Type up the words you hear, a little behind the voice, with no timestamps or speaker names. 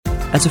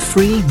As a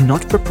free,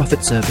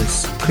 not-for-profit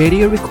service,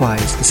 Cradio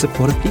requires the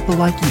support of people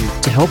like you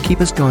to help keep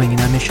us going in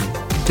our mission.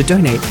 To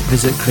donate,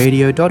 visit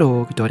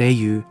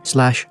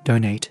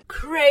cradio.org.au/donate.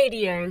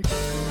 Cradio.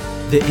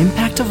 The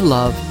Impact of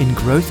Love in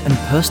Growth and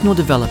Personal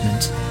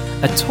Development,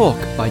 a talk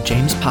by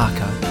James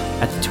Parker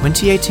at the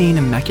 2018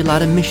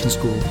 Immaculata Mission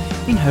School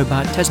in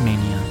Hobart,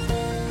 Tasmania.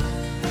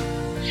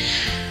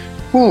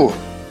 Ooh.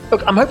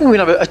 Look, I'm hoping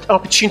we'll have an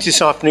opportunity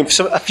this afternoon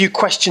for a few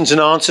questions and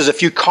answers, a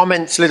few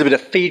comments, a little bit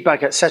of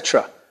feedback,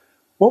 etc.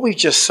 What we've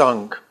just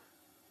sung,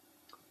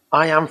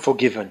 I am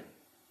forgiven.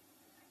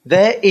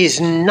 There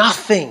is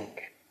nothing,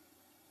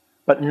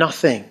 but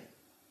nothing,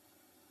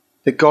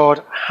 that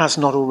God has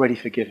not already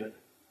forgiven.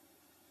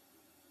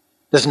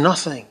 There's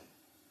nothing.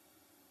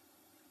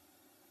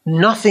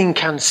 Nothing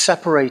can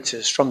separate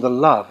us from the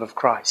love of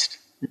Christ.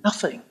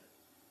 Nothing.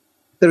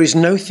 There is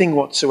no thing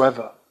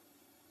whatsoever.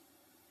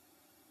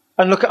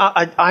 And look,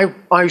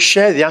 I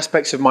share the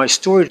aspects of my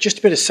story. Just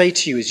a bit to say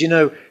to you is,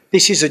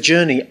 this is a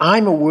journey.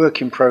 I'm a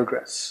work in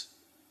progress.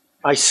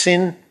 I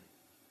sin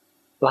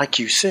like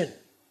you sin.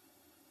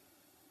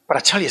 But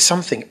I tell you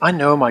something, I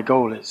know my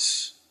goal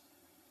is.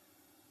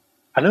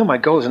 I know my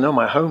goal is, I know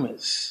my home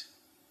is.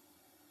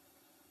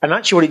 And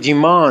actually what it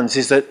demands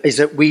is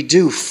that we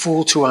do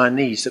fall to our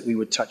knees, that we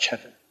would touch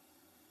heaven.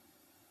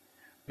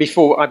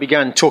 Before I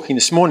began talking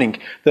this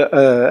morning,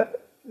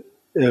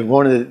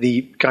 one of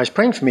the guys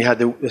praying for me had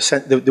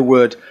the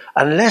word,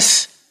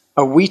 unless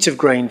a wheat of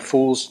grain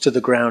falls to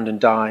the ground and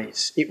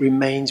dies, it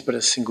remains but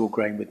a single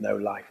grain with no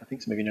life. I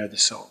think some of you know the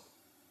song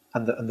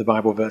and the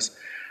Bible verse.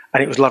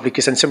 And it was lovely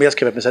because then somebody else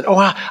came up and said,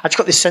 I just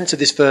got this sense of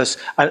this verse.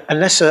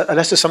 Unless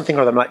there's something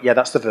or other, I'm like, yeah,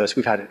 that's the verse.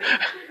 We've had it.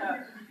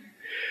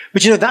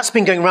 But that's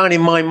been going around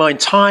in my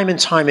mind time and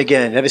time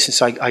again, ever since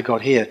I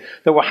got here.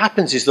 That what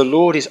happens is the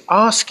Lord is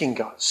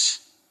asking us,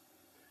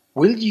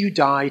 will you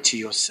die to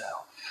yourself?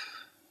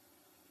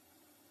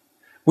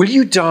 Will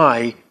you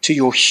die to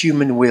your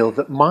human will,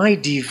 that my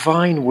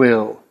divine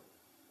will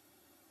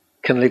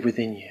can live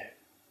within you?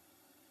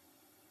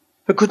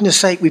 For goodness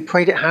sake, we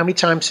prayed it how many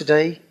times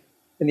today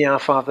in the Our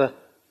Father?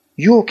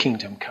 Your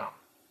kingdom come,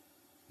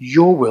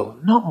 your will,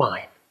 not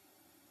mine.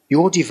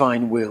 Your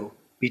divine will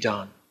be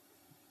done.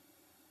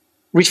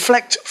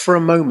 Reflect for a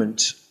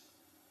moment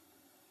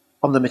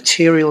on the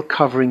material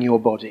covering your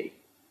body.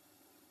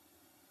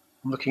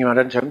 I'm looking around,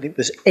 I don't think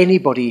there's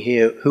anybody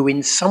here who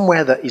in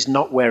somewhere that is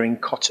not wearing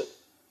cotton.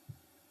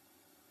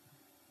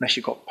 Unless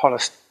you've got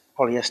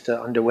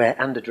polyester underwear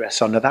and a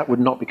dress on. Now, that would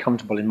not be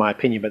comfortable in my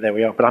opinion, but there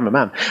we are. But I'm a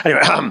man. Anyway,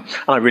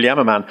 I really am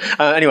a man.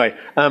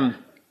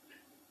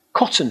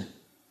 Cotton.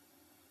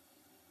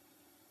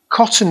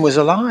 Cotton was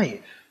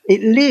alive.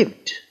 It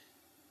lived.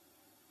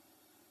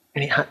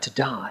 And it had to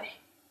die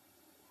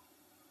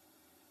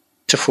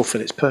to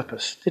fulfill its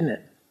purpose, didn't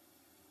it?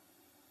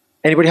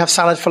 Anybody have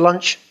salad for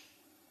lunch?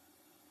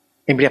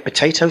 Anybody have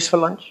potatoes for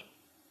lunch?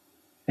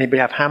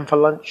 Anybody have ham for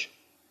lunch?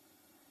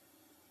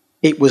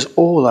 It was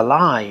all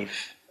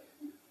alive,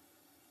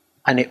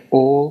 and it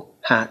all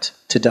had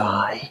to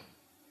die.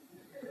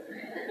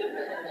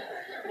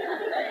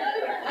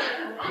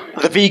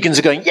 The vegans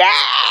are going, yeah!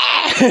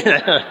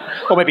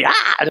 Or maybe,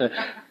 I don't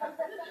know.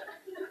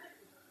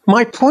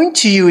 My point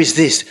to you is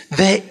this.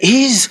 There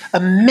is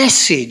a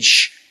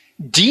message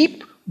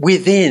deep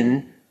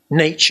within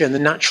nature and the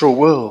natural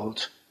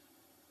world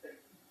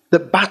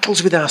that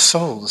battles with our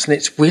souls, and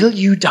it's, will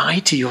you die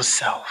to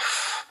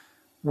yourself?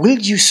 Will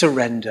you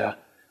surrender?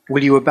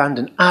 Will you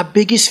abandon? Our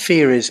biggest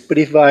fear is, but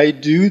if I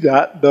do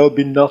that, there'll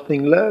be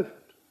nothing left.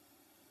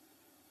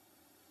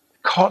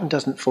 Cotton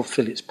doesn't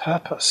fulfill its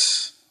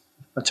purpose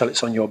until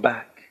it's on your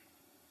back.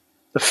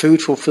 The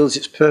food fulfills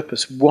its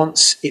purpose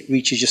once it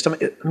reaches your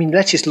stomach. I mean,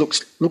 lettuce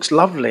looks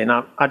lovely, and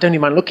I don't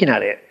even mind looking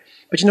at it.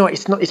 But you know what?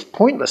 It's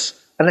pointless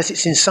unless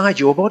it's inside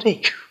your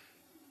body.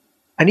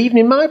 And even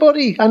in my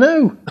body, I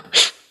know.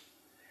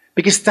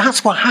 Because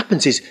that's what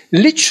happens is,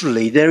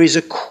 literally, there is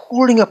a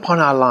calling upon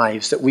our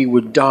lives that we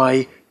would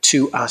die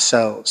to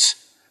ourselves,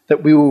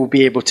 that we will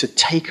be able to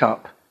take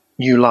up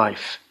new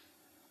life.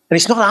 And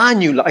it's not our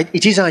new life,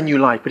 it is our new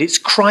life, but it's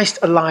Christ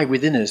alive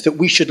within us, that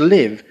we should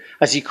live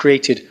as he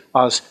created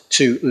us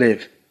to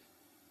live.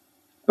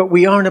 But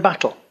we are in a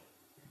battle.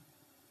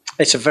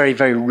 It's a very,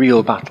 very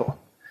real battle.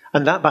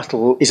 And that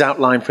battle is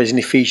outlined for us in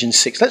Ephesians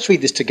 6. Let's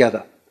read this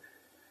together.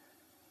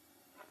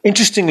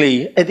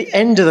 Interestingly, at the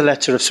end of the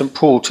letter of St.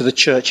 Paul to the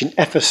church in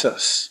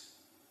Ephesus,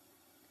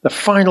 the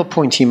final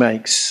point he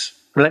makes,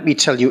 and let me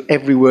tell you,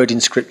 every word in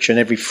Scripture and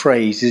every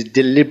phrase is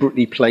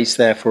deliberately placed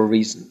there for a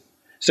reason.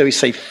 So he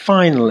says,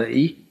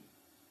 finally,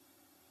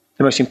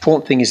 the most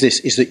important thing is this,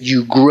 is that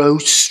you grow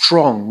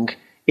strong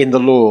in the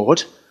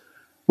Lord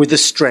with the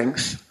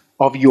strength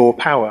of your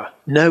power.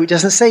 No, it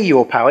doesn't say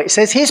your power, it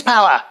says his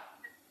power.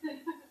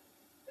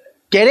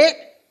 Get it?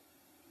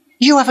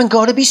 You haven't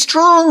got to be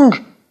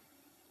strong.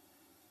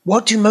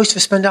 What do most of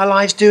us spend our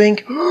lives doing?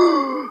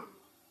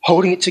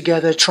 Holding it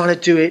together, trying to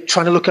do it,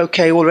 trying to look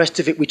okay, all the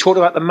rest of it. We talked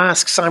about the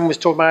mask. Simon was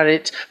talking about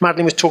it.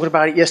 Madeline was talking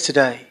about it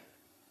yesterday.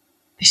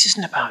 This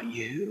isn't about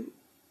you.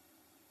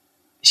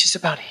 This is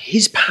about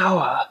his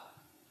power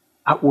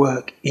at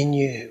work in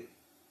you.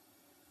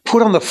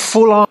 Put on the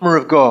full armour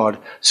of God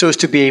so as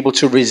to be able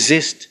to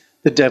resist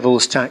the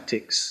devil's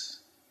tactics.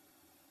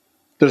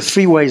 There are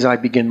 3 ways I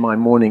begin my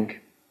morning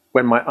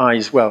when my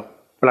eyes, when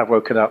I've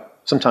woken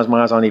up. Sometimes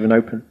my eyes aren't even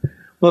open.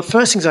 Well, the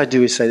first things I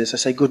do is say this. I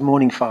say, good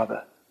morning,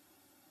 Father.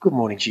 Good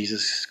morning,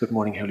 Jesus. Good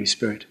morning, Holy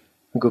Spirit.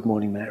 And good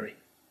morning, Mary.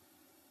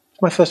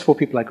 It's my first 4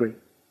 people I greet.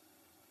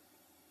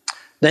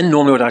 Then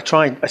normally what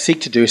I seek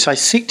to do is I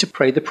seek to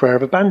pray the prayer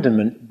of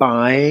abandonment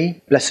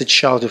by Blessed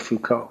Charles de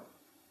Foucault.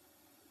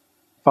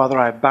 Father,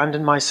 I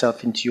abandon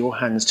myself into your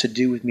hands to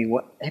do with me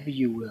whatever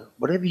you will,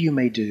 whatever you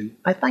may do.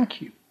 I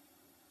thank you.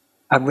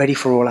 I'm ready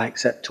for all, I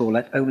accept all.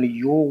 Let only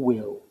your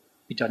will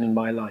be done in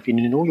my life and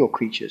in all your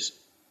creatures.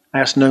 I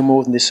ask no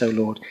more than this, O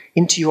Lord.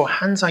 Into your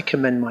hands I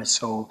commend my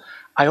soul.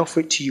 I offer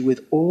it to you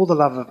with all the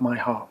love of my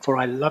heart, for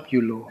I love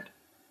you, Lord.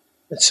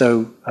 And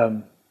so,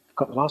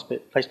 got the last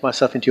bit. Place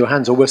myself into your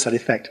hands, or worse, that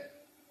effect.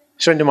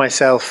 Surrender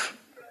myself.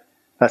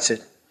 That's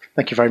it.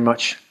 Thank you very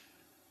much.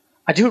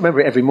 I do remember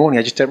it every morning.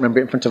 I just don't remember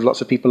it in front of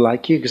lots of people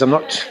like you, because I'm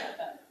not...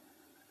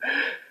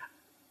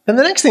 Then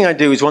the next thing I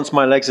do is, once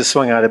my legs are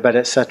swung out of bed,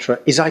 etc.,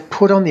 is I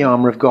put on the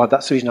armour of God.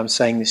 That's the reason I'm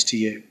saying this to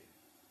you.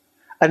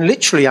 And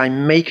literally, I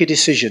make a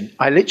decision.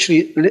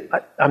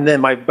 I'm there,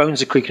 my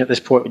bones are creaking at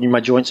this point, my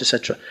joints,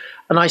 etc.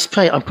 And I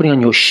say, I'm putting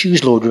on your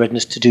shoes, Lord,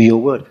 readiness to do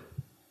your word.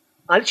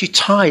 I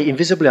literally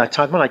invisibly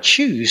I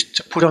choose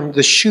to put on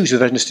the shoes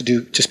of readiness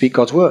to speak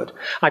God's word.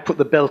 I put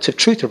the belt of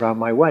truth around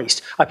my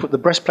waist. I put the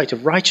breastplate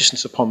of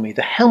righteousness upon me,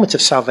 the helmet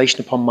of salvation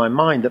upon my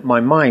mind, that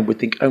my mind would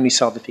think only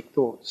salvific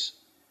thoughts.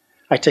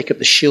 I take up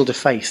the shield of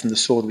faith and the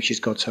sword, which is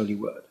God's holy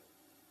word.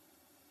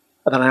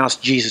 And then I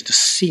ask Jesus to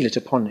seal it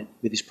upon it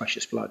with his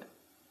precious blood.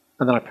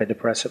 And then I pray the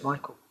prayer of St.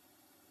 Michael.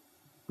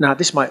 Now,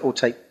 this might all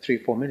take 3 or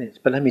 4 minutes,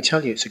 but let me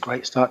tell you, it's a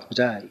great start to the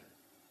day.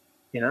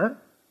 You know?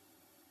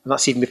 And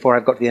that's even before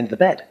I've got to the end of the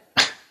bed.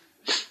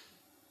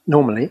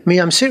 Normally.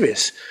 I'm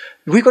serious.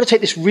 We've got to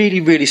take this really,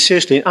 really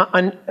seriously.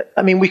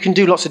 I mean, we can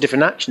do lots of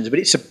different actions, but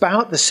it's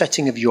about the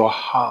setting of your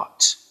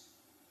heart.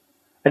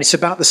 And it's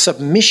about the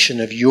submission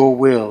of your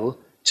will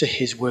to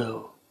his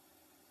will.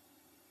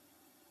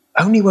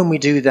 Only when we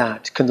do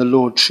that can the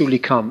Lord truly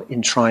come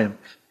in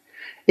triumph.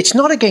 It's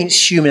not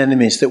against human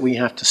enemies that we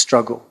have to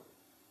struggle.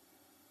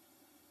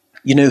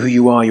 You know who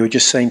you are. You were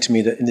just saying to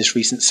me that in this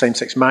recent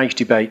same-sex marriage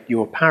debate,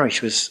 your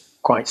parish was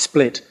quite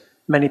split.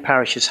 Many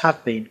parishes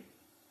have been.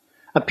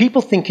 And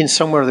people thinking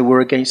somewhere that we're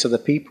against other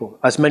people.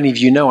 As many of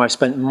you know, I've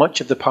spent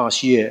much of the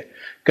past year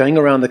going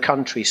around the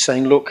country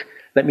saying, look,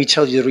 let me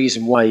tell you the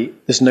reason why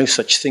there's no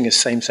such thing as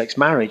same-sex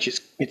marriage.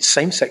 It's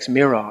same-sex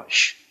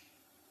mirage.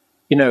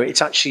 You know,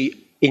 it's actually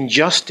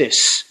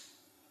injustice.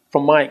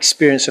 From my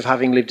experience of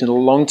having lived in a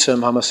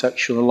long-term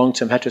homosexual and a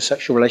long-term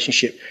heterosexual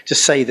relationship, to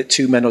say that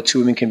 2 men or 2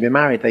 women can be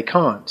married, they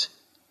can't.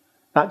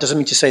 That doesn't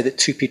mean to say that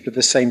 2 people of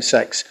the same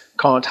sex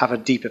can't have a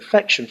deep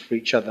affection for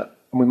each other,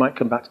 and we might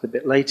come back to that a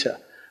bit later,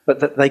 but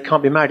that they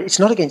can't be married. It's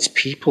not against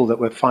people that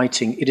we're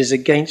fighting. It is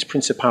against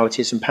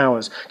principalities and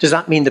powers. Does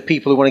that mean the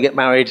people who want to get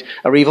married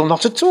are evil?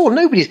 Not at all.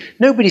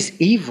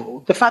 Nobody's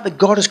evil. The fact that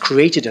God has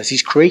created us,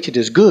 he's created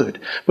us good,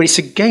 but it's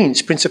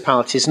against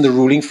principalities and the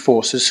ruling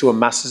forces who are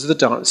masters of the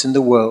darkness in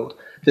the world,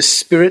 the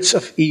spirits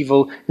of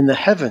evil in the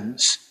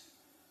heavens,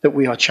 that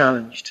we are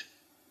challenged.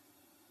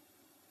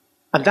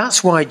 And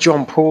that's why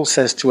John Paul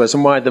says to us,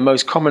 and why the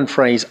most common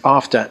phrase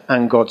after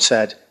 "and God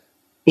said"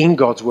 in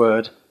God's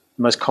word,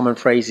 the most common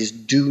phrase is,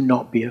 do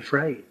not be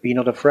afraid. Be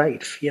not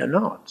afraid. Fear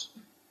not.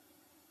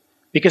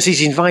 Because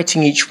he's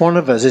inviting each one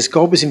of us, as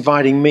God was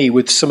inviting me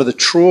with some of the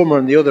trauma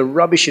and the other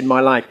rubbish in my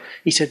life.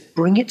 He said,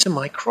 bring it to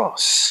my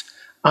cross.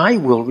 I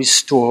will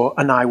restore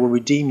and I will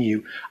redeem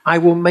you. I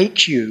will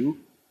make you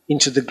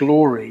into the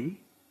glory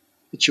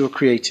that you were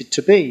created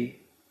to be.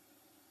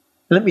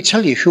 And let me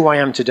tell you, who I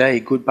am today,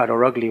 good, bad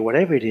or ugly, or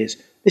whatever it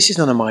is, this is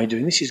none of my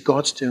doing. This is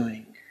God's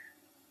doing.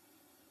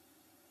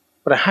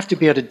 But I have to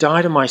be able to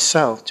die to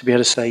myself to be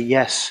able to say,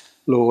 yes,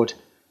 Lord.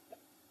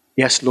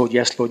 Yes, Lord,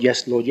 yes, Lord,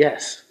 yes, Lord,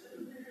 yes.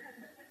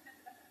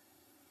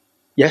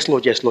 Yes,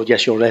 Lord, yes, Lord,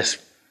 yes, your yes.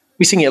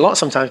 We sing it a lot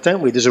sometimes,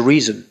 don't we? There's a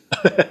reason.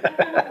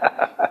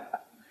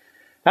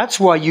 That's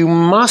why you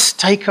must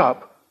take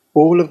up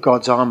all of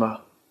God's armour.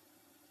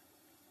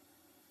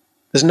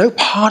 There's no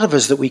part of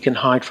us that we can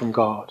hide from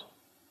God.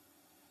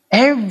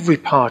 Every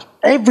part,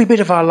 every bit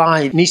of our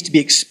life needs to be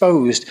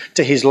exposed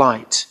to his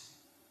light.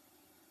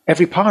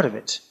 Every part of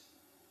it.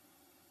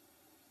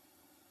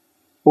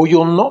 Or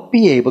you'll not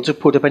be able to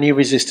put up any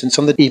resistance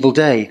on the evil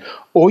day.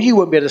 Or you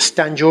won't be able to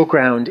stand your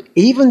ground,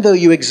 even though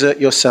you exert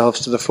yourselves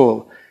to the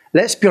full.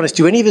 Let's be honest,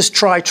 do any of us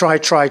try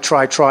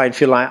and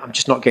feel like, I'm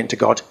just not getting to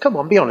God? Come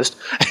on, be honest.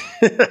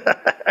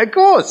 Of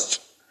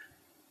course.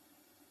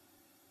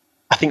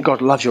 I think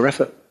God loves your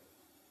effort.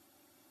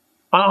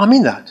 I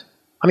mean that.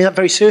 I mean that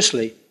very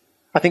seriously.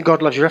 I think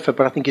God loves your effort,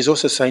 but I think he's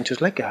also saying to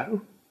us, let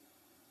go.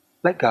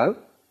 Let go.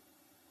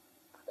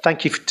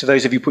 Thank you to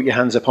those of you who put your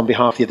hands up on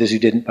behalf of the others who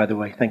didn't, by the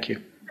way. Thank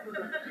you.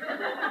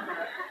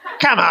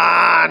 Come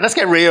on, let's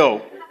get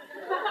real.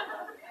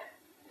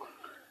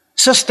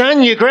 So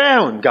stand your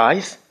ground,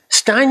 guys.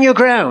 Stand your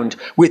ground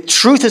with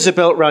truth as a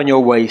belt round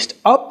your waist,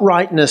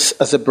 uprightness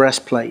as a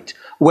breastplate,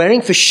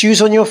 wearing for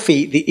shoes on your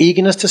feet the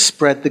eagerness to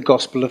spread the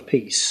gospel of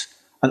peace,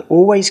 and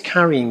always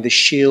carrying the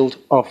shield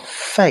of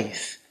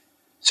faith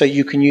so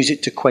you can use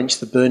it to quench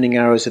the burning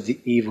arrows of the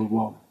evil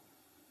one.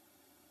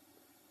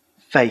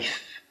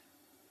 Faith.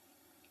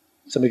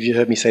 Some of you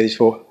heard me say this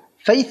before.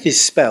 Faith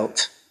is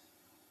spelt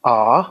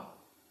R-I-S-K.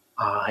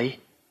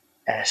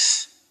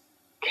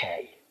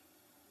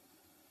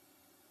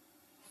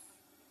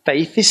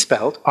 Faith is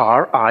spelled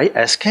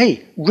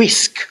R-I-S-K.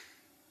 Risk.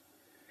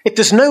 If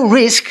there's no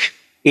risk,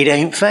 it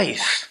ain't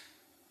faith.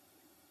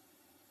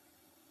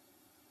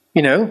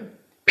 You know,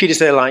 Peter's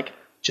there like,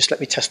 just let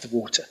me test the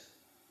water.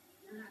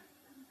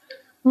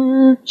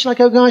 Shall I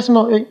go, guys? I'm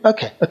not.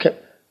 Okay.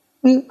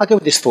 I'll go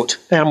with this foot.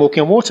 There, I'm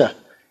walking on water.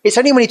 It's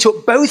only when he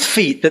took both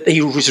feet that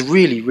he was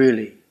really,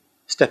 really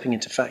stepping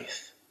into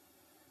faith.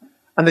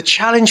 And the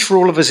challenge for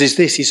all of us is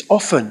this, is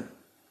often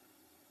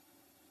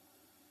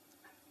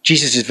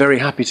Jesus is very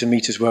happy to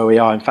meet us where we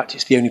are. In fact,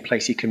 it's the only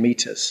place he can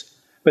meet us.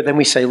 But then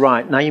we say,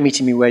 right, now you're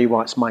meeting me where you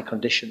are, it's my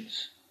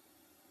conditions.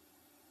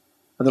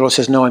 And the Lord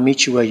says, no, I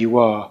meet you where you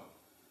are,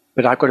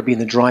 but I've got to be in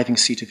the driving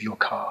seat of your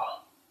car.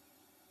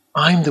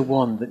 I'm the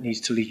one that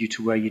needs to lead you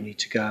to where you need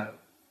to go.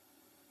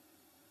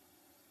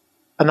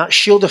 And that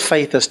shield of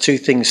faith does two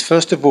things.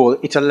 First of all,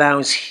 it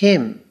allows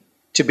him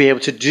to be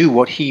able to do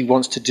what he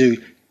wants to do,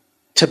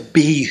 to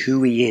be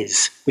who he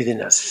is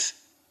within us.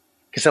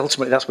 Because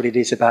ultimately that's what it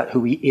is about,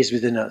 who he is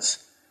within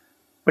us.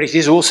 But it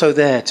is also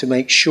there to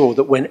make sure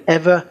that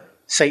whenever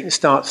Satan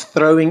starts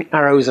throwing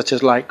arrows at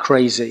us like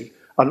crazy,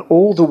 and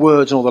all the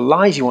words and all the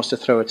lies he wants to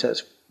throw at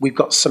us, we've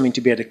got something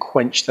to be able to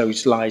quench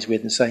those lies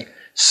with and say,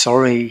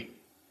 sorry.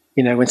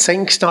 You know, when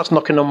Satan starts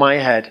knocking on my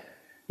head,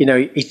 you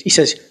know, he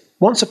says,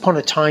 once upon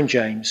a time,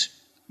 James,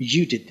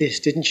 you did this,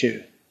 didn't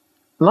you?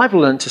 And I've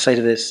learned to say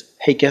to this,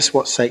 hey, guess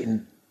what,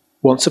 Satan?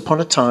 Once upon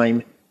a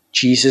time,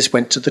 Jesus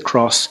went to the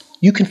cross.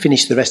 You can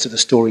finish the rest of the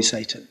story,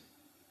 Satan.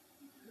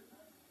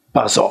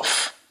 Buzz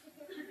off.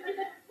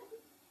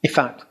 In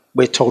fact,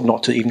 we're told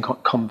not to even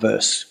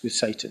converse with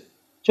Satan.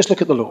 Just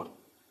look at the Lord.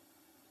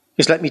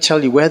 Because let me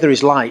tell you, where there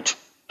is light,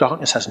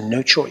 darkness has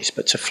no choice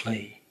but to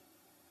flee.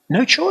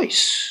 No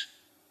choice.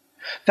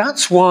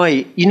 That's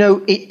why, you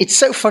know, it's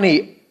so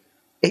funny.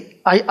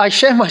 I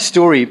share my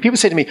story. People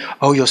say to me,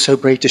 oh, you're so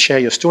brave to share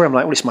your story. I'm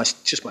like, well,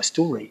 it's just my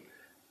story.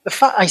 The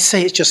fact I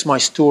say it's just my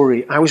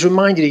story, I was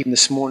reminded even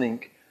this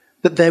morning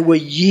that there were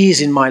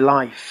years in my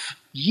life,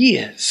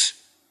 years,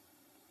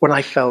 when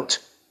I felt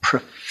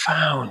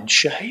profound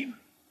shame.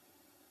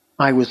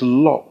 I was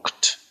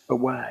locked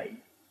away.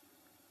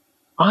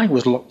 I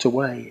was locked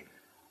away.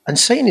 And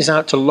Satan is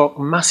out to lock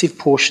massive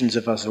portions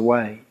of us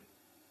away.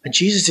 And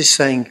Jesus is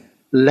saying,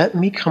 let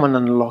me come and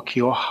unlock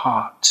your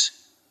heart.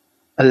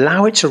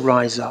 Allow it to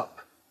rise up.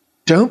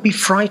 Don't be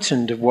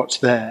frightened of what's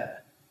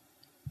there.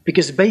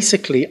 Because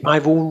basically,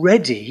 I've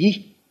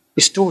already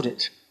restored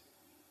it.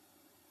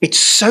 It's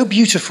so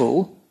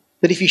beautiful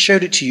that if he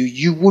showed it to you,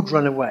 you would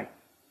run away.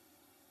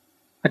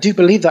 I do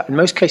believe that in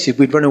most cases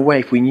we'd run away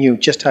if we knew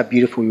just how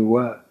beautiful we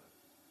were.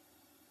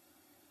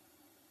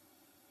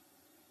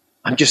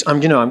 I've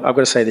got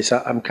to say this,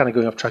 I'm kind of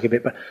going off track a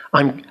bit, but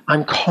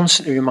I'm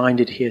constantly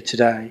reminded here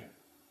today,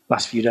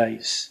 last few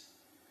days,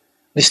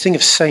 this thing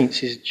of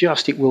saints is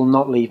just, it will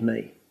not leave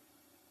me.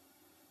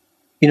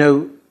 You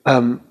know,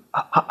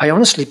 I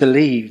honestly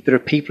believe there are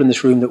people in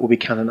this room that will be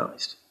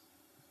canonized.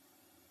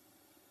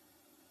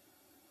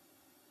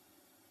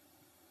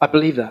 I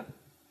believe that.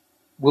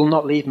 Will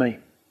not leave me.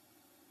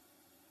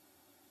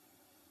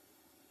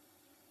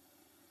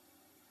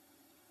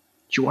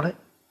 Do you want it?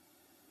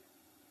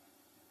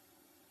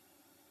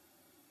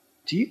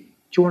 Do you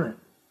want it?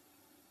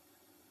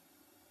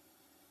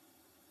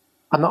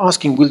 I'm not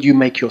asking, will you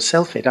make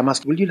yourself it? I'm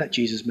asking, will you let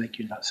Jesus make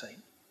you that saint?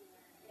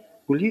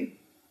 Will you?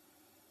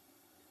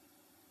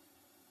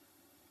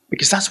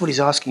 Because that's what he's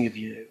asking of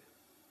you.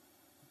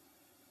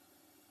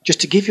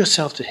 Just to give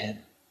yourself to him.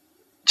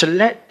 To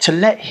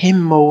let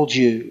him mold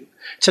you.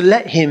 To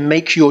let him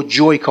make your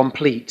joy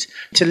complete.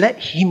 To let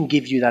him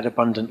give you that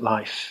abundant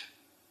life.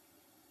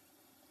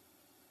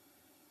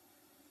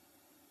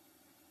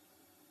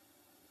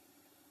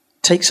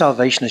 Take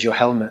salvation as your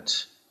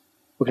helmet.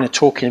 We're going to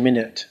talk in a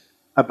minute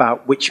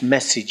about which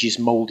message is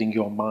molding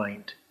your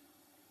mind.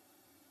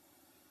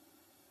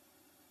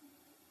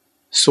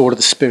 Sword of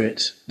the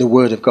Spirit, the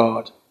Word of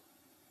God.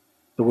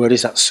 The Word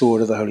is that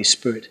sword of the Holy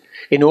Spirit.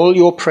 In all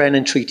your prayer and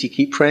entreaty,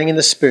 keep praying in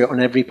the Spirit on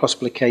every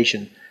possible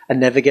occasion and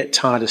never get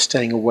tired of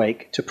staying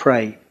awake to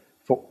pray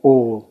for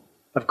all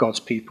of God's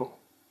people.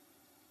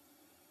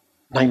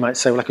 Now you might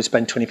say, well, I could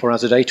spend 24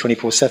 hours a day,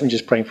 24/7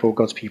 just praying for all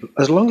God's people.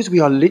 As long as we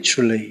are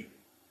literally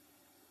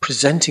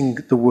presenting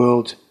the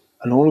world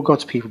and all of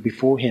God's people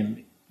before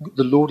him,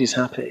 the Lord is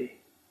happy.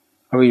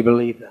 I really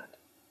believe that.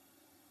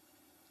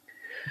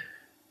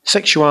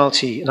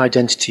 Sexuality and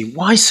identity.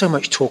 Why so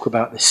much talk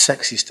about this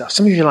sexy stuff?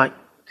 Some of you are like,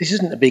 this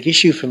isn't a big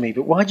issue for me,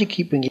 but why do you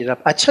keep bringing it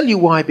up? I tell you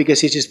why,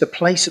 because it is the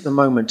place at the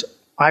moment,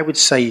 I would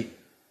say,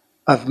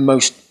 of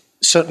most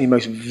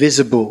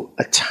visible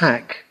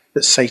attack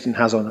that Satan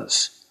has on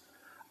us.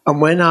 And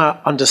when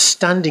our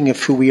understanding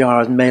of who we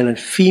are as male and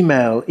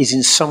female is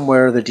in some way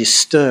or other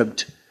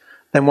disturbed,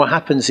 then what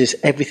happens is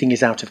everything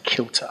is out of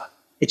kilter.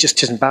 It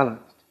just isn't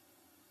balanced.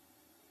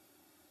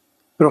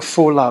 There are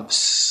 4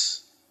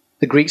 loves.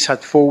 The Greeks had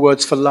 4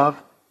 words for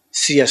love.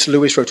 C.S.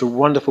 Lewis wrote a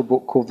wonderful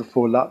book called The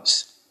 4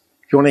 Loves.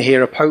 If you want to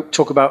hear a pope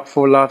talk about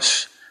 4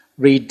 loves,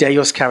 read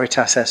Deus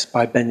Caritas Est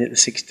by Benedict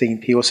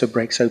XVI. He also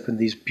breaks open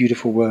these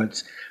beautiful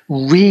words.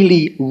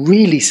 Really,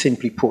 really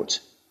simply put,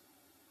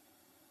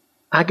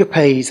 agape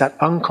is that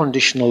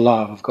unconditional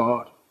love of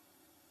God.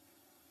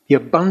 The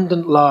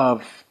abundant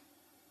love,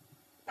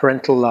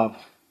 parental love,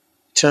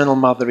 eternal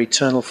mother,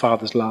 eternal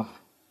father's love.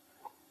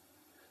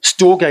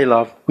 Storge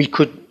love, we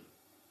could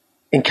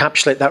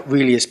encapsulate that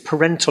really as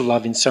parental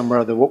love in some way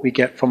or other, what we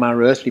get from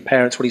our earthly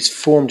parents, what is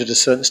formed at a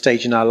certain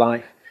stage in our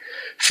life.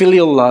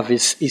 Filial love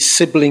is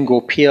sibling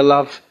or peer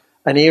love.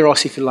 And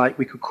eros, if you like,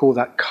 we could call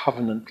that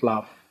covenant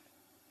love.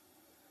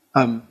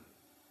 Now,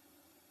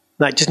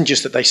 it isn't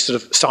just that they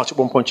sort of start at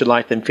one point in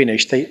life, then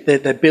finish.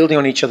 They're building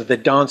on each other, they're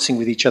dancing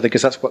with each other,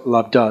 because that's what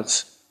love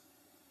does.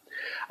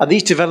 And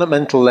these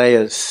developmental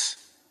layers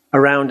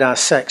around our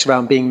sex,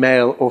 around being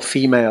male or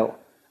female,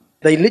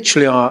 they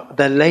literally are,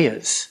 they're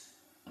layers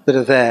that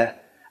are there,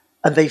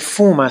 and they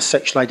form our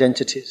sexual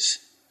identities.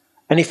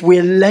 And if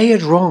we're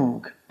layered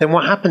wrong, then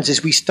what happens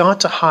is we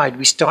start to hide,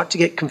 we start to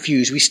get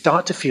confused, we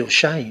start to feel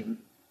shame.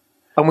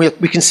 And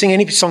we can sing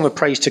any song of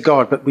praise to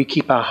God, but we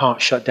keep our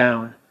heart shut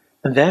down.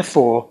 And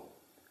therefore,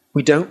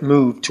 we don't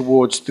move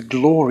towards the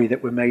glory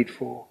that we're made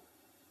for.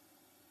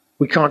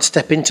 We can't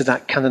step into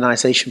that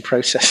canonization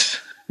process,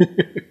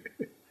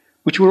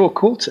 which we're all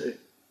called to.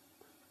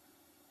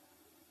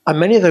 And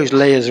many of those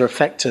layers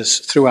affect us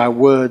through our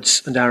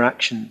words and our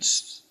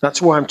actions.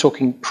 That's why I'm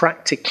talking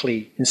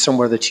practically in some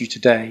way or other to you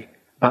today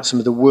about some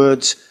of the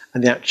words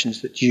and the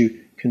actions that you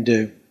can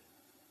do.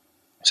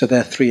 So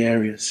there are 3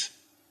 areas.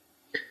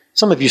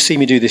 Some of you see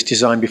me do this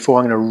design before.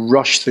 I'm going to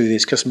rush through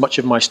this because much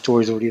of my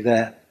story is already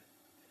there.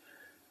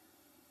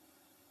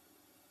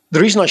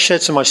 The reason I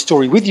shared some of my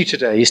story with you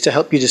today is to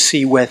help you to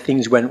see where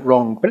things went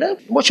wrong.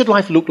 But what should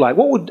life look like?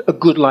 What would a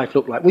good life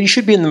look like? Well, you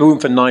should be in the womb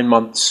for 9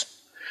 months.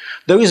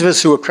 Those of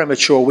us who are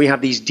premature, we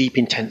have these deep,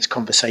 intense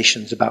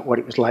conversations about what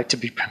it was like to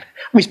be premature.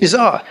 I mean, it's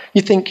bizarre.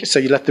 You think, so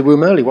you left the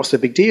womb early, what's the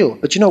big deal?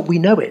 But we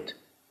know it.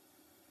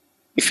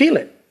 We feel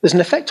it. There's an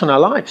effect on our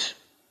lives.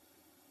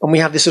 And we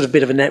have this sort of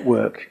bit of a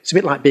network. It's a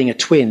bit like being a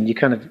twin. You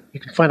can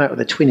find out what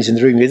the twin is in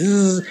the room.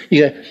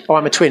 You go, oh,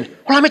 I'm a twin.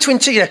 Well, I'm a twin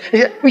too.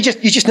 You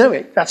just know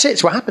it. That's it.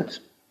 It's what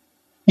happens.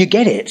 You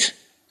get it. It's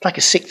like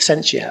a 6th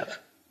sense you have.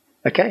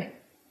 Okay?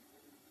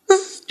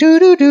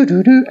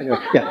 Anyway,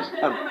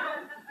 yeah.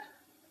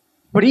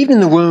 But even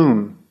in the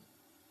womb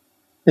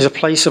is a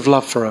place of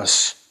love for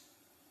us.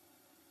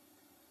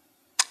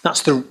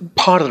 That's the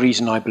part of the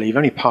reason I believe,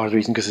 only part of the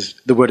reason,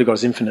 because the Word of God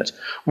is infinite,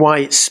 why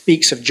it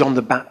speaks of John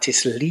the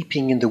Baptist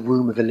leaping in the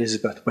womb of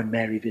Elizabeth when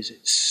Mary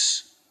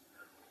visits.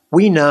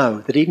 We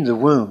know that even in the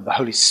womb, the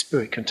Holy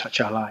Spirit can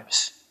touch our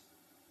lives.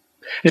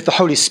 And if the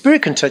Holy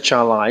Spirit can touch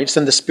our lives,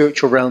 then the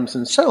spiritual realms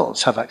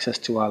themselves have access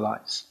to our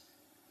lives.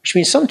 Which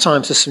means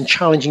sometimes there's some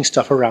challenging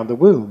stuff around the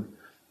womb.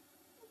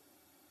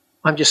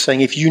 I'm just saying,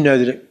 if you know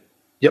that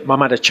your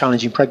mum had a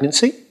challenging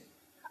pregnancy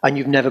and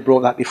you've never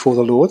brought that before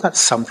the Lord, that's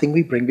something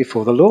we bring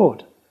before the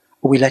Lord.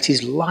 Or we let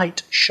his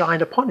light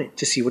shine upon it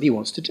to see what he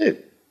wants to do.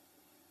 It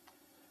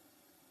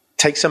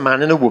takes a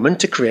man and a woman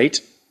to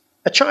create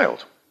a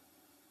child,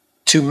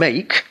 to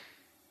make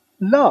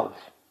love.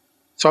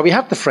 So we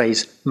have the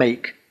phrase,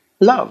 make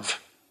love.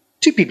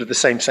 2 people of the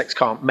same sex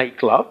can't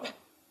make love.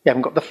 They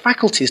haven't got the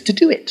faculties to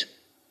do it.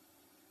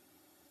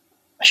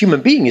 A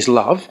human being is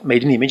love,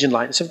 made in the image and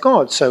likeness of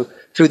God. So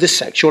through the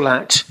sexual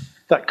act,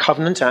 that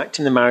covenant act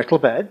in the marital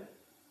bed,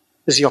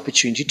 there's the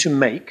opportunity to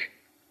make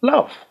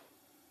love.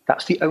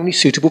 That's the only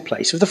suitable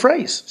place of the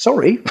phrase.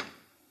 Sorry. If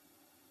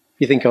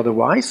you think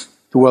otherwise,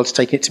 the world's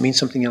taking it to mean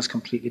something else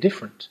completely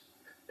different.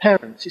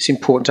 Parents, it's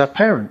important to have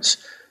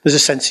parents. There's a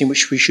sense in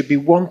which we should be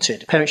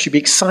wanted. Parents should be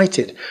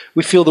excited.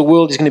 We feel the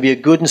world is going to be a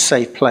good and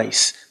safe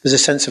place. There's a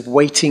sense of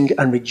waiting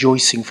and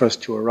rejoicing for us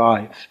to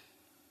arrive.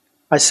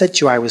 I said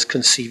to you I was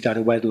conceived out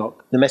of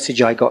wedlock. The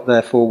message I got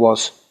therefore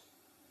was,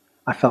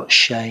 I felt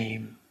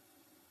shame.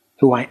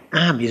 Who I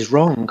am is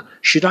wrong.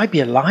 Should I be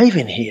alive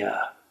in here?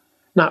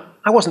 Now,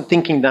 I wasn't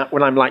thinking that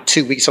when I'm like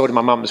 2 weeks old in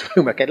my mum's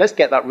womb. Okay, let's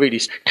get that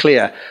really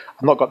clear.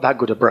 I've not got that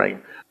good a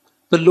brain.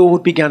 The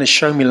Lord began to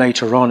show me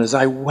later on as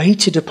I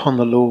waited upon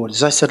the Lord.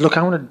 As I said, look,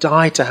 I want to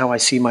die to how I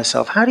see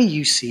myself. How do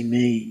you see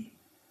me?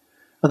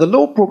 And the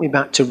Lord brought me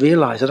back to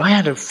realize that I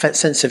had a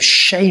sense of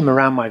shame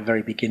around my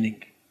very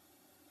beginning.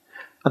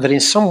 And that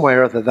in some way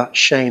or other, that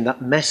shame,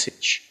 that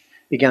message,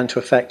 began to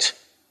affect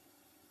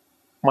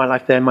my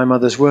life there in my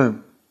mother's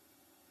womb.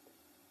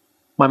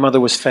 My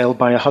mother was failed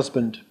by her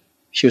husband.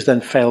 She was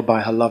then failed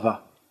by her lover,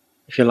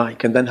 if you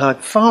like. And then her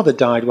father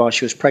died while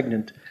she was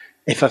pregnant.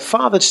 If her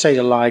father had stayed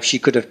alive, she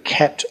could have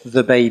kept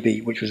the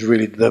baby, which was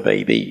really the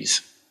babies.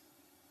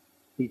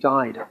 He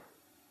died.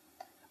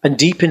 And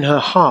deep in her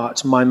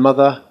heart, my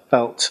mother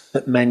felt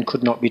that men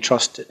could not be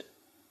trusted.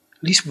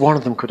 At least one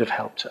of them could have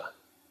helped her,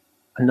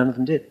 and none of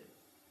them did.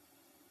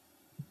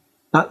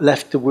 That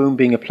left the womb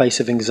being a place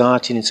of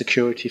anxiety and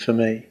insecurity for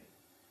me.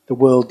 The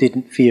world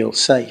didn't feel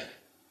safe.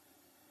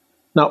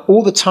 Now,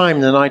 all the time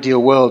in an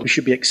ideal world, we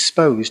should be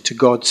exposed to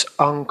God's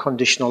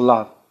unconditional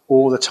love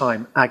all the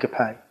time,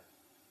 agape.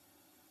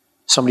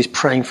 Somebody's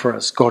praying for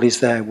us, God is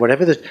there.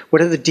 Whatever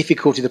the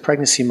difficulty of the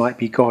pregnancy might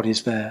be, God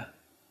is there.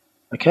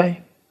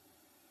 Okay?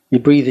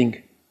 You're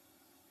breathing.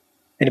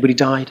 Anybody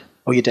died?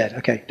 Oh, you're dead.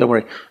 Okay, don't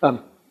worry.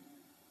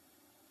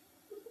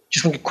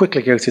 Just want to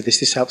quickly go through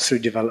this. This helps through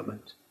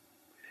development.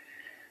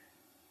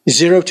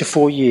 0 to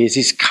 4 years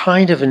is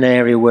kind of an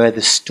area where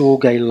the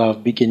storge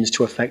love begins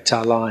to affect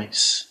our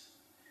lives.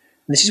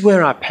 And this is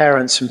where our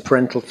parents and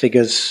parental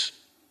figures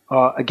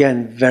are,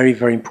 again, very,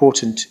 very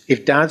important.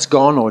 If dad's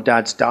gone or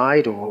dad's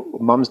died or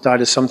mum's died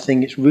or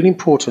something, it's really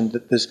important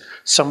that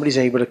somebody's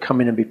able to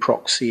come in and be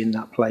proxy in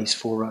that place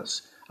for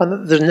us. And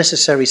that the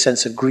necessary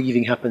sense of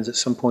grieving happens at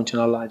some point in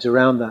our lives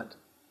around that.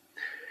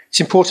 It's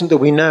important that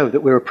we know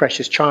that we're a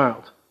precious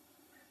child.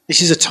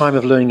 This is a time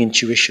of learning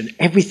intuition.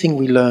 Everything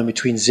we learn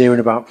between 0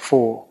 and about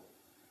 4,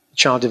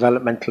 child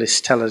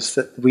developmentalists tell us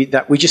that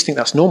we just think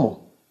that's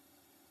normal.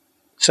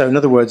 So in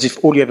other words,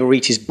 if all you ever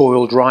eat is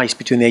boiled rice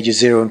between the ages of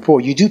 0 and 4,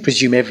 you do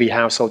presume every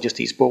household just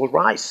eats boiled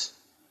rice.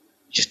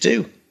 You just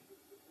do.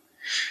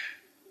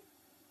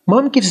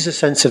 Mum gives us a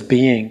sense of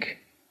being.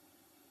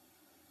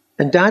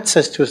 And Dad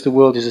says to us the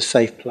world is a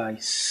safe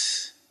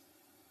place.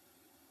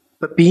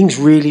 But being's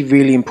really,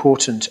 really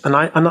important. And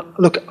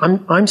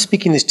I'm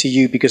speaking this to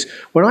you because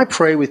when I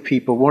pray with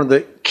people, one of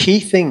the key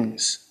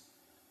things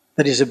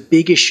that is a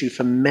big issue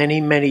for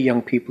many, many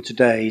young people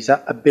today is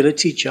that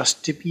ability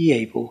just to be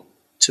able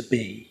to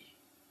be.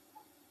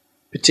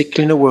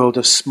 Particularly in a world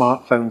of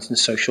smartphones and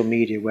social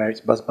media where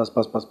it's buzz, buzz,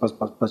 buzz, buzz, buzz,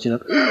 buzz, buzz, you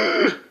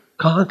know.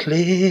 Can't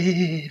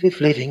live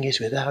if living is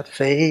without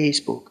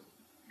Facebook.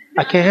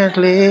 I can't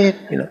live,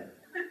 you know.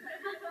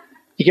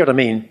 You get what I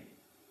mean?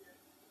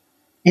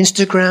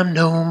 Instagram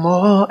no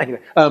more. Anyway,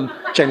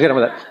 James, get on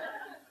with that.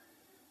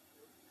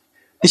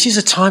 This is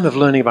a time of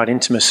learning about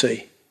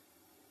intimacy.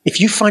 If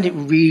you find it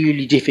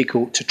really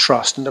difficult to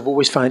trust, and I've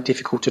always found it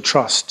difficult to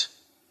trust,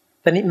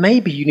 then it may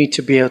be you need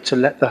to be able to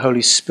let the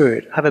Holy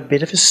Spirit have a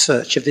bit of a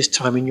search of this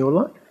time in your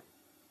life.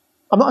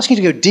 I'm not asking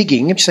you to go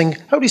digging. I'm just saying,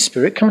 Holy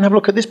Spirit, come and have a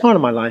look at this part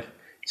of my life.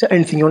 Is there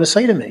anything you want to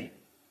say to me?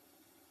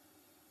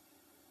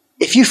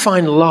 If you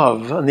find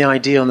love and the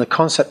idea and the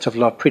concept of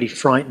love pretty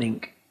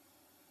frightening,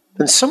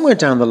 then somewhere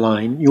down the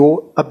line,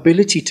 your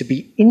ability to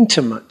be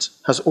intimate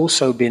has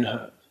also been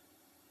hurt.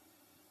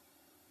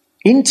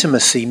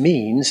 Intimacy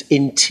means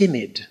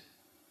intimid.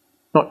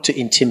 Not to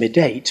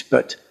intimidate,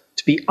 but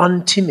to be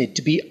untimid,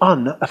 to be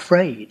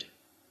unafraid.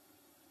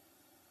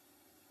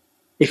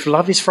 If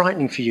love is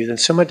frightening for you, then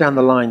somewhere down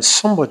the line,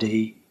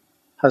 somebody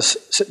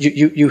has,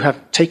 you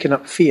have taken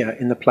up fear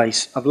in the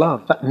place of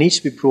love. That needs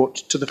to be brought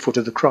to the foot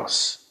of the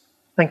cross.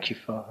 Thank you,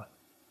 Father.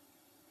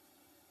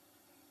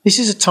 This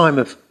is a time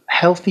of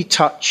healthy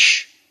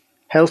touch,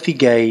 healthy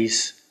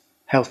gaze,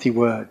 healthy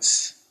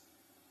words.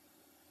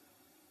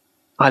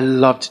 I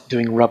loved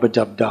doing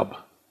rubber-dub-dub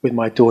with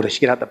my daughter.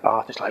 She'd get out the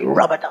bath, it's like,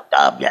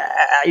 rubber-dub-dub, yeah.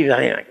 You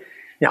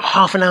know,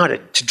 half an hour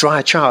to dry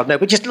a child. No,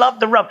 but just love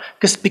the rub.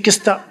 Because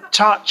the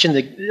touch and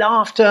the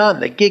laughter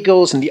and the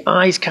giggles and the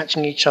eyes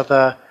catching each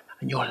other.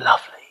 And you're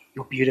lovely,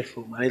 you're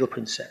beautiful, my little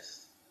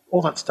princess.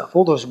 All that stuff,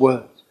 all those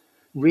words.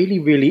 Really,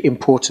 really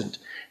important.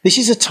 This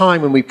is a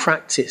time when we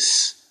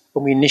practice,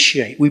 when we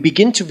initiate, we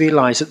begin to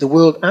realize that the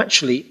world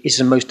actually is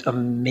the most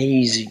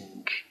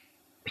amazing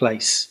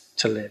place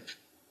to live.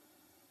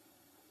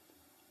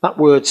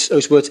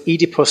 Those words,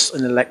 Oedipus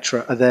and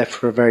Electra, are there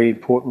for a very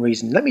important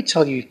reason. Let me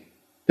tell you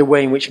the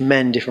way in which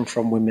men differ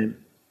from women.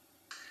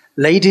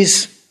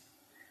 Ladies,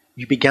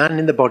 you began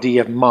in the body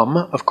of mum,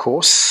 of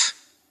course.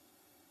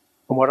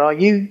 And what are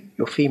you?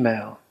 You're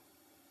female.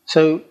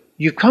 So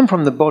you've come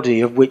from the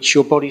body of which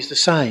your body's the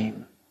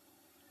same.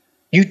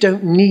 You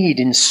don't need,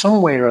 in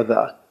some way or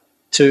other,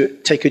 to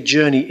take a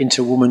journey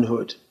into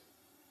womanhood.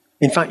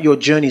 In fact, your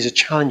journey is a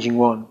challenging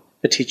one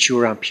that hits you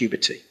around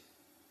puberty.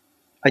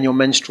 And your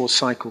menstrual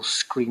cycle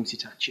screams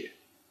it at you.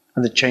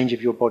 And the change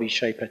of your body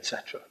shape,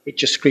 etc. It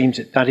just screams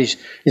it. That is,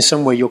 in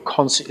some way, you're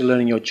constantly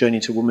learning your journey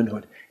to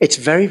womanhood. It's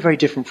very, very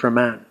different for a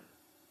man.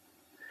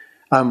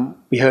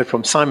 We heard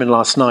from Simon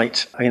last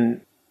night,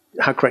 and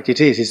how correct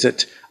it is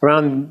that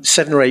around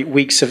 7 or 8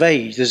 weeks of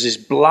age, there's this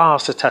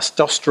blast of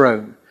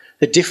testosterone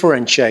that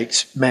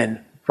differentiates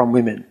men from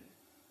women.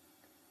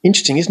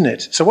 Interesting, isn't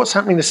it? So what's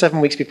happening the 7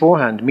 weeks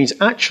beforehand means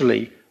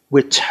actually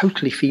we're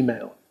totally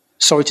female.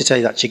 Sorry to tell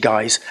you that to you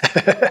guys.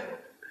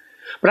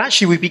 But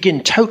actually we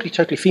begin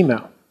totally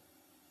female,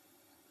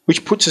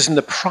 which puts us in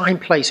the prime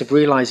place of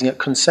realizing at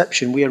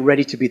conception we are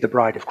ready to be the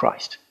bride of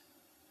Christ.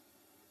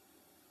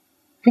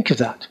 Think of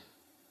that.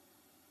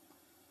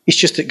 It's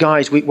just that,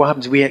 guys, what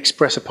happens is we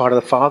express a part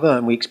of the father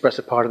and we express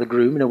a part of the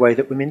groom in a way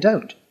that women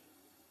don't. And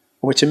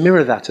we're to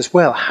mirror that as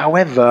well.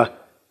 However,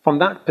 from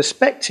that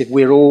perspective,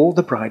 we're all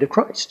the bride of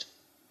Christ.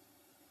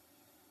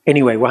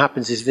 Anyway, what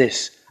happens is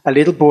this. A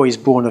little boy is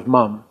born of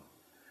mum.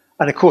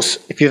 And of course,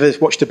 if you've ever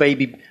watched a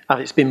baby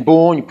after it's been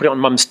born, you put it on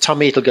mum's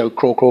tummy, it'll go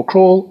crawl, crawl,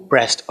 crawl,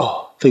 breast,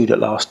 food at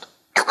last.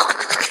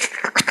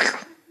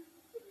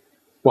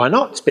 Why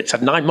not? It's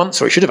had 9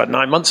 months, or it should have had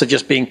 9 months of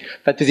just being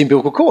fed through the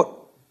umbilical cord.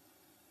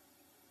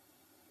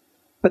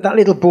 But that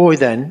little boy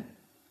then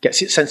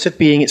gets its sense of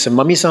being. It's in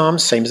mummy's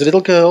arms, same as a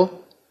little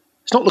girl.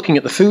 It's not looking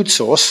at the food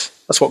source.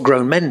 That's what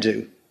grown men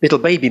do. Little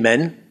baby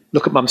men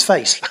look at mum's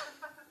face.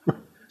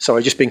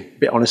 Sorry, just being a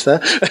bit honest there.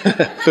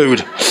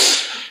 Food.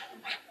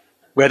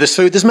 Where there's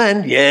food, there's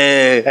men.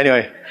 Yeah.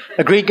 Anyway,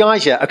 agreed,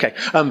 guys? Yeah, okay.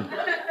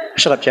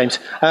 Shut up, James.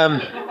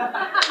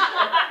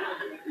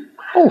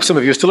 Some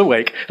of you are still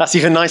awake. That's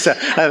even nicer.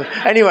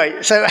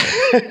 Anyway, so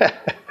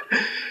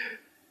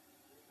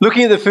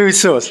looking at the food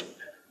source.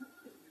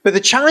 But the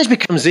challenge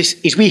becomes this,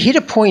 is we hit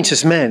a point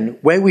as men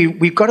where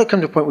we've got to come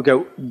to a point where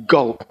we go,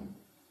 gulp.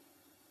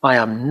 I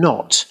am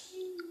not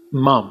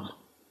mum.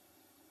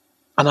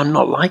 And I'm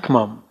not like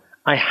mum.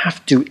 I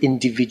have to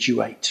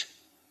individuate.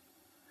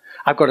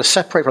 I've got to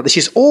separate from this.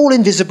 Is all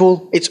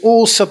invisible. It's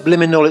all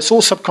subliminal. It's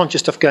all subconscious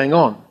stuff going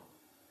on.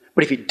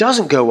 But if it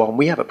doesn't go on,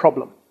 we have a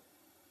problem.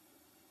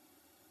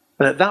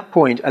 And at that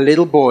point, a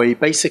little boy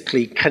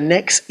basically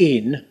connects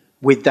in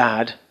with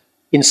dad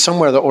in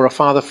somewhere or a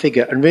father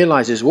figure and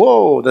realizes,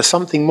 whoa, there's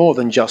something more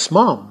than just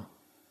mum.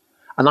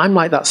 And I'm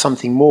like that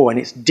something more, and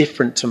it's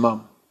different to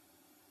mum.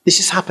 This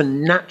has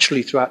happened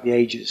naturally throughout the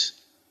ages.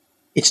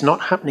 It's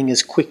not happening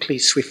as quickly,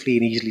 swiftly,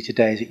 and easily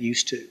today as it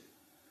used to.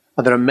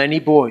 And there are many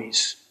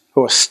boys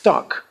who are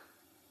stuck,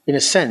 in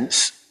a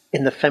sense,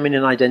 in the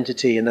feminine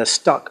identity, and they're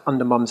stuck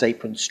under mum's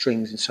apron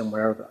strings in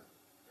somewhere or other.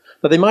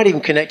 But they might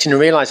even connect in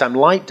and realize I'm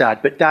like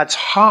dad, but dad's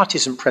heart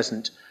isn't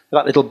present for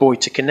that little boy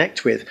to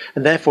connect with,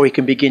 and therefore he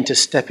can begin to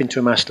step into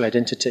a masculine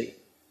identity.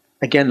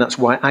 Again, that's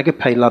why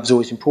agape love is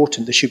always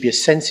important. There should be a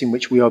sense in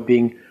which we are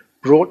being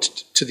brought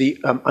to the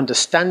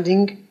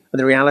understanding and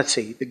the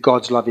reality that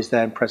God's love is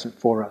there and present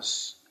for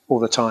us all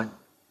the time.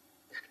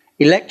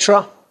 The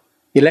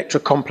Electra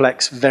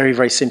complex, very,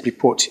 very simply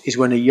put, is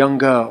when a young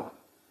girl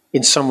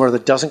in somewhere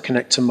that doesn't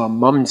connect to mum,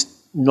 mum's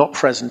not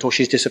present or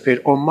she's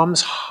disappeared, or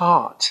mum's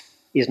heart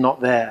is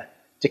not there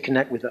to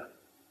connect with her.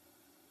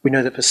 We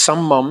know that for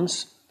some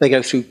mums, they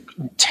go through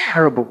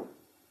terrible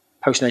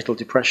postnatal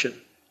depression,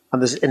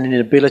 and there's an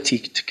inability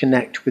to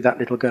connect with that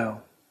little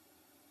girl.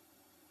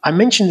 I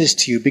mention this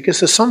to you because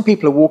there's some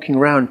people are walking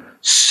around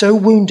so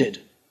wounded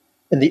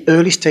in the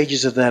early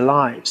stages of their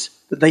lives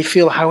that they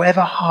feel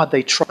however hard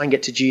they try and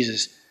get to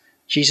Jesus,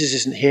 Jesus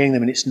isn't hearing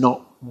them and it's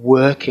not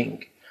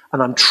working.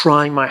 And I'm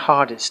trying my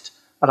hardest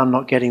and I'm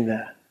not getting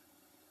there.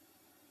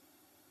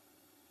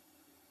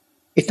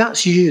 If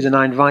that's you, then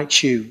I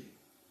invite you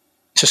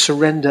to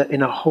surrender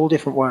in a whole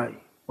different way.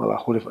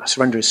 Well,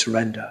 surrender is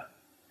surrender.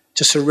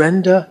 To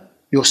surrender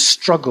your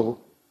struggle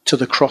to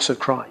the cross of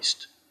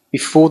Christ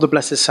before the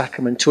Blessed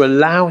Sacrament, to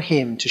allow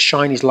him to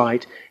shine his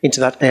light into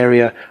that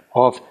area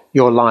of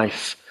your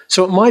life.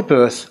 So at my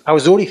birth, I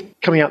was already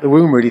coming out the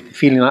womb really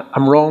feeling like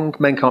I'm wrong,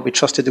 men can't be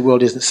trusted, the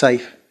world isn't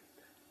safe.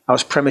 I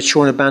was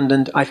premature and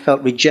abandoned. I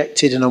felt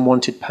rejected and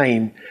unwanted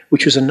pain,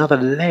 which was another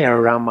layer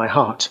around my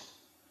heart.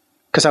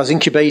 Because I was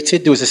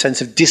incubated, there was a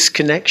sense of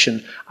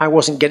disconnection. I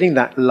wasn't getting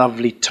that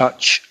lovely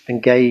touch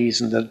and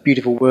gaze and the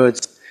beautiful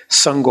words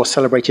sung or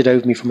celebrated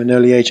over me from an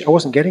early age. I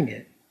wasn't getting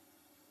it.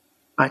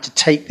 I had to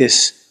take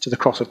this to the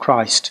cross of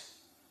Christ.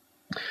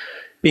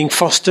 Being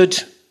fostered,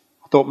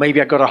 I thought maybe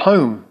I got a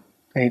home,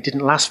 and it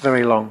didn't last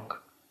very long.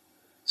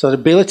 So the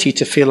ability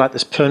to feel like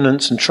this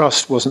permanence and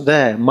trust wasn't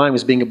there. Mine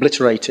was being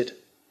obliterated.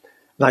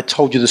 And I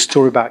told you the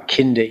story about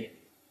Kindy,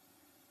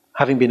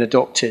 having been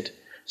adopted.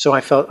 So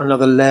I felt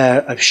another layer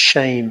of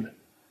shame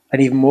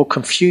and even more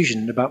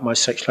confusion about my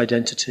sexual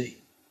identity.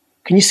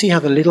 Can you see how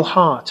the little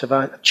heart of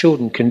our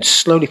children can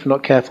slowly, if we're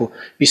not careful,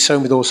 be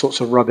sown with all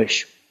sorts of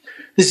rubbish?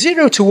 The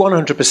 0 to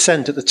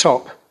 100% at the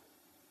top,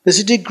 there's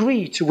a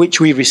degree to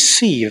which we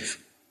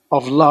receive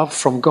of love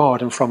from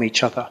God and from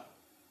each other.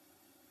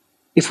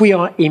 If we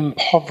are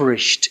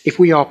impoverished, if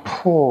we are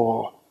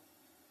poor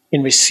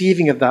in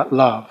receiving of that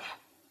love,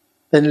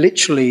 then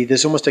literally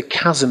there's almost a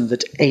chasm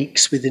that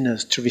aches within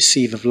us to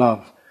receive of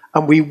love.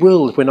 And we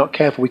will, if we're not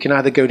careful, we can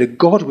either go to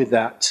God with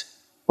that,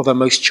 although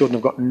most children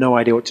have got no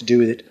idea what to do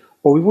with it,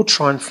 or we will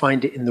try and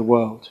find it in the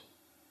world.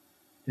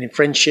 And in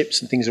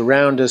friendships and things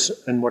around us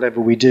and whatever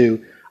we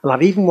do. And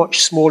I've even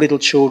watched small little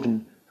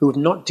children who have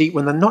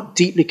when they're not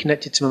deeply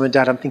connected to mum and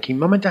dad, I'm thinking,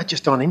 mum and dad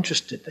just aren't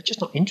interested. They're just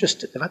not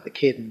interested. They've had the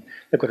kid and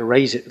they've got to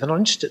raise it, but they're not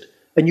interested.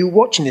 And you're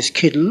watching this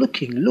kid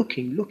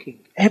looking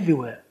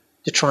everywhere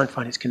to try and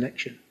find its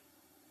connection.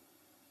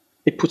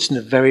 It puts in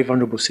a very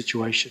vulnerable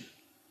situation.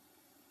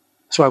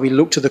 That's why we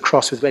look to the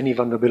cross with any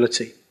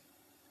vulnerability.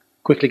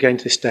 Quickly going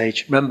to this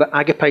stage. Remember,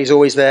 agape is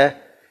always there.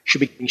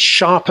 Should be getting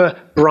sharper,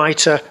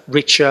 brighter,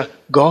 richer.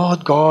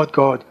 God.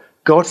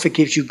 God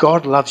forgives you.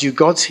 God loves you.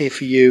 God's here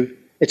for you.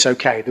 It's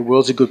okay. The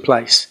world's a good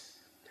place.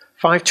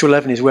 5 to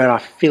 11 is where our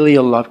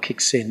filial love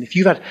kicks in. If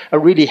you've had a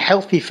really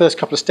healthy first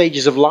couple of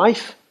stages of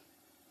life,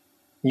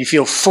 and you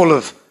feel full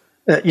of,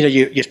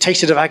 you've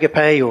tasted of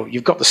agape, or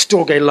you've got the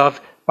storge love,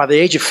 By the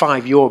age of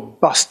 5, you're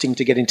busting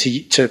to get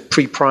into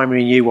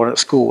pre-primary and year 1 at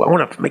school. I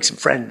want to make some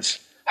friends.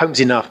 Home's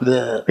enough.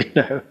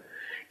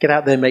 Get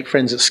out there and make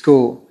friends at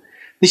school.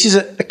 This is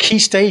a key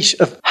stage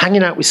of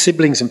hanging out with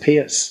siblings and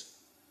peers.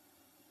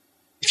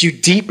 If you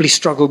deeply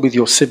struggle with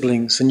your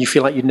siblings and you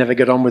feel like you'd never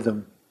get on with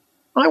them,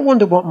 I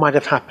wonder what might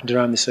have happened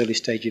around this early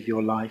stage of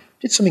your life.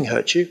 Did something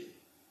hurt you?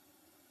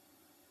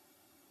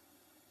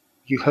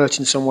 You hurt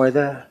in some way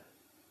there?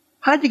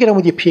 How did you get on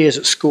with your peers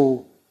at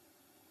school?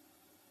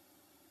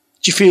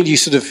 Did you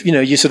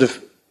feel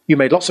you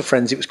made lots of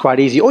friends, it was quite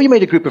easy, or you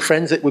made a group of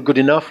friends that were good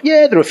enough?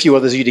 Yeah, there are a few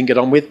others you didn't get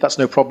on with, that's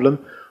no problem.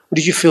 Or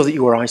did you feel that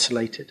you were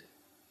isolated?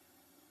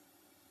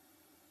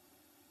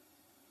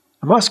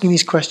 I'm asking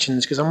these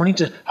questions because I'm wanting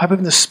to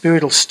hope the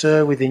Spirit will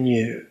stir within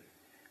you.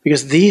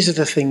 Because these are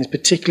the things,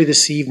 particularly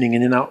this evening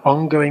and in our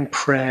ongoing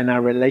prayer and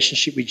our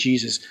relationship with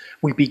Jesus,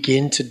 we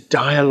begin to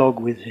dialogue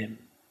with him.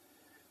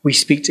 We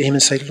speak to him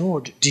and say,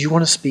 Lord, do you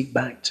want to speak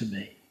back to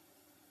me?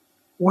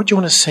 What do you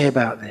want to say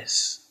about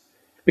this?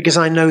 Because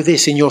I know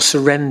this, in your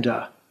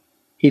surrender,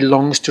 he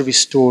longs to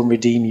restore and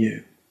redeem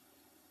you.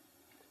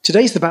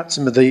 Today's the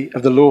baptism of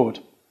the Lord.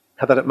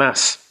 Had that at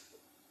Mass.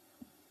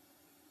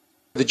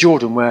 The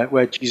Jordan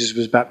where Jesus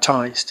was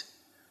baptized.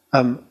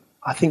 I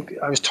think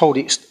I was told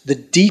it's the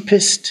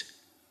deepest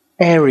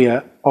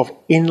area of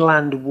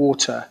inland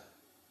water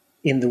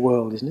in the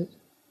world, isn't it?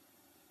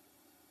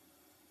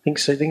 I think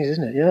so,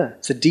 isn't it? Yeah.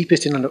 It's the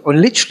deepest inland. Or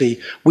literally,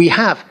 we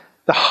have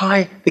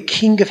the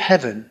King of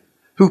Heaven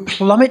who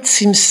plummets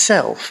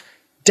himself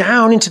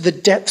down into the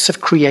depths of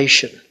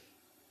creation.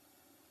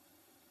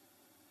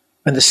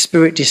 And the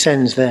Spirit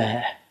descends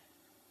there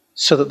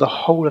so that the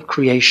whole of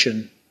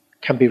creation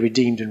can be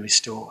redeemed and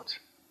restored.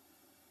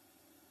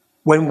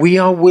 When we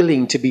are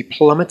willing to be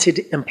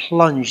plummeted and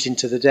plunged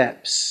into the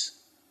depths,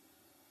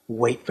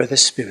 wait for the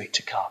Spirit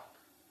to come.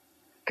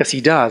 Because he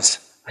does,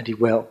 and he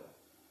will.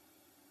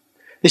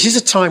 This is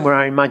a time where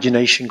our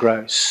imagination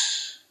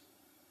grows.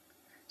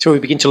 So we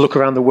begin to look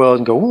around the world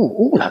and go,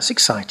 oh, that's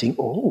exciting.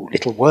 Oh,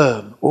 little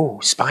worm. Oh,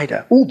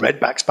 spider. Oh,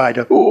 redback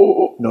spider.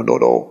 Oh, no.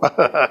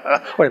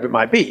 Whatever it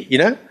might be,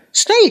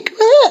 Snake.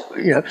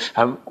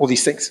 All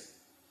these things.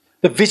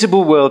 The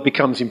visible world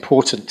becomes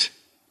important.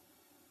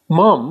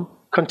 Mom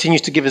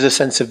continues to give us a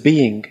sense of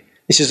being.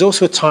 This is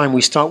also a time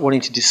we start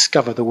wanting to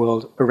discover the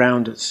world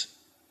around us.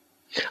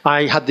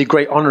 I had the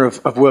great honour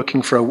of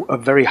working for a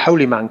very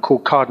holy man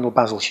called Cardinal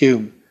Basil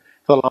Hume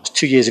for the last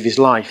 2 years of his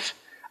life.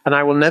 And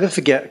I will never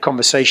forget a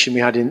conversation we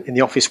had in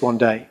the office one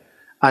day.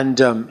 And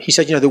he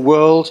said, the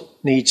world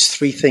needs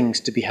 3 things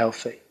to be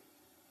healthy.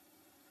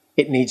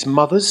 It needs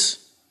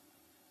mothers,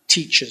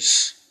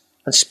 teachers,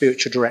 and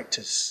spiritual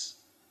directors.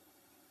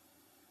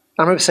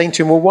 I remember saying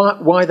to him, well,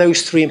 why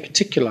those 3 in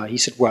particular? He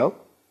said, well,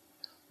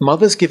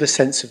 mothers give a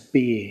sense of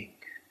being.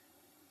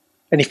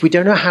 And if we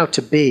don't know how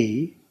to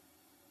be,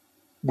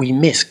 we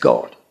miss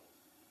God.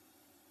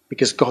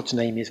 Because God's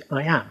name is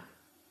I am.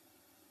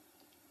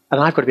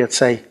 And I've got to be able to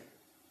say,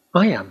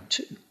 I am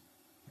too.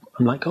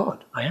 I'm like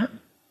God. I am.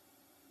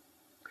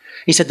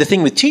 He said the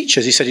thing with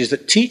teachers, is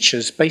that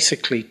teachers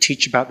basically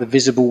teach about the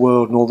visible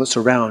world and all that's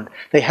around.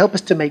 They help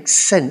us to make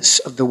sense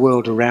of the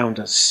world around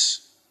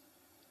us.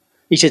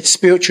 He said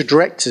spiritual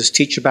directors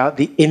teach about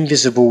the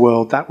invisible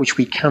world, that which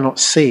we cannot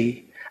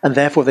see, and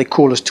therefore they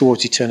call us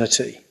towards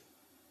eternity.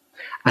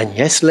 And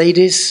yes,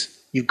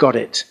 ladies, you got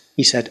it.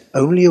 He said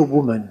only a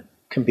woman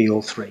can be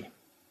all 3.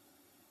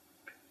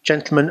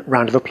 Gentlemen,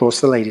 round of applause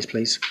for the ladies,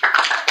 please.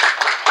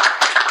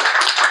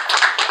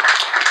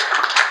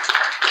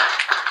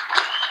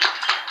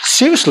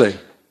 Seriously,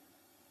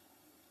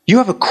 you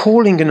have a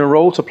calling and a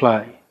role to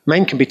play.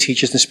 Men can be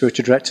teachers and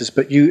spiritual directors,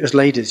 but you as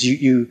ladies,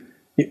 you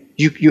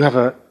have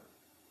a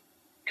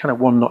kind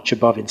of one notch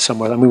above in some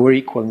way. I mean, we're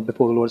equal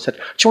before the Lord said.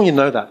 I just want you to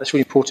know that. That's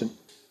really important.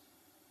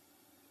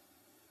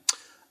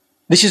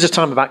 This is a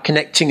time about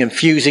connecting and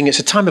fusing. It's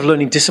a time of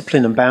learning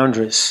discipline and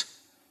boundaries.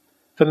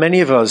 For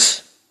many of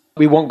us,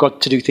 we want God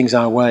to do things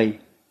our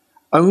way.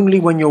 Only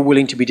when you're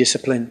willing to be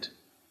disciplined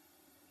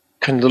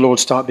can the Lord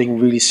start being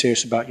really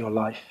serious about your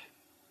life.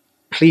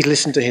 Please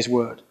listen to his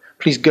word.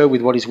 Please go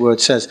with what his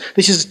word says.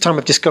 This is a time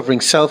of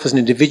discovering self as an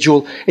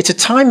individual. It's a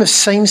time of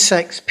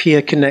same-sex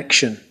peer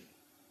connection.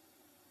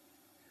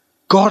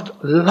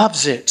 God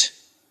loves it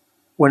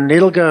when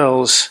little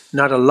girls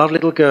know how to love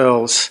little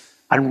girls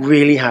and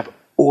really have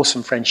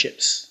awesome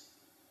friendships.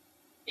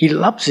 He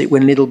loves it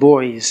when little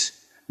boys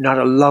know how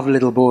to love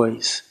little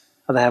boys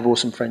and they have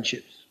awesome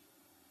friendships.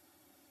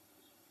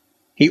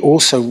 He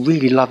also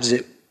really loves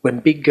it when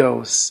big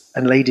girls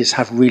and ladies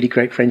have really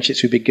great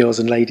friendships with big girls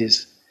and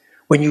ladies.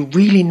 When you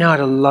really know how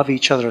to love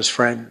each other as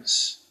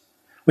friends.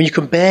 When you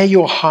can bear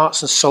your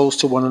hearts and souls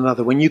to one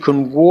another. When you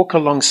can walk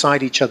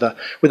alongside each other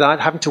without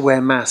having to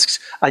wear masks.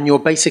 And you're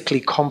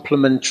basically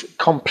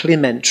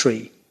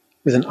complimentary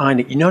with an iron.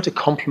 You know how to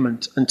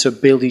compliment and to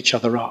build each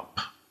other up.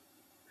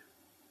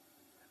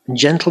 And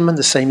gentlemen,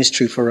 the same is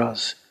true for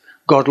us.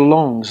 God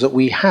longs that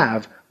we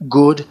have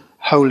good,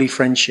 holy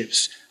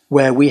friendships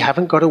where we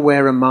haven't got to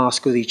wear a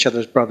mask with each other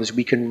as brothers.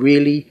 We can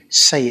really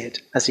say it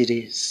as it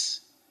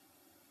is.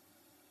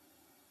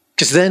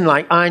 Because then,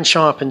 like iron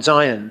sharpens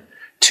iron,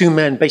 two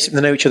men basically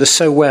know each other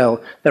so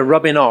well, they're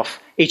rubbing off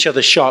each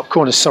other's sharp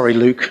corners. Sorry,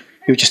 Luke,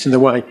 you were just in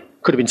the way.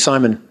 Could have been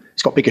Simon.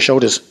 He's got bigger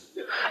shoulders.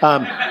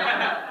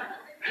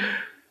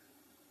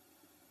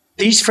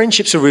 These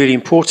friendships are really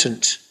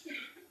important.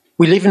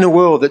 We live in a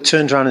world that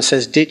turns around and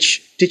says,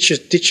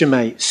 ditch your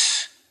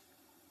mates.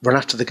 Run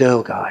after the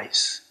girl,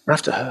 guys. Run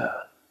after her.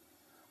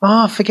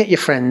 Forget your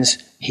friends.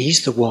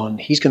 He's the one.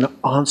 He's going to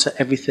answer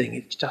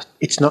everything.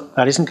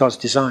 That isn't God's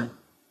design.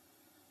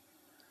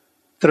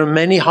 There are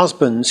many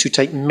husbands who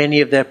take many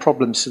of their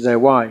problems to their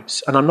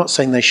wives. And I'm not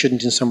saying they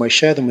shouldn't in some way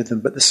share them with them,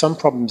 but there's some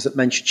problems that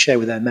men should share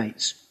with their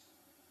mates.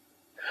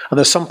 And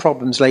there's some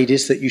problems,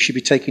 ladies, that you should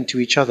be taking to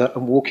each other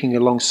and walking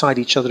alongside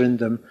each other in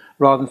them,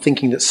 rather than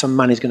thinking that some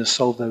man is going to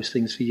solve those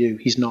things for you.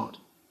 He's not.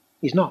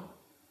 He's not.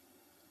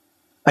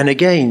 And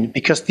again,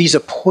 because these are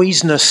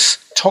poisonous,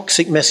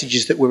 toxic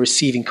messages that we're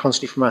receiving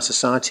constantly from our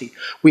society,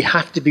 we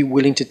have to be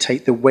willing to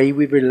take the way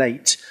we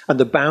relate and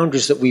the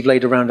boundaries that we've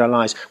laid around our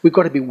lives. We've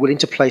got to be willing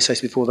to place us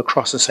before the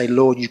cross and say,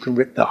 Lord, you can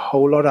rip the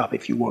whole lot up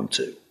if you want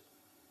to.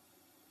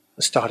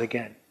 And start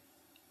again.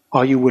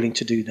 Are you willing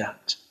to do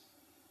that?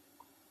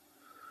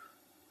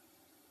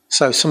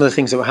 So some of the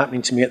things that were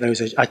happening to me at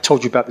those ages, I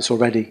told you about this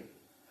already.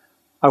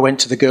 I went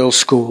to the girls'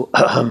 school.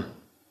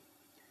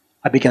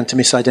 I began to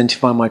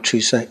misidentify my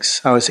true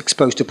sex. I was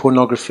exposed to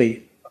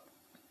pornography,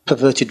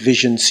 perverted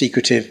vision,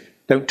 secretive.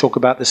 Don't talk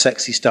about the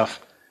sexy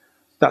stuff.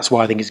 That's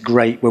why I think it's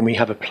great when we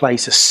have a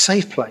place, a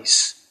safe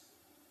place,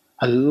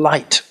 a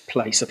light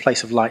place, a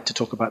place of light to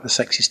talk about the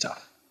sexy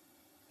stuff.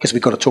 Because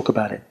we've got to talk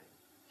about it.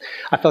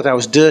 I felt I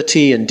was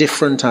dirty and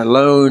different,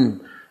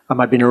 alone.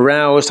 I'd been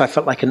aroused. I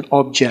felt like an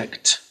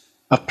object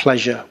of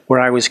pleasure, where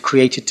I was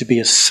created to be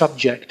a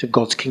subject of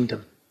God's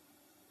kingdom.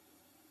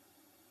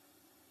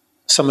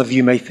 Some of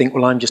you may think,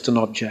 well, I'm just an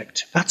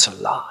object. That's a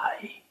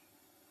lie.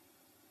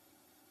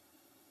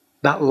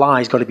 That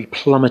lie's got to be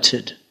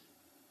plummeted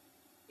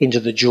into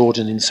the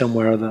Jordan in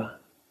somewhere or other,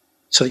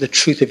 so that the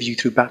truth of you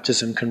through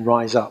baptism can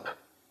rise up.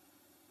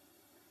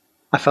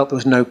 I felt there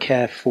was no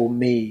care for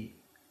me,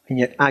 and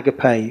yet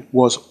agape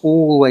was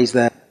always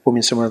there for me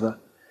in somewhere or other.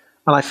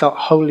 And I felt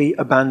wholly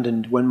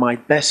abandoned when my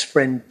best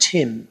friend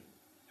Tim,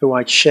 who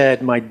I'd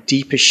shared my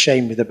deepest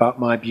shame with about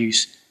my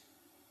abuse,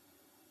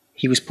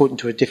 he was put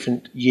into a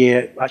different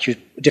year, actually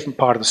a different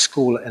part of the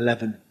school at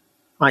 11.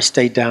 I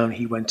stayed down,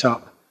 he went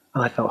up,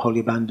 and I felt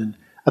wholly abandoned.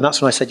 And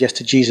that's when I said yes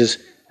to Jesus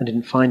and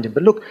didn't find him.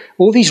 But look,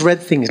 all these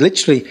red things,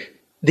 literally,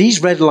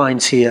 these red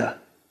lines here,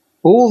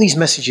 all these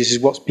messages is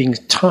what's being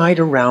tied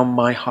around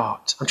my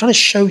heart. I'm trying to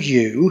show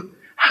you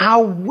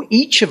how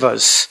each of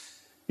us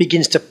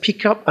begins to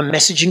pick up a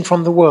messaging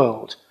from the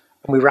world,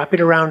 and we wrap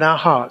it around our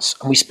hearts,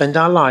 and we spend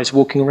our lives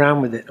walking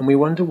around with it, and we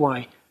wonder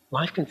why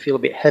life can feel a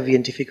bit heavy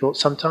and difficult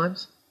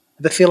sometimes.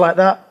 Ever feel like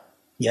that?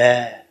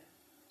 Yeah.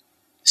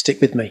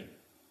 Stick with me.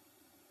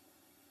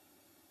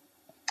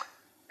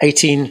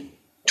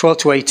 12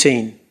 to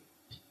 18.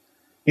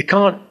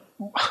 I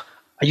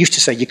used to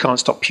say you can't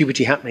stop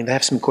puberty happening. They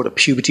have something called a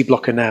puberty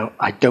blocker now.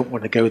 I don't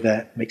want to go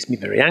there. It makes me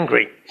very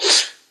angry.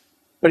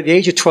 But at the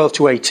age of 12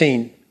 to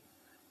 18,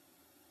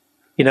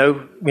 you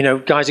know,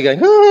 guys are going,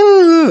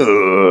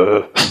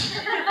 oh.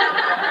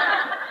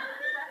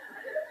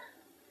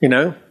 You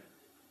know,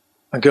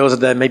 and girls are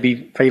there,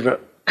 maybe favourite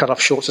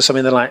cut-off shorts or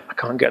something. They're like, I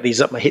can't get these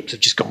up. My hips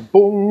have just gone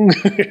boom,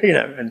 you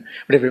know, and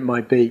whatever it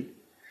might be.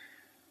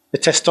 The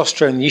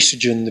testosterone, the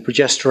estrogen, the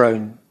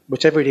progesterone,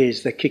 whatever it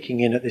is, they're kicking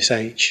in at this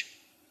age.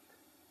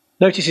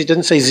 Notice it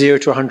doesn't say 0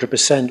 to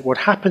 100%. What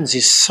happens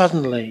is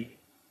suddenly,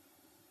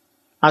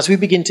 as we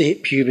begin to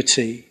hit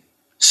puberty,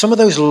 some of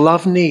those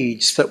love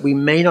needs that we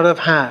may not have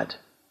had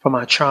from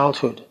our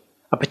childhood,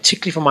 and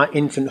particularly from our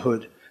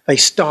infanthood, they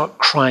start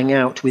crying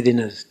out within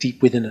us,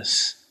 deep within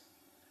us.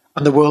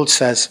 And the world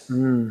says,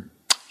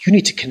 you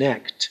need to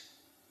connect.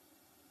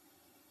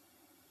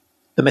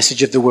 The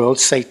message of the world,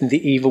 Satan,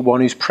 the evil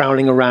one who's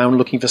prowling around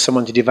looking for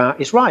someone to devour,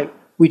 is right.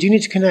 We do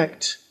need to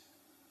connect.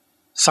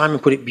 Simon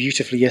put it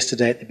beautifully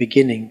yesterday at the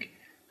beginning,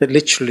 that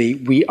literally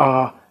we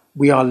are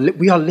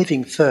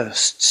living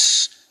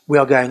thirsts. We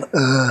are going,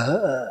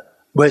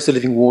 where's the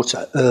living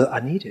water? I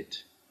need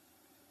it.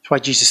 That's why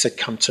Jesus said,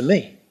 come to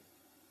me.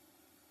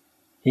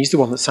 He's the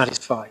one that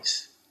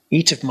satisfies.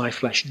 Eat of my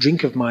flesh,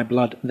 drink of my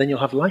blood, and then you'll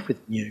have life with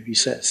you, he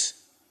says.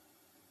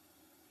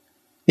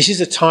 This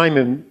is a time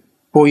when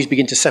boys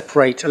begin to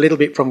separate a little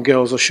bit from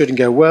girls, or shouldn't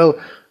go, well,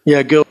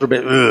 yeah, girls are a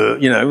bit,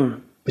 you know,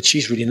 but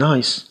she's really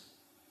nice.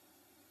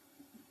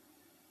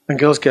 And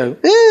girls go,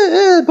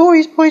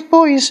 boys,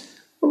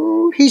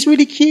 oh, he's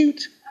really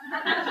cute.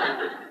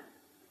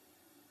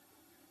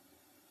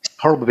 It's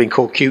horrible being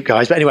called cute,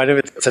 guys, but anyway, I know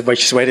that's the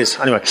way it is.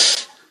 Anyway,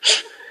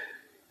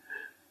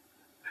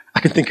 I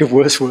can think of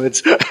worse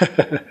words.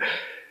 But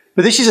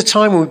this is a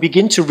time when we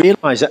begin to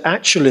realize that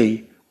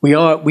actually we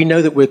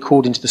know that we're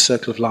called into the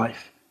circle of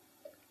life.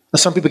 Now,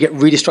 some people get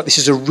really struck. This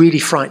is a really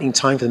frightening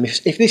time for them.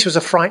 If this was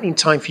a frightening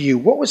time for you,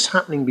 what was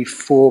happening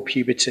before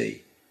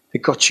puberty that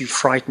got you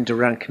frightened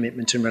around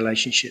commitment and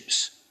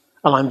relationships?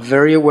 And I'm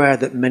very aware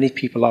that many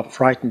people are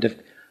frightened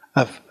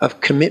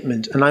of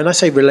commitment. And when I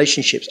say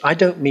relationships, I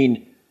don't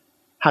mean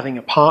having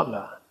a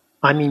partner.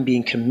 I mean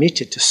being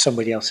committed to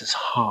somebody else's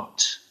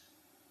heart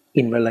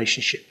in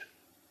relationship.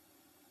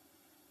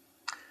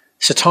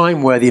 It's a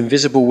time where the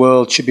invisible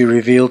world should be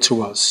revealed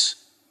to us.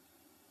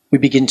 We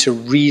begin to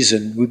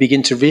reason. We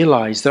begin to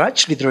realize that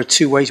actually there are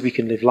two ways we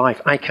can live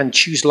life. I can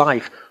choose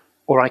life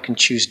or I can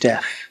choose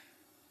death.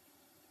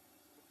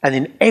 And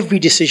in every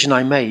decision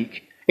I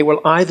make, it will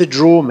either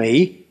draw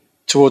me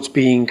towards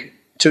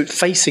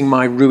facing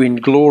my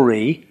ruined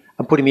glory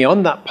and putting me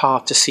on that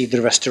path to see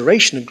the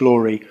restoration of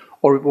glory,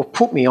 or it will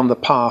put me on the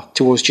path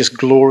towards just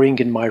glorying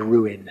in my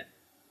ruin.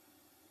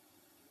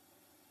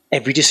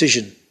 Every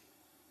decision,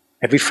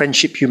 every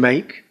friendship you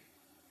make,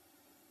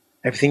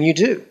 everything you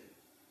do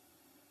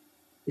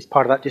is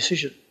part of that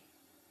decision.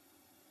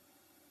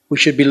 We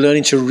should be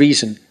learning to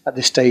reason at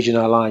this stage in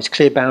our lives.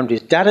 Clear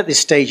boundaries. Dad at this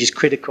stage is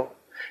critical.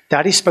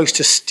 Dad is supposed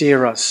to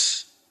steer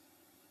us.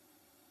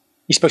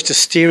 He's supposed to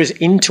steer us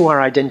into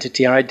our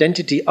identity. Our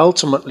identity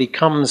ultimately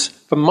comes,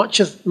 for much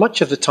of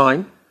the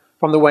time,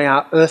 from the way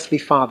our earthly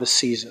father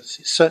sees us.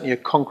 It's certainly a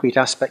concrete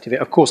aspect of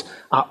it. Of course,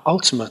 our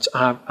ultimate,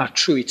 our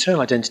true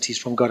eternal identity is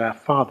from God our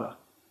Father.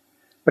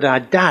 But our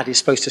dad is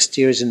supposed to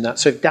steer us in that.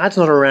 So if dad's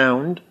not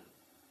around,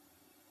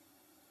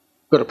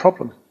 we've got a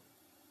problem.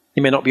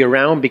 He may not be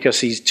around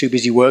because he's too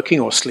busy working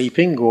or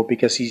sleeping, or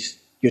because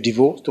you're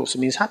divorced or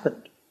something has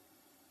happened.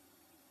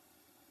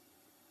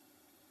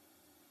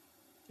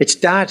 It's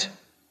dad,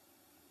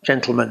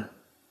 gentlemen,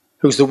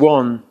 who's the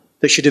one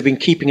that should have been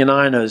keeping an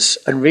eye on us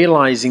and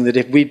realizing that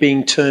if we're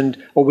being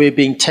turned or we're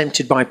being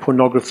tempted by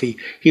pornography,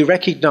 he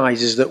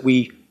recognizes that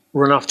we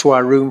run off to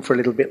our room for a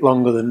little bit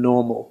longer than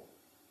normal,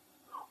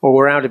 or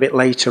we're out a bit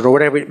later, or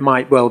whatever it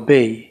might well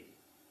be.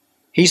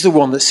 He's the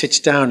one that sits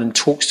down and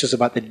talks to us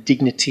about the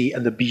dignity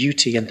and the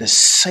beauty and the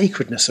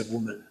sacredness of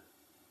woman.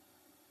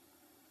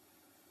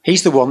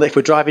 He's the one that if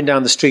we're driving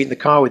down the street in the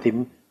car with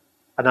him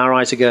and our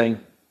eyes are going,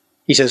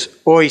 he says,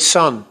 "Oi,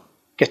 son,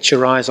 get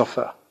your eyes off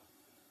her.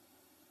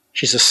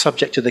 She's a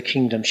subject of the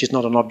kingdom. She's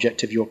not an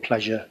object of your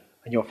pleasure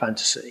and your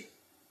fantasy."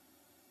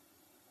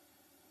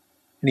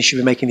 And he should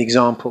be making the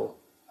example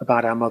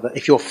about our mother.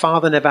 If your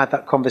father never had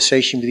that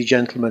conversation with you,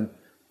 gentlemen,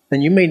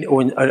 then you may,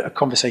 or a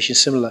conversation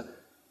similar,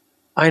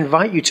 I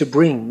invite you to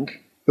bring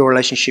your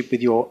relationship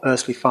with your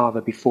earthly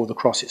father before the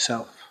cross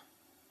itself.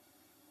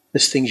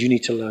 There's things you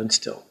need to learn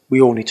still.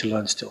 We all need to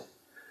learn still.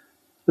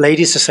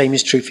 Ladies, the same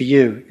is true for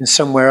you in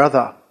some way or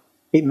other.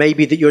 It may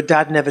be that your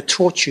dad never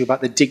taught you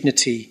about the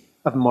dignity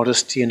of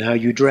modesty and how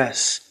you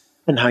dress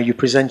and how you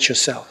present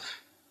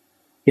yourself.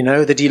 You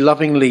know, that he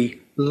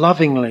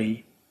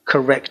lovingly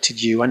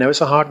corrected you. I know it's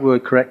a hard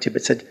word, corrected,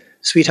 but said,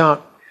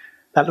 "Sweetheart,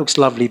 that looks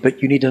lovely,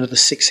 but you need another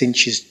 6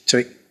 inches so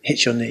it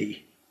hits your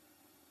knee.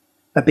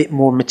 A bit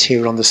more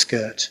material on the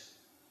skirt.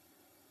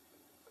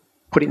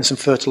 Put it in some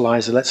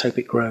fertilizer, let's hope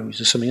it grows,"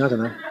 or something, I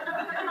don't know.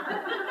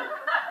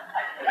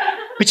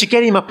 But you're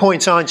getting my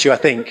point, aren't you, I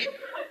think?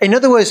 In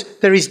other words,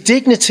 there is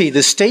dignity,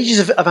 there's stages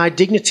of our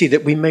dignity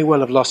that we may well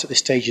have lost at this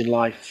stage in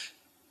life.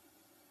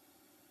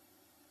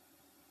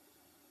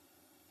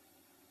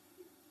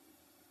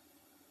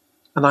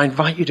 And I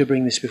invite you to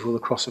bring this before the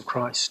cross of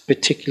Christ,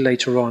 particularly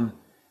later on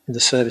in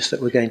the service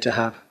that we're going to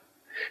have.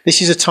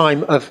 This is a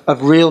time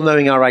of real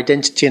knowing our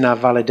identity and our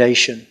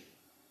validation.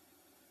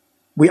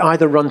 We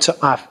either run to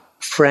our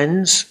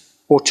friends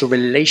or to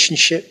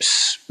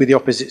relationships with the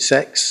opposite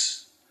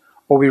sex,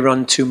 or we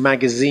run to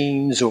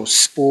magazines or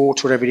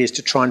sport, whatever it is,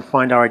 to try and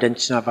find our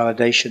identity and our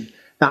validation.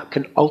 That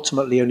can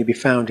ultimately only be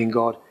found in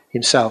God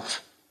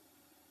himself.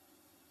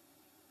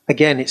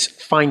 Again, it's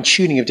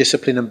fine-tuning of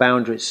discipline and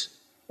boundaries.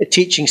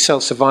 Teaching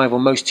self-survival.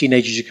 Most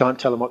teenagers, you can't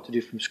tell them what to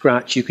do from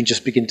scratch. You can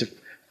just begin to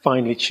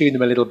finely tune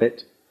them a little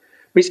bit.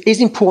 But it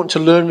is important to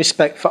learn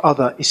respect for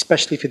other,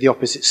 especially for the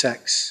opposite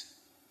sex.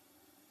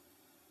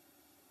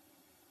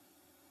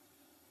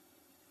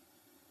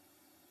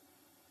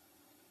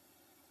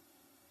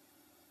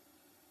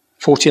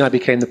 At 14, I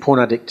became the porn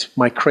addict.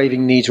 My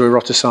craving needs were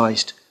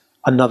eroticized.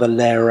 Another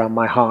layer around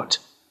my heart.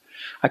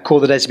 I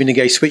called the lesbian and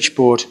gay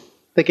switchboard.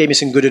 They gave me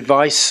some good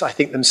advice. I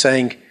think them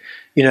saying,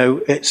 you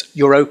know,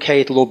 you're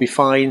okay, it'll all be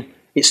fine.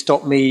 It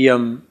stopped me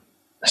from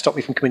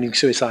committing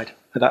suicide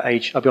at that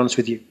age, I'll be honest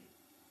with you.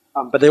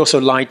 But they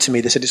also lied to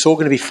me. They said, it's all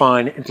going to be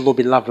fine, it'll all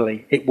be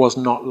lovely. It was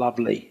not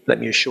lovely, let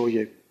me assure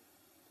you.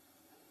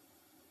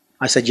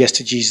 I said yes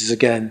to Jesus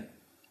again.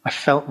 I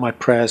felt my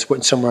prayers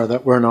went somewhere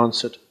that weren't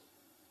answered.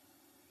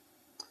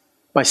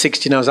 By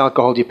 16, I was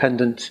alcohol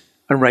dependent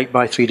and raped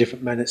by 3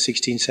 different men at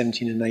 16,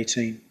 17 and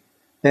 18.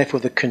 Therefore,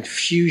 the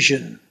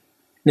confusion,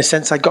 in a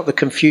sense, I got the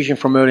confusion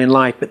from early in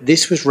life, but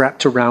this was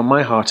wrapped around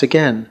my heart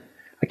again.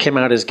 I came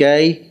out as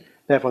gay,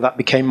 therefore that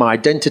became my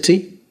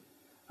identity.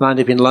 And I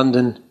ended up in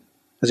London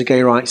as a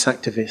gay rights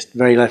activist,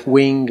 very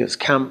left-wing, as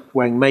camp,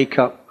 wearing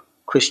makeup,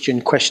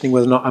 Christian, questioning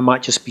whether or not I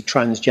might just be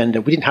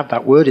transgender. We didn't have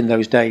that word in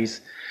those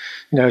days,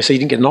 you know, so you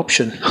didn't get an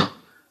option.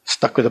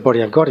 Stuck with the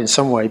body I've got in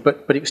some way,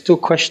 but it was still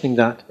questioning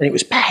that, and it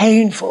was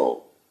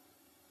painful.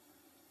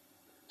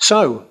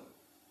 So,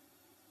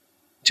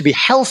 to be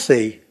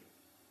healthy,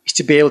 is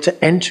to be able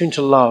to enter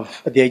into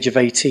love at the age of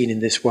 18 in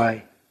this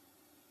way.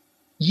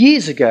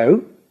 Years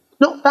ago,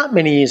 not that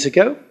many years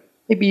ago,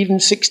 maybe even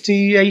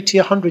 60, 80,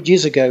 100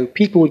 years ago,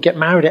 people would get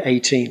married at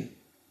 18.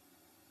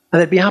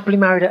 And they'd be happily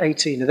married at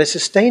 18. And they'd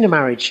sustain a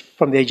marriage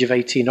from the age of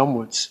 18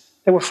 onwards.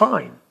 They were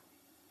fine.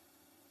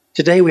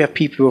 Today we have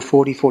people who are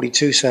 40,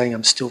 42 saying,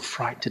 I'm still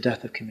frightened to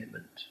death of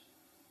commitment.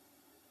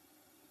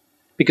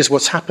 Because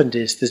what's happened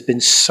is there's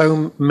been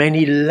so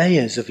many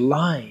layers of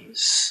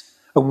lies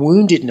and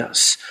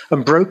woundedness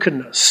and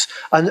brokenness.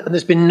 And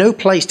there's been no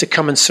place to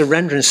come and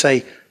surrender and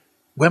say,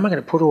 where am I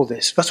going to put all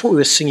this? That's what we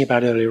were singing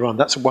about earlier on.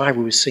 That's why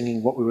we were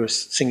singing what we were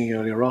singing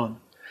earlier on.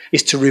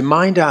 Is to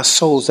remind our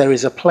souls there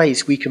is a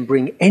place we can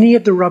bring any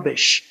of the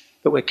rubbish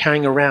that we're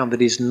carrying around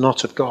that is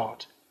not of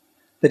God,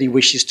 that he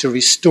wishes to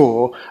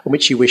restore and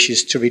which he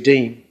wishes to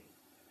redeem.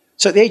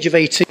 So at the age of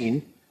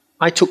 18,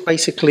 I took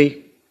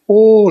basically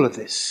all of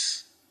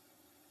this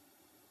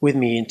with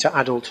me into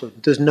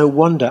adulthood. There's no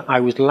wonder I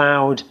was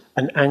loud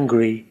and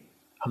angry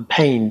and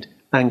pained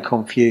and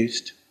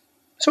confused.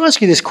 So I'll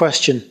ask you this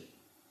question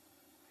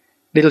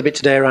a little bit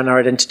today around our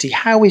identity.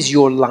 How is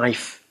your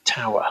life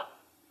tower?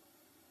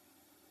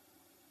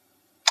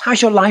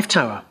 How's your life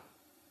tower?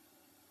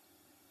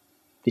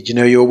 Did you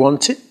know you were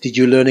wanted? Did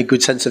you learn a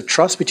good sense of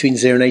trust between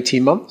 0 and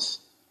 18 months?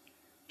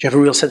 Do you have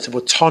a real sense of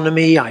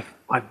autonomy? I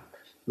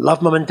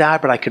love mum and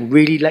dad, but I can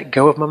really let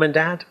go of mum and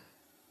dad.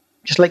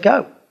 Just let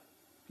go.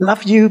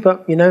 Love you,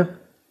 but,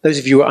 those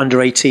of you who are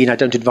under 18, I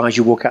don't advise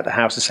you walk out the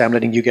house and say, I'm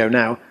letting you go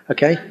now,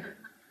 okay?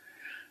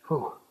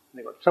 Oh,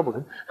 they got trouble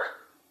then.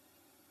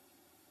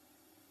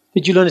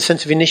 Did you learn a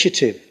sense of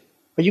initiative?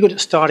 Are you good at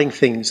starting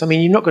things?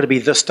 You're not going to be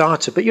the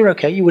starter, but you're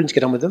okay. You're willing to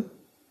get on with them. Do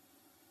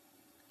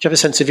you have a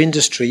sense of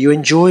industry? You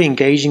enjoy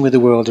engaging with the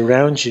world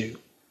around you,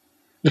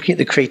 looking at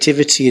the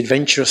creativity,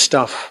 adventurous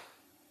stuff.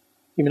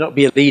 You may not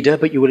be a leader,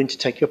 but you're willing to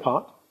take your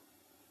part.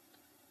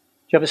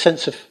 Do you have a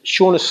sense of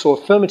sureness or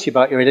firmity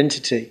about your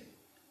identity?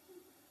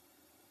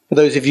 For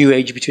those of you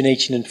aged between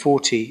 18 and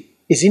 40,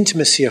 is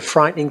intimacy a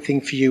frightening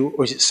thing for you,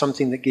 or is it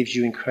something that gives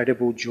you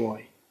incredible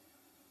joy?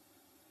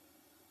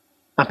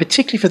 And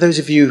particularly for those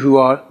of you who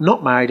are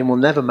not married and will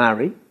never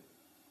marry,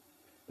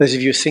 those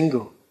of you who are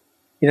single,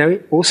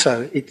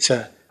 also it's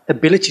an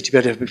ability to be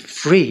able to be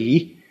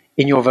free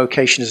in your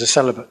vocation as a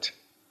celibate.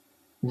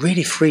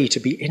 Really free to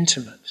be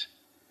intimate.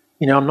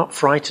 I'm not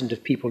frightened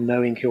of people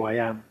knowing who I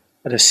am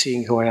and of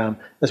seeing who I am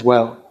as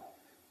well.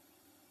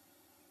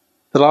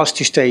 The last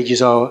two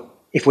stages are,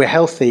 if we're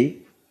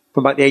healthy,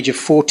 from about the age of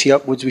 40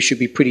 upwards, we should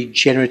be pretty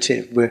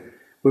generative. We're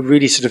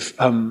really sort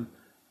of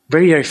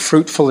very, very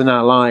fruitful in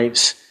our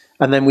lives.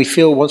 And then we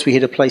feel, once we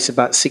hit a place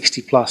about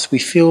 60 plus, we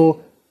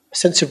feel a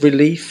sense of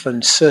relief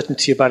and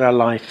certainty about our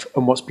life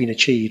and what's been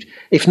achieved.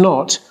 If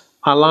not,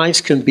 our lives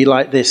can be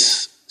like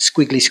this,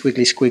 squiggly,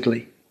 squiggly,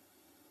 squiggly.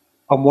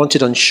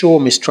 Unwanted, unsure,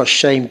 mistrust,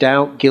 shame,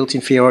 doubt, guilt,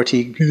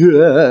 inferiority,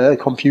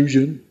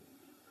 confusion,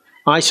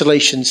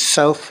 isolation,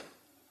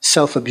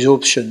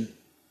 self-absorption,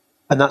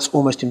 and that's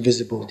almost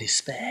invisible,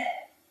 despair.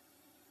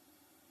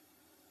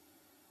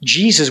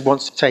 Jesus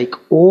wants to take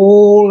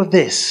all of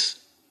this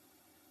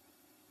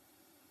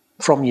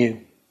from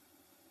you.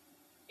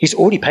 He's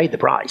already paid the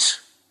price.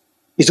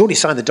 He's already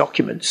signed the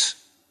documents.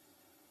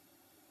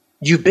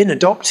 You've been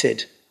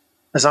adopted,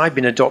 as I've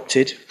been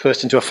adopted,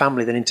 first into a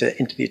family, then into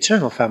the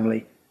eternal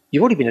family.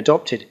 You've already been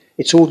adopted.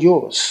 It's all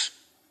yours.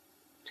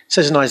 It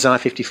says in Isaiah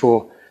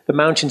 54, the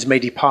mountains may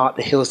depart,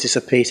 the hills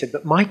disappear,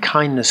 but my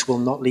kindness will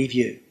not leave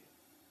you.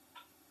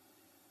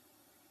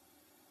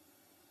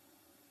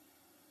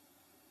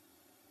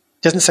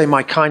 It doesn't say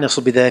my kindness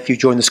will be there if you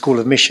join the School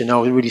of Mission. I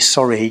was really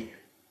sorry.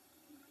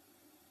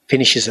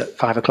 Finishes at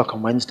 5 o'clock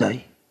on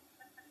Wednesday.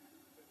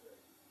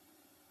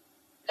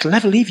 It'll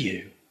never leave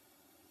you.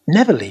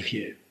 Never leave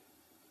you.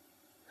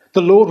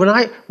 The Lord,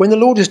 when the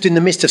Lord was in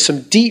the midst of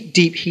some deep,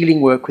 deep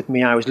healing work with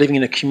me, I was living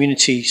in a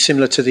community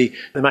similar to the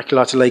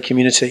Immaculata Lay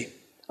community.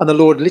 And the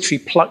Lord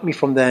literally plucked me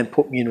from there and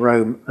put me in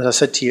Rome. As I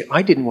said to you,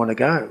 I didn't want to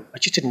go. I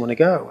just didn't want to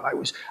go.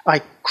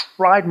 I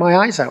cried my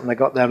eyes out when I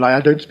got there. I'm like,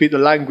 I don't speak the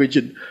language,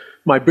 and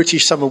my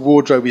British summer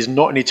wardrobe is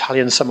not an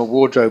Italian summer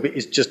wardrobe.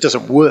 It just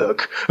doesn't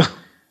work.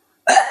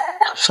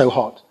 So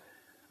hot.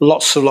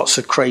 Lots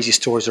of crazy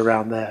stories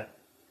around there.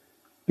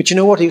 But you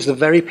know what? It was the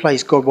very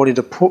place God wanted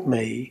to put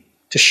me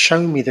to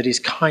show me that his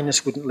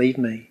kindness wouldn't leave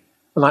me.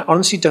 And I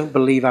honestly don't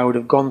believe I would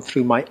have gone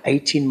through my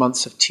 18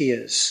 months of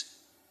tears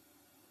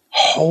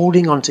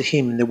holding on to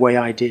him in the way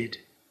I did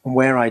and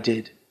where I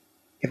did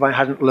if I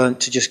hadn't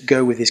learned to just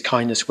go with his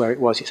kindness where it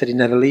was. He said he'd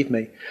never leave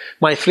me.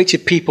 My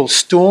afflicted people,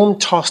 storm,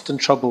 tossed and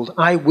troubled,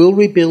 I will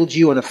rebuild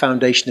you on a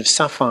foundation of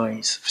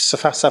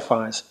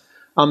sapphires.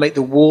 I'll make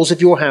the walls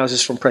of your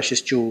houses from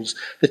precious jewels,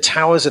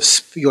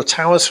 your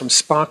towers from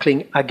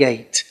sparkling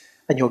agate,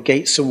 and your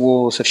gates and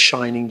walls of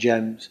shining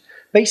gems.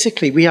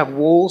 Basically, we have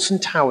walls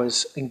and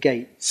towers and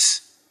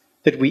gates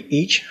that we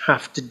each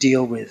have to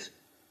deal with.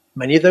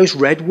 Many of those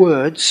red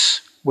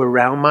words were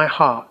around my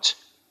heart.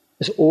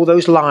 There's all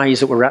those lies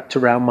that were wrapped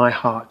around my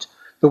heart.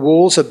 The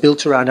walls are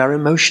built around our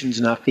emotions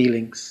and our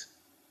feelings.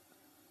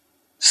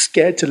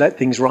 Scared to let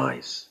things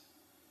rise.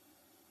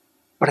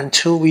 But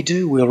until we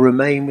do, we'll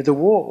remain with the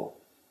wall.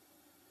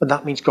 And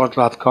that means God's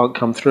love can't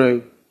come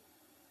through.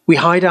 We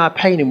hide our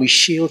pain and we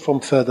shield from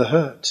further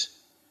hurt.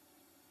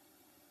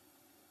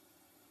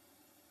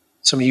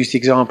 Somebody used the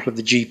example of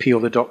the GP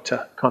or the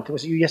doctor. Can't think,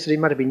 was it you yesterday? It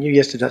might have been you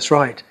yesterday, that's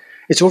right.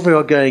 It's all very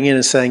well going in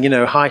and saying,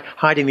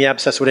 hiding the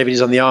abscess or whatever it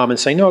is on the arm and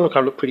saying, no, look,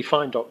 I look pretty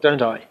fine, doc,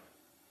 don't I?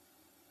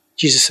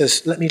 Jesus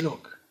says, let me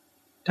look.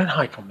 Don't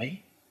hide from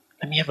me.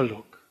 Let me have a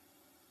look.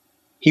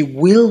 He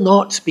will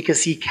not,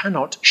 because he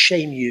cannot,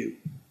 shame you.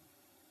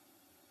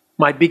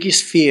 My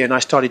biggest fear, and I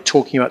started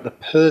talking about the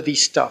pervy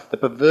stuff, the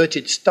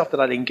perverted stuff that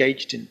I'd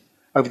engaged in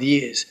over the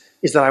years,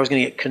 is that I was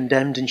going to get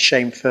condemned and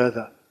shamed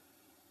further.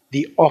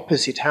 The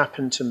opposite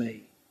happened to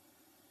me.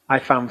 I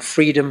found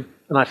freedom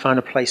and I found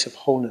a place of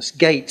wholeness.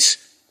 Gates.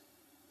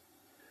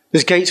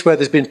 There's gates where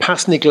there's been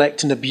past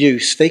neglect and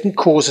abuse. They can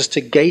cause us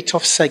to gate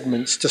off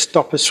segments to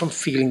stop us from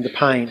feeling the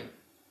pain.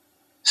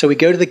 So we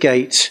go to the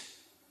gate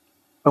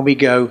and we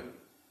go,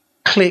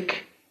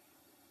 click,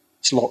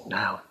 it's locked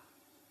now.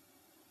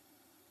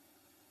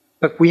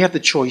 But we have the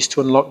choice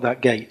to unlock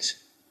that gate.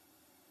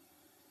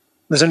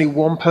 There's only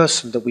one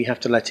person that we have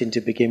to let in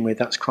to begin with,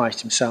 that's Christ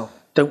himself.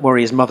 Don't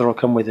worry, his mother will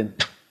come with him.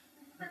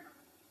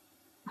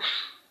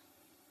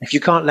 If you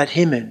can't let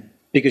him in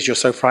because you're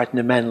so frightened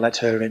of men, let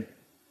her in.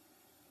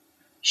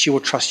 She will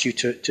trust you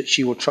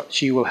she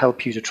will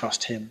help you to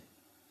trust him.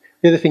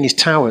 The other thing is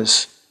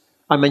towers.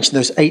 I mentioned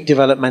those 8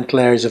 developmental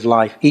areas of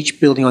life,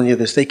 each building on the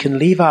others. They can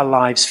leave our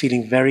lives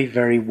feeling very,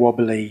 very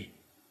wobbly.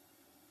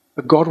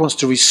 But God wants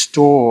to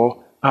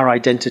restore our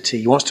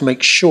identity. He wants to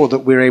make sure that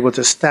we're able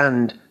to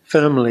stand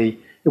firmly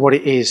in what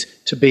it is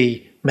to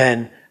be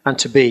men and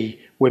to be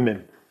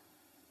women.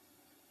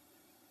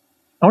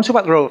 I want to talk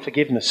about the role of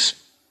forgiveness.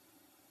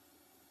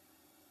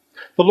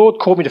 The Lord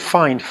called me to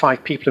find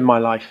 5 people in my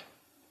life.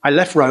 I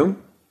left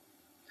Rome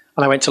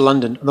and I went to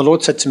London. And the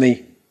Lord said to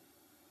me,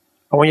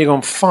 I want you to go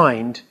and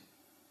find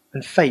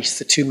and face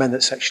the 2 men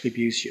that sexually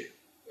abused you.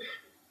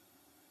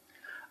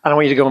 And I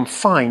want you to go and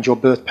find your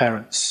birth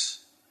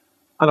parents.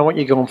 And I want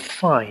you to go and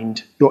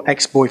find your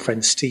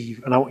ex-boyfriend,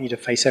 Steve. And I want you to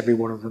face every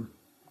one of them.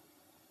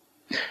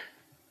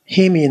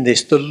 Hear me in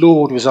this. The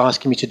Lord was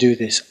asking me to do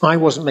this. I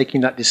wasn't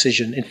making that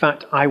decision. In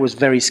fact, I was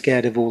very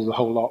scared of the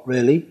whole lot,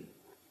 really.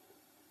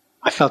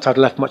 I felt I'd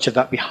left much of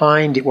that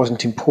behind. It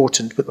wasn't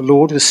important. But the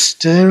Lord was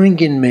stirring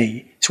in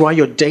me. It's why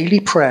your daily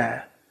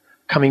prayer,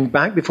 coming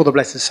back before the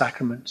Blessed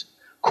Sacrament,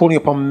 calling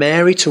upon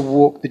Mary to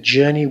walk the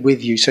journey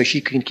with you so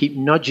she can keep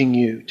nudging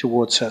you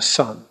towards her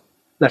son,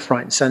 left,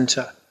 right and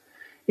centre,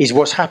 is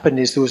what's happened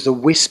is there was a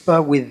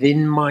whisper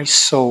within my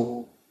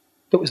soul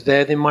that was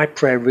there in my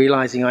prayer,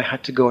 realizing I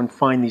had to go and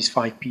find these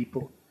 5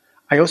 people.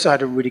 I also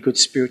had a really good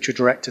spiritual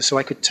director, so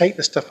I could take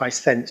the stuff I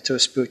sent to a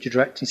spiritual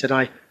director. He said,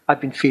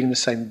 I've been feeling the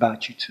same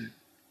about you too.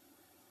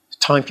 It's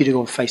time for you to go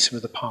and face some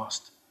of the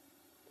past.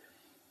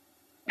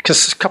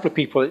 Because a couple of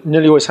people, it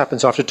nearly always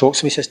happens after a talk,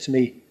 somebody says to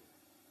me,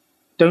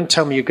 don't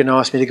tell me you're going to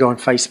ask me to go and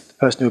face the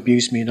person who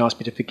abused me and ask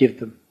me to forgive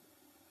them.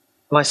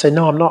 And I say,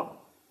 no, I'm not.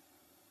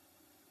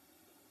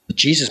 But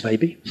Jesus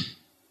maybe.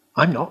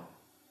 I'm not.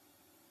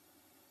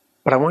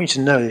 But I want you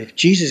to know that if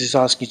Jesus is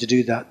asking you to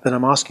do that, then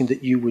I'm asking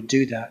that you would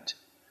do that.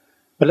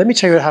 But let me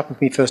tell you what happened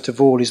to me first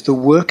of all, is the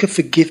work of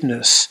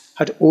forgiveness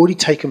had already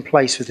taken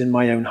place within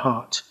my own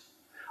heart.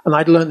 And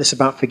I'd learned this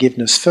about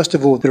forgiveness. First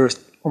of all, there are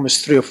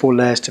almost 3 or 4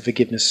 layers to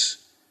forgiveness.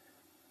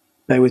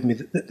 Bear with me.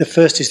 The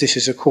first is this,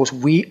 is of course,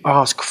 we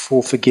ask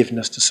for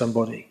forgiveness to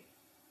somebody.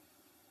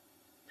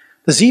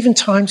 There's even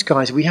times,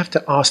 guys, we have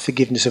to ask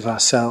forgiveness of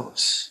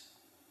ourselves.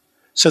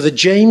 So the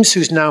James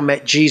who's now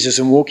met Jesus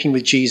and walking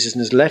with Jesus and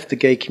has left the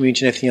gay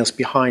community and everything else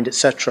behind,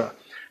 etc.,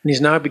 and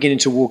he's now beginning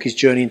to walk his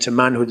journey into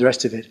manhood, the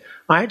rest of it,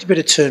 I had to be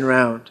able to turn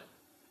around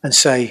and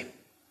say,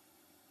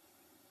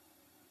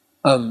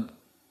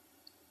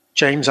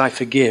 James, I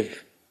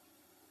forgive.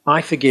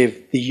 I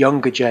forgive the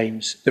younger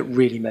James that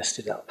really messed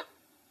it up.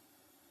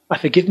 I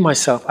forgive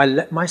myself. I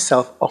let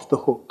myself off the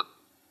hook.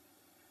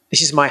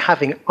 This is my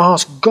having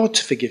asked God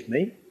to forgive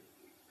me,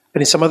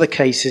 and in some other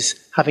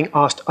cases, having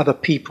asked other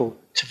people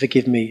to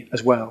forgive me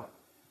as well.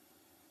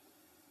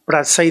 But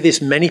I'd say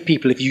this, many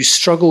people, if you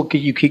struggle,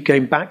 you keep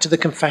going back to the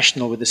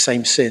confessional with the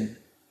same sin.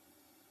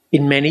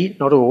 In many,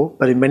 not all,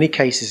 but in many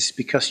cases, it's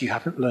because you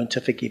haven't learned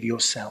to forgive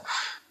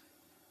yourself.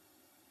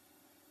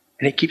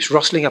 And it keeps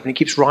rustling up and it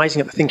keeps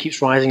rising up. The thing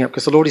keeps rising up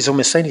because the Lord is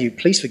almost saying to you,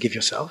 please forgive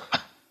yourself.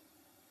 But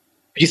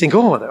you think,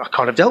 I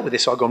can't have dealt with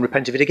this, so I'll go and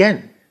repent of it again.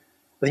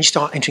 But then you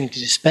start entering into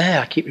despair.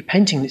 I keep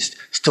repenting. It's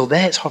still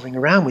there. It's hovering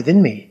around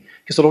within me.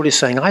 Because the Lord is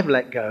saying, I've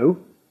let go.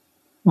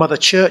 Mother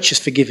Church has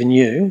forgiven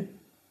you.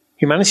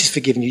 Humanity has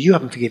forgiven you. You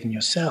haven't forgiven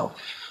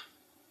yourself.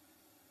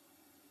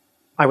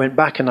 I went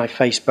back and I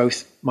faced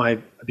both my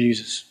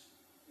abusers.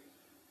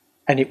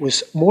 And it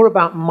was more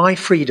about my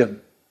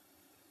freedom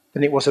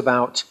than it was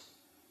about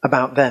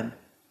them.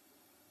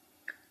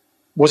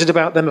 Was it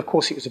about them? Of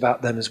course it was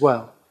about them as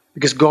well.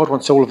 Because God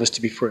wants all of us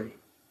to be free.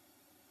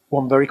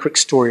 One very quick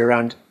story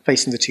around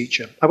facing the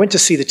teacher. I went to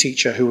see the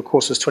teacher, who of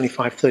course was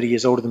 25, 30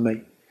 years older than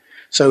me.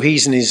 So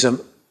he's in his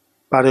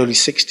about early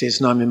 60s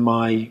and I'm in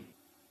my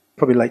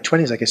probably late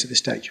 20s, I guess, at this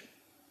stage.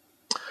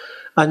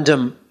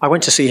 And I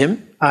went to see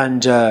him,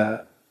 and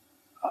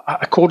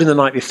I called him the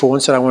night before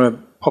and said, I want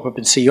to pop up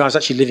and see you. I was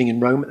actually living in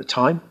Rome at the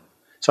time.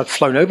 So I'd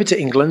flown over to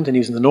England, and he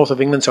was in the north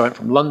of England, so I went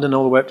from London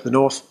all the way up to the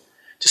north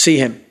to see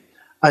him.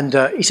 And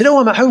he said,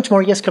 I'm at home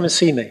tomorrow. Yes, come and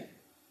see me.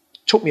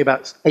 It took me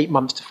about 8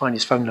 months to find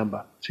his phone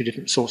number through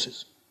different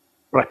sources.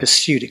 But I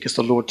pursued it because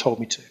the Lord told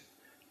me to.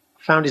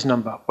 Found his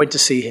number, went to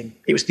see him.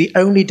 It was the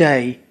only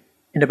day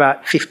in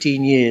about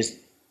 15 years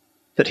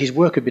that his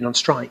work had been on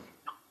strike.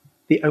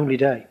 The only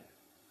day.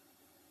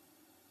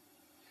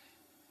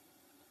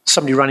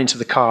 Somebody ran into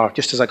the car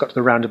just as I got to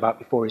the roundabout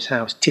before his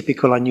house.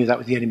 Typical, I knew that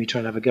was the enemy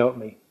trying to have a go at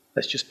me.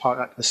 Let's just park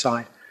that to the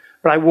side.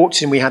 But I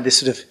walked in, we had this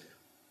sort of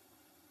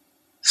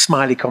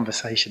smiley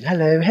conversation.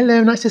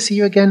 Hello, nice to see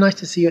you again, nice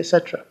to see you,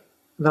 etc.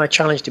 And then I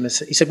challenged him.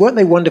 He said, weren't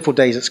they wonderful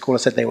days at school? I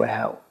said, they were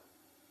hell.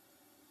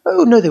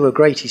 Oh, no, they were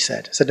great, he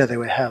said. I said, no, they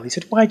were hell. He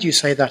said, why do you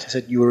say that? I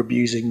said, you were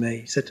abusing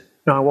me. He said,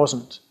 no, I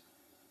wasn't.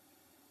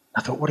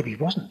 I thought, what if he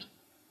wasn't?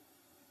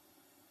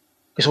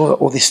 Because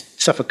all this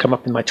stuff had come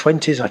up in my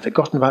 20s. I'd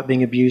forgotten about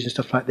being abused and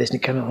stuff like this. And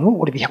it came out,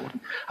 what if he hadn't?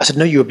 I said,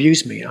 no, you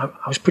abused me. I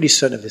was pretty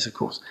certain of this, of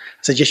course.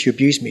 I said, yes, you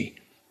abused me.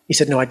 He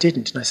said, no, I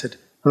didn't. And I said,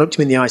 I looked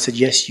him in the eye and said,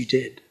 yes, you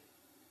did.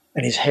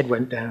 And his head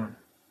went down.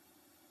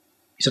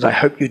 He said, I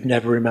hope you'd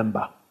never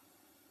remember.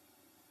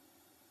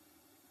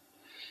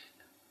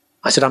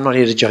 I said, I'm not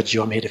here to judge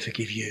you. I'm here to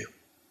forgive you.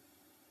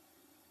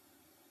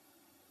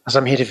 As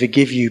I'm here to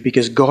forgive you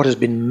because God has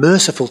been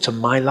merciful to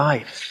my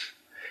life.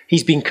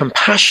 He's been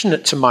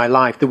compassionate to my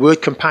life. The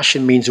word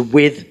compassion means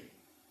with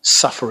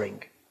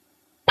suffering.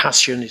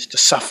 Passion is to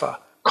suffer.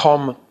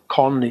 Con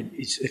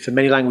is, for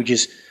many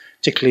languages,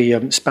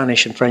 particularly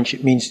Spanish and French,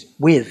 it means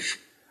with.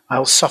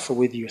 I'll suffer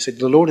with you. I said,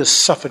 the Lord has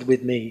suffered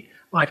with me.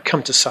 I've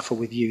come to suffer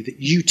with you, that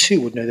you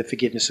too would know the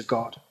forgiveness of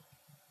God.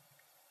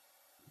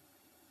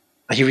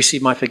 And he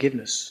received my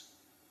forgiveness.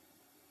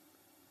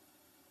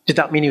 Did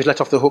that mean he was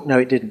let off the hook? No,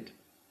 it didn't.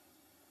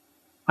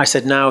 I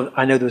said, now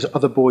I know there was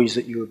other boys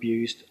that you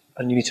abused,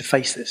 and you need to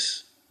face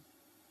this.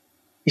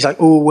 He's like,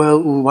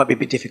 it might be a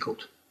bit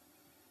difficult.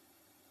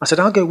 I said,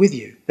 I'll go with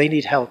you. They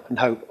need help and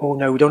hope. Oh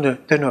no, we don't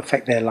want to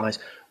affect their lives.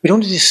 We don't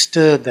want to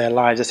disturb their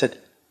lives. I said,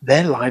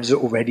 their lives are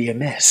already a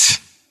mess.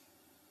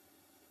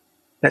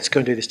 Let's go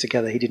and do this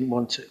together. He didn't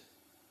want to.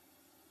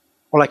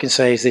 All I can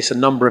say is this: a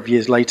number of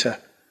years later,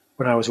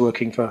 when I was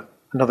working for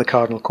another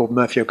cardinal called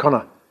Murphy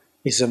O'Connor,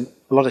 is a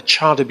lot of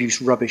child abuse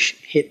rubbish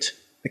hit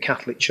the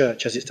Catholic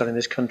Church, as it's done in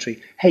this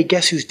country. Hey,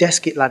 guess whose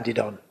desk it landed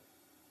on?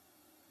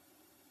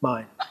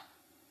 Mine, for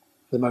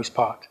the most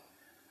part.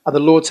 And the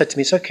Lord said to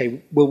me, it's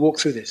okay, we'll walk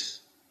through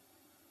this.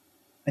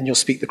 And you'll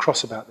speak the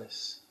cross about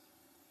this.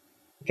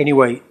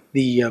 Anyway,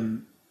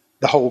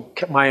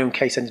 my own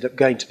case ended up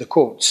going to the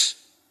courts.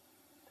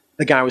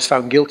 The guy was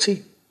found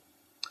guilty,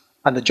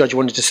 and the judge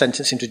wanted to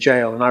sentence him to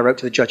jail. And I wrote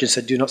to the judge and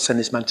said, do not send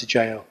this man to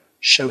jail.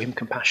 Show him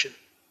compassion.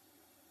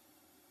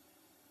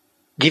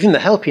 Give him the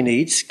help he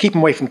needs. Keep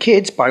him away from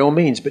kids, by all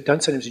means, but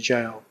don't send him to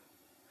jail.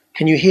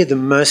 Can you hear the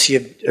mercy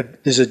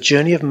there's a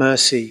journey of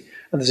mercy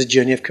and there's a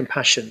journey of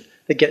compassion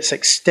that gets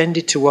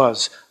extended to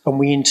us, and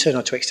we in turn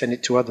are to extend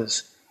it to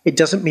others. It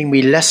doesn't mean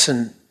we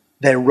lessen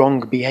their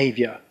wrong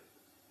behavior.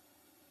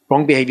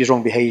 Wrong behavior is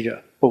wrong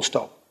behavior, full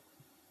stop.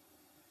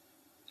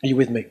 Are you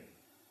with me?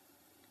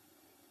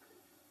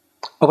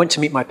 I went to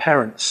meet my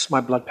parents, my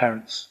blood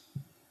parents.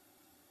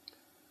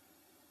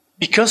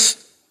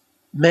 Because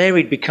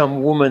Mary had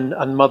become woman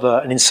and mother,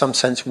 and in some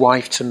sense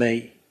wife to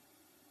me,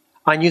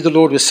 I knew the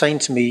Lord was saying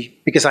to me,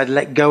 because I'd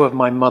let go of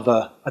my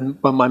mother and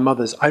my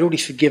mothers, I'd already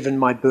forgiven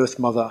my birth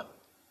mother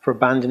for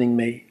abandoning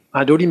me.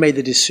 I'd already made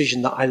the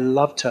decision that I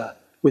loved her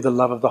with the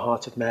love of the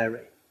heart of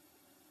Mary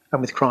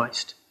and with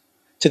Christ.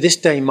 To this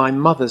day, my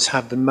mothers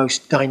have the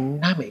most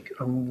dynamic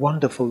and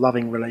wonderful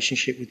loving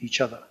relationship with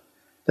each other.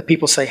 The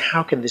people say,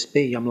 how can this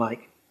be? I'm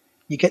like,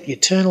 you get the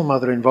eternal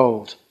mother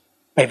involved,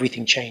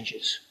 everything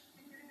changes.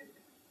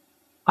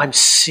 I'm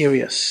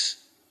serious.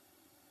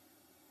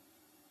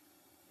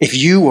 If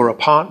you or a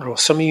partner or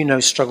some of you know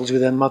struggles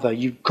with their mother,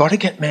 you've got to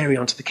get Mary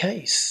onto the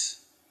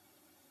case.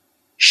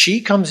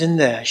 She comes in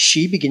there,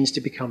 she begins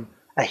to become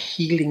a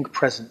healing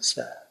presence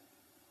there.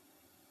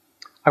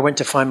 I went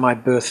to find my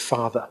birth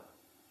father.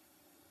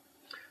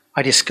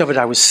 I discovered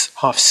I was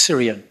half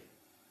Syrian.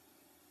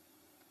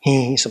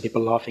 Some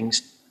people laughing.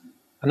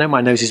 I know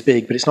my nose is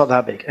big, but it's not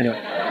that big.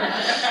 Anyway.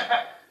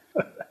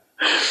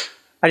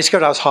 I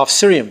discovered I was half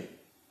Syrian.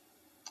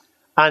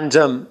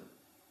 And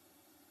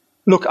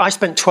look, I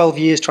spent 12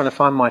 years trying to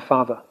find my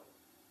father.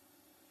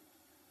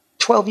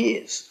 12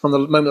 years from the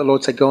moment the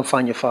Lord said, go and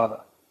find your father.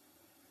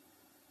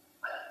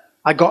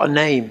 I got a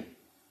name.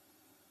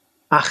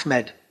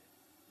 Ahmed.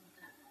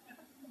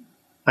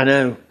 I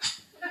know.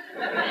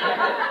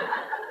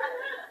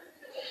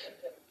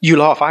 You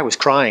laugh, I was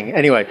crying.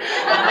 Anyway,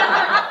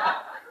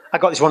 I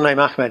got this one name,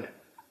 Ahmed.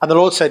 And the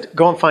Lord said,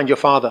 go and find your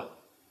father.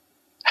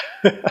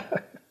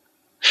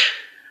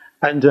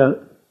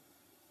 And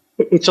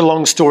it's a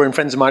long story, and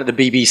friends of mine at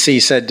the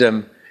BBC said,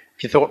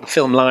 if you thought the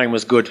film Lion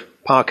was good,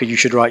 Parker, you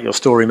should write your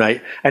story,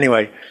 mate.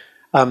 Anyway,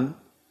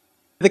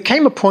 There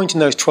came a point in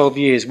those 12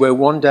 years where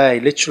one day,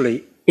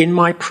 literally, in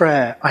my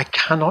prayer, I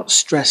cannot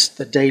stress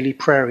the daily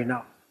prayer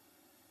enough.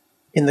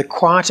 In the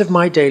quiet of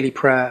my daily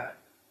prayer,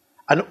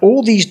 and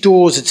all these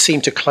doors had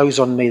seemed to close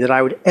on me that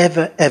I would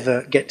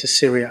ever get to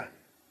Syria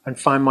and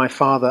find my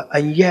father.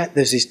 And yet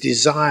there's this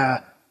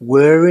desire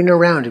whirring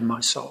around in my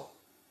soul.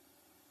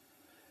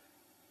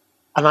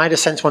 And I had a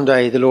sense one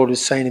day the Lord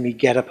was saying to me,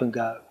 get up and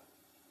go.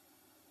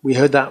 We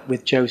heard that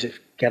with Joseph,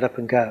 get up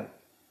and go.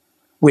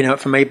 We know it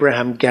from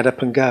Abraham, get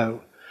up and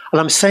go. And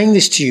I'm saying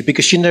this to you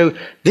because, you know,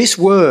 this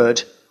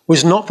word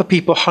was not for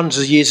people hundreds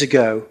of years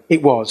ago.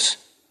 It was.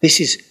 This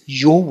is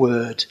your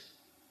word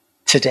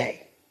today.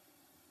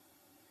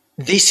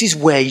 This is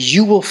where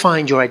you will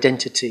find your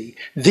identity.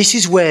 This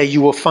is where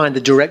you will find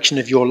the direction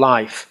of your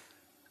life.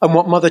 And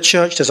what Mother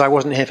Church does, I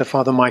wasn't here for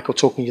Father Michael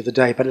talking the other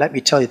day, but let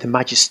me tell you, the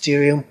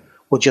magisterium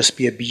will just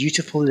be a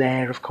beautiful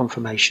layer of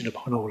confirmation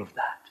upon all of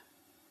that.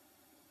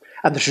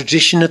 And the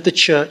tradition of the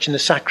church and the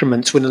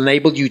sacraments will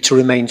enable you to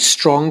remain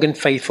strong and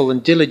faithful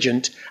and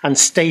diligent and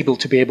stable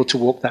to be able to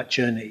walk that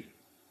journey.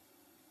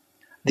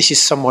 This is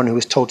someone who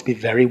was told to be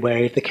very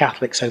wary of the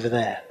Catholics over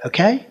there,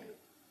 okay?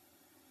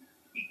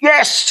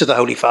 Yes to the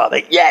Holy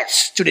Father.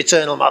 Yes to the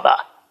Eternal Mother.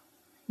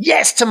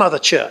 Yes to Mother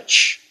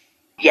Church.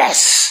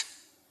 Yes.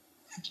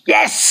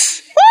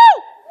 Yes.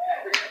 Woo!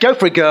 Go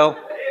for it, girl.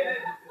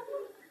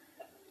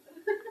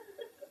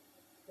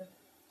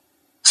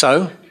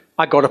 So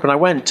I got up and I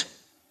went.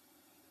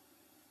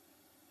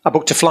 I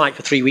booked a flight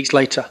for 3 weeks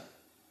later.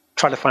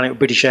 Tried to find out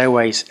British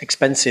Airways.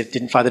 Expensive.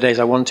 Didn't fly the days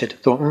I wanted.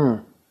 Thought,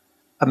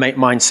 A mate of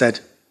mine said,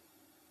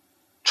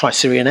 try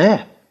Syrian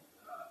Air.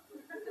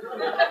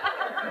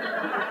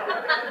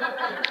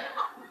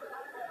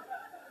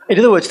 In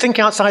other words, think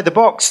outside the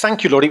box.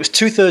 Thank you, Lord. It was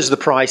 2/3 of the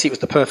price. It was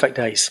the perfect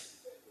days.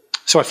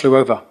 So I flew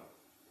over.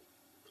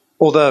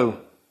 Although,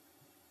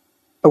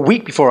 a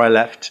week before I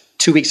left,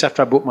 2 weeks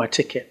after I booked my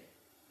ticket,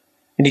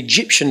 an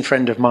Egyptian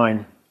friend of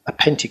mine, a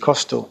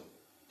Pentecostal,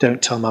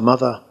 don't tell my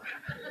mother.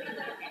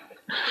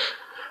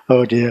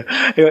 Oh dear.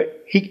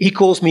 He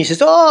calls me, he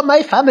says, oh,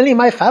 my family,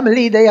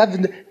 they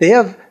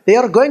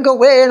are going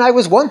away and I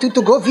was wanting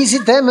to go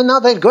visit them and now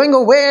they're going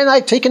away and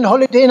I've taken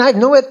holiday and I have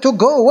nowhere to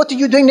go. What are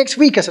you doing next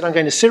week? I said, I'm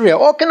going to Syria.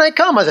 Oh, can I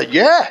come? I said,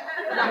 yeah.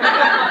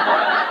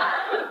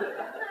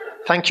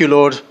 Thank you,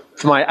 Lord,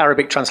 for my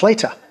Arabic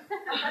translator.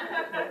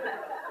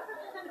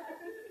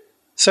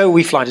 So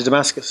we fly to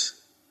Damascus.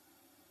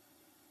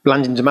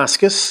 Land in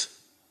Damascus.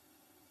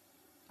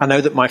 I know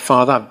that my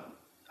father,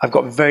 I've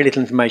got very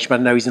little information,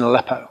 but I know he's in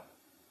Aleppo.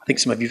 I think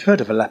some of you have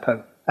heard of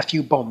Aleppo. A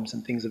few bombs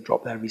and things have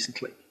dropped there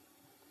recently.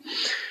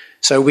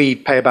 So we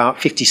pay about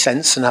 50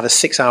 cents and have a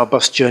 6-hour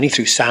bus journey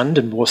through sand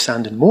and more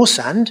sand and more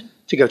sand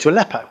to go to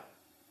Aleppo.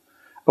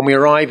 And we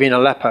arrive in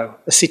Aleppo,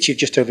 a city of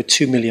just over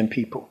 2 million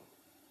people.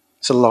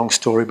 It's a long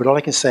story, but all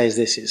I can say is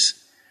this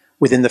is,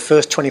 within the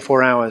first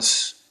 24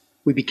 hours,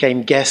 we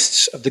became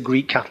guests of the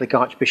Greek Catholic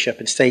Archbishop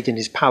and stayed in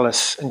his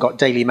palace and got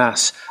daily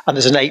mass. And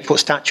there's an 8-foot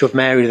statue of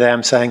Mary there.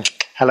 I'm saying,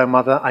 hello,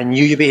 Mother, I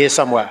knew you'd be here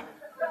somewhere.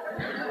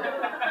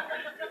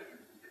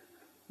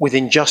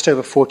 Within just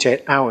over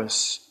 48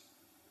 hours,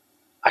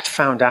 I'd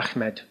found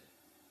Ahmed.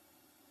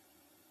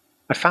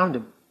 I found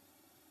him.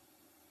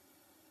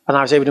 And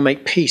I was able to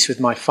make peace with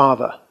my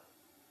father.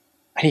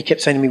 And he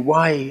kept saying to me,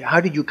 why? How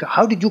did you come?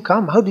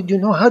 How did you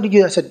know? How did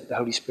you? I said, the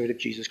Holy Spirit of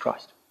Jesus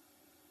Christ.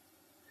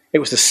 It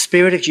was the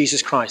Spirit of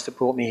Jesus Christ that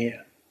brought me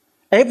here.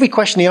 Every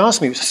question he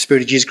asked me was the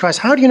Spirit of Jesus Christ.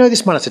 How do you know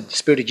this man? I said, the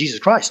Spirit of Jesus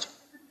Christ.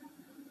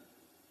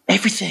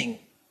 Everything.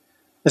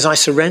 As I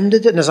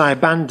surrendered and as I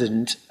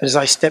abandoned, and as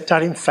I stepped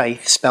out in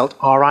faith, spelt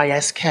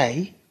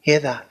R-I-S-K, hear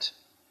that.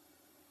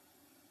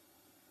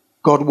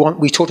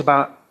 We talked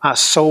about our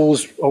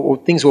souls, or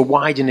things were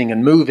widening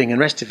and moving and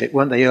rest of it,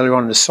 weren't they, earlier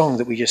on in the song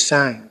that we just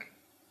sang?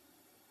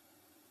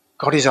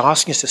 God is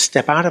asking us to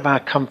step out of our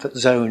comfort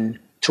zone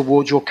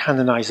towards your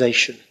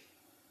canonization.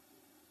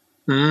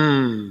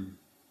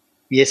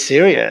 You're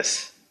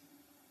serious.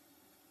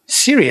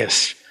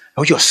 Serious.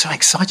 Oh, you're so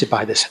excited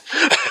by this.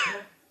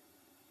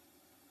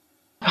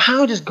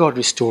 How does God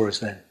restore us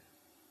then?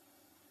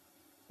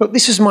 Look,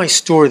 this is my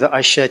story that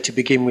I shared to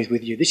begin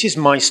with you. This is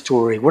my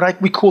story,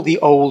 we call the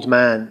old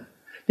man.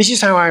 This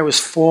is how I was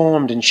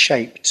formed and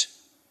shaped.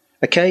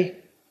 Okay?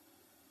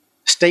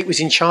 State was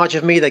in charge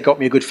of me. They got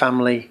me a good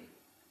family.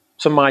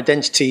 Some of my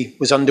identity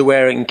was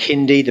underwear and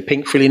kindy, the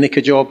pink frilly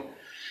knicker job.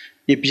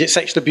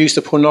 Sexual abuse,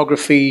 the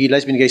pornography,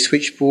 lesbian gay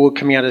switchboard,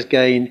 coming out as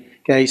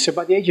gay. So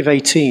by the age of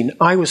 18,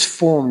 I was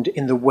formed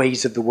in the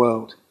ways of the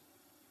world.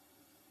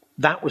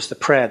 That was the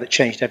prayer that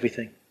changed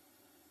everything.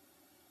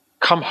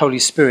 Come, Holy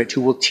Spirit,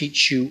 who will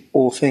teach you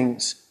all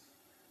things.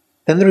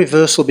 Then the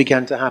reversal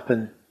began to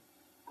happen.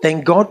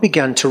 Then God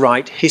began to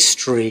write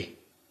history,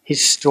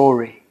 his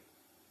story.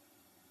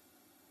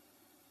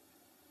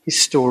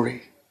 His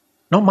story.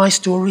 Not my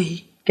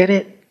story. Get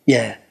it?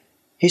 Yeah.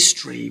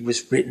 History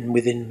was written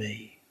within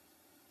me.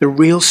 The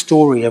real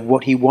story of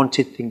what he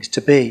wanted things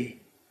to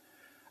be.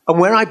 And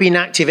where I've been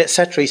active,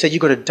 etc., he said,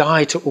 you've got to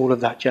die to all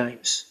of that,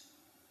 James.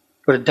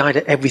 You've got to die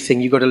to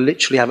everything. You've got to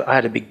literally I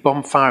had a big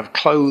bonfire of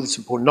clothes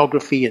and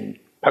pornography and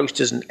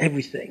posters and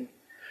everything.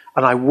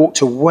 And I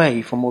walked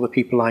away from all the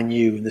people I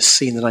knew and the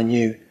scene that I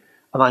knew.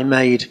 And I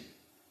made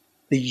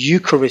the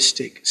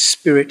Eucharistic,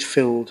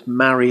 Spirit-filled,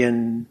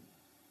 Marian,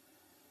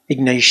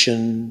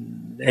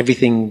 Ignatian,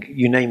 everything,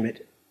 you name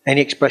it.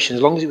 Any expression,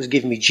 as long as it was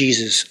giving me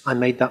Jesus, I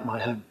made that my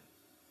home.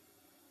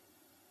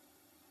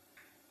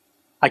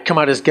 I come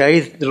out as gay.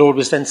 The Lord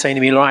was then saying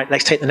to me, right,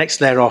 let's take the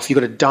next layer off. You've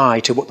got to die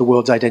to what the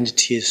world's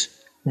identity is.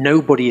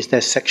 Nobody is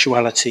their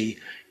sexuality.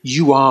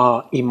 You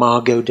are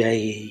imago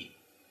Dei.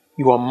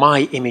 You are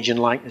my image and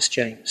likeness,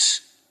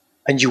 James.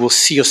 And you will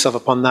see yourself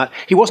upon that.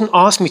 He wasn't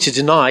asking me to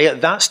deny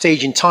at that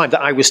stage in time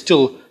that I was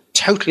still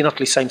totally and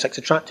utterly same-sex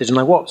attracted, and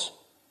I was.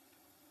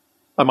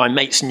 And my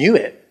mates knew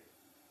it.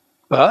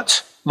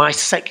 But my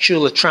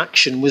sexual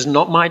attraction was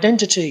not my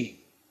identity.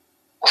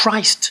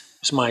 Christ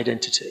was my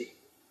identity.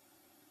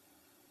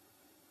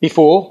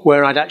 Before,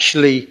 where I'd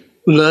actually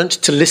learnt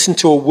to listen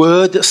to a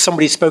word that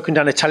somebody had spoken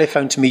down a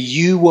telephone to me,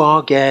 you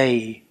are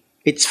gay.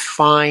 It's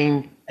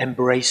fine.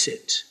 Embrace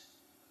it.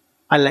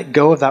 I let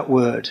go of that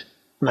word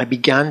and I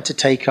began to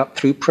take up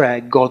through prayer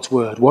God's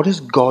word. What does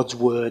God's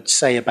word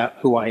say about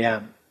who I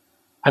am?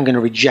 I'm going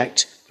to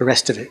reject the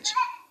rest of it.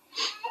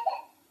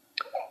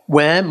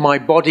 Where my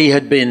body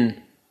had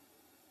been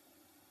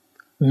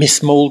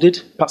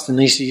mismolded, perhaps the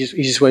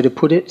easiest way to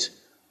put it,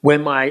 where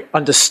my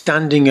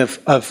understanding of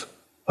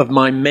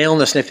my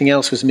maleness and everything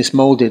else was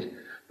mismolded,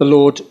 the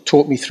Lord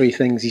taught me three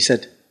things. He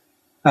said,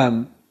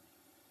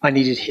 I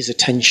needed his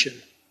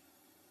attention.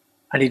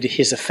 I needed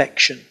his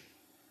affection.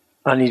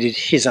 I needed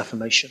his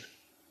affirmation.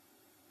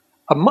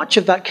 And much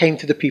of that came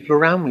through the people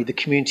around me, the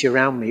community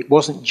around me. It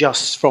wasn't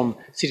just from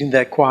sitting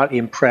there quietly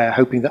in prayer,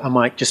 hoping that I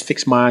might just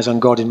fix my eyes on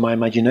God in my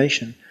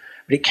imagination.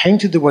 But it came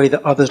through the way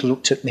that others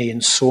looked at me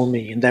and saw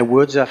me and their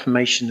words of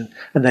affirmation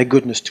and their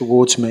goodness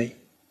towards me.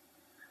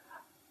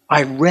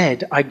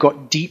 I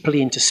got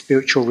deeply into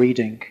spiritual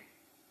reading.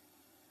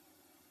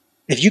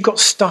 If you got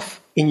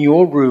stuff in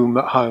your room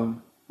at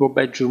home, your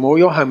bedroom or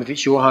your home, if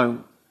it's your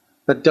home,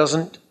 that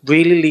doesn't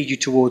really lead you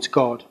towards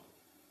God,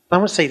 I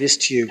want to say this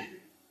to you.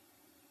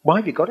 Why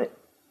have you got it?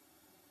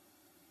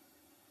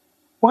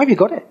 Why have you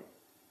got it?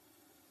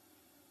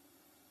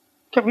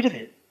 Get rid of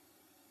it.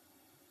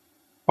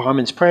 Well, I'm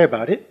in prayer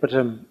about it, but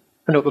I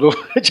know what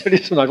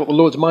the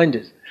Lord's mind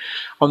is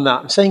on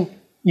that. I'm saying,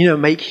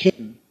 make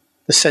him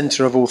the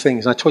center of all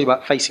things. And I told you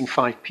about facing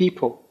 5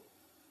 people.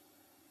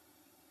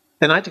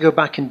 Then I had to go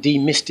back and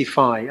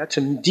demystify. I had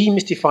to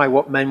demystify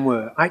what men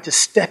were. I had to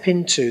step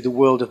into the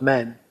world of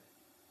men.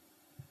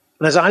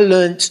 And as I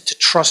learned to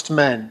trust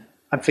men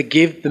and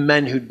forgive the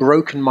men who'd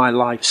broken my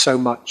life so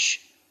much,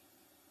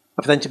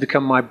 for them to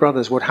become my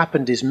brothers, what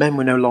happened is men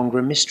were no longer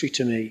a mystery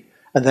to me.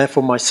 And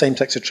therefore my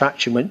same-sex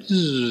attraction went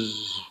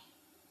zzz,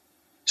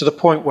 to the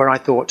point where I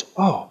thought,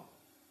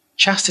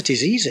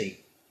 chastity's easy.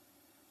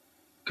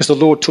 Because the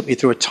Lord took me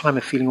through a time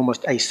of feeling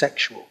almost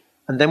asexual.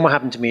 And then what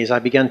happened to me is I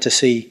began to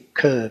see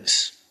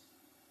curves.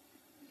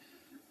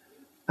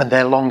 And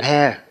their long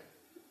hair.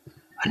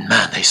 And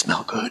man, they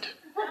smell good.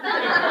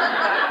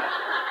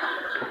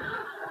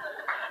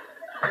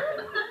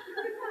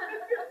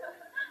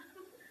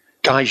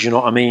 Guys, you know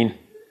what I mean?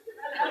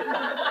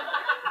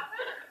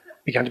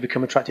 Began to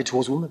become attracted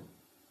towards women.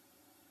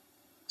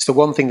 It's the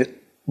one thing that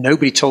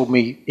nobody told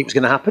me it was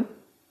going to happen.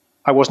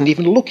 I wasn't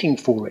even looking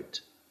for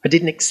it. I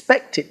didn't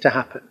expect it to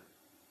happen.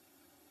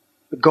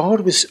 But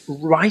God was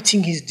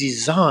writing his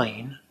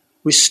design,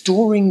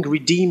 restoring,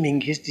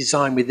 redeeming his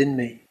design within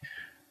me.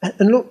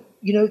 And look,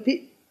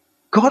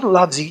 God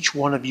loves each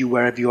one of you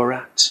wherever you're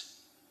at.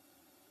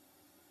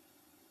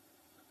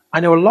 I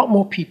know a lot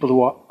more people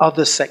who are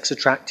other sex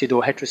attracted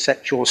or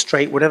heterosexual or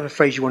straight, whatever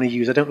phrase you want to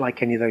use. I don't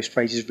like any of those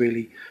phrases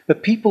really.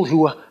 But people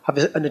who have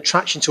an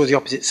attraction towards the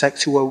opposite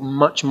sex who are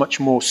much, much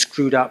more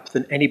screwed up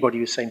than anybody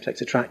who's same-sex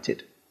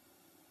attracted.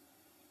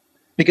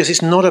 Because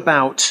it's not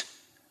about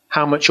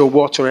how much or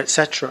what or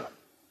etc.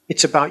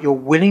 It's about your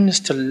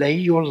willingness to lay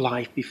your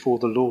life before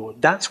the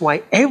Lord. That's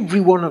why every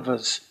one of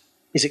us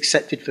is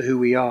accepted for who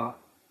we are.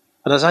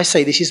 And as I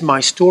say, this is my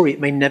story. It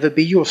may never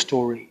be your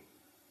story.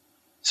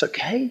 It's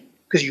okay,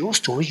 because your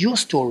story is your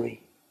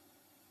story.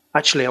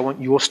 Actually, I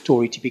want your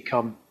story to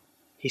become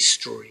his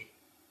story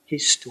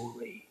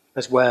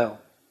as well.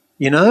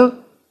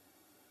 And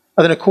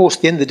then, of course,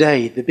 at the end of the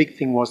day, the big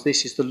thing was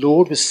this, is the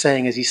Lord was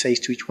saying, as he says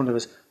to each one of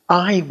us,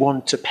 I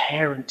want to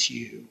parent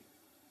you.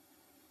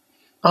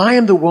 I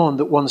am the one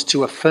that wants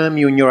to affirm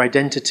you in your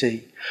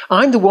identity.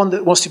 I'm the one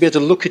that wants to be able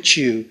to look at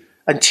you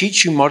and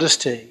teach you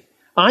modesty.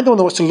 I'm the one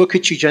that wants to look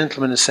at you,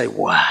 gentlemen, and say,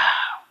 wow,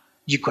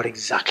 you've got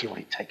exactly what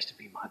it takes to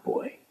be my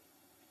boy.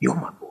 You're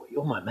my boy.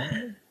 You're my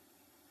man.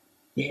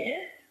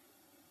 Yeah.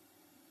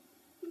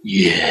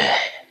 Yeah.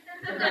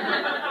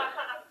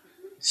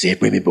 See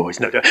it with me, boys.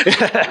 No.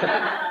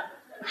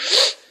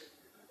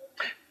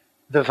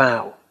 The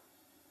vow.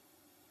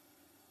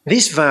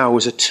 This vow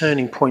was a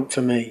turning point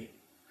for me.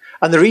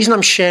 And the reason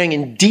I'm sharing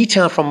in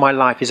detail from my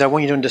life is I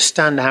want you to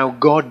understand how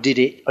God did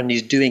it and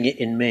is doing it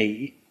in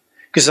me.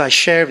 Because as I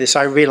share this,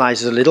 I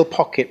realize there's a little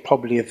pocket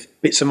probably of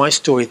bits of my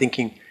story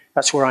thinking,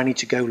 that's where I need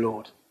to go,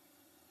 Lord.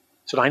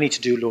 That's what I need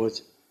to do, Lord.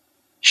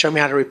 Show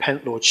me how to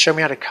repent, Lord. Show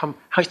me how to come.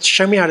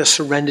 Show me how to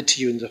surrender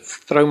to you and to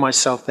throw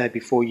myself there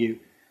before you.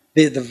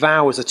 The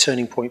vow was a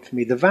turning point for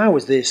me. The vow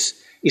was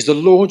this, is the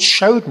Lord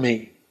showed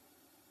me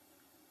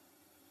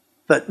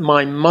that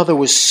my mother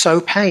was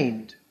so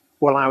pained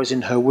while I was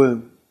in her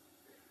womb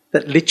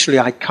that literally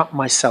I cut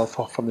myself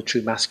off from the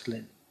true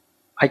masculine.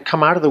 I'd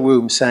come out of the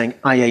womb saying,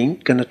 I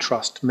ain't going to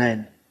trust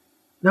men.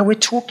 Now we're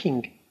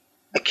talking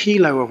a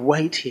kilo of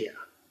weight here.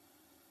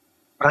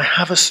 But I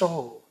have a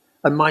soul.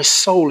 And my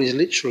soul is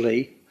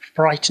literally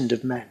frightened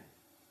of men.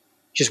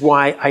 Which is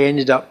why I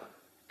ended up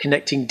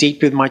connecting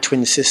deeply with my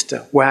twin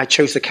sister, why I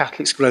chose the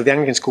Catholic school over the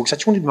Anglican school, because I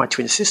just wanted to be my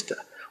twin sister.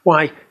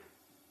 Why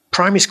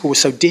primary school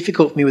was so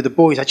difficult for me with the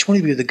boys, I just wanted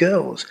to be with the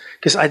girls,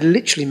 because I'd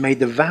literally made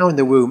the vow in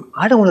the womb,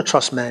 I don't want to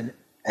trust men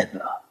ever.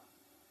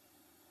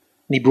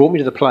 And he brought me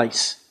to the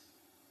place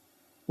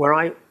where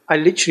I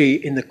literally,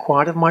 in the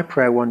quiet of my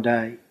prayer one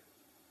day,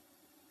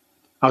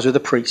 I was with a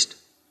priest,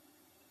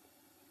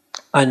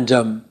 and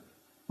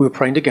we were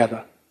praying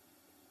together,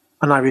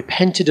 and I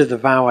repented of the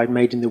vow I'd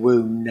made in the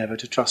womb never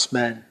to trust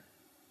men,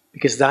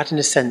 because that, in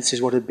a sense,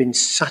 is what had been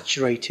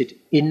saturated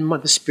in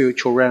the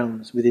spiritual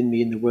realms within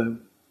me in the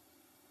womb.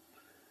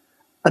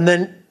 And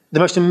then the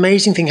most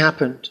amazing thing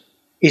happened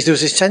is there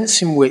was a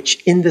sense in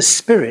which, in the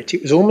spirit,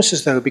 it was almost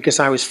as though, because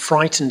I was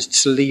frightened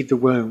to leave the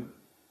womb,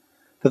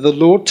 that the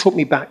Lord took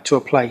me back to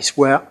a place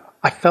where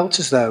I felt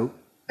as though,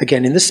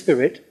 again in the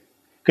spirit,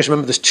 because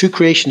remember there's two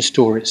creation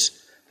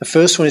stories. The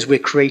first one is we're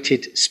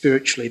created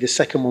spiritually. The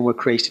second one we're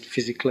created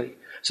physically.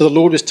 So the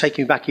Lord was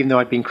taking me back, even though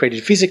I'd been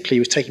created physically, he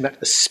was taking me back to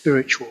the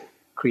spiritual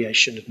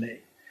creation of me.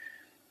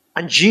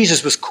 And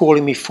Jesus was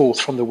calling me forth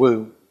from the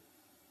womb.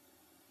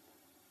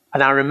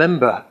 And I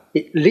remember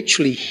it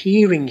literally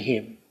hearing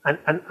him.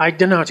 And I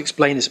don't know how to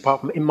explain this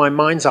apart from in my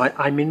mind's eye,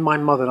 I'm in my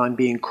mother and I'm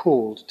being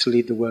called to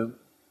leave the womb.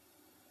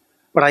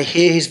 But I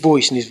hear his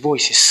voice, and his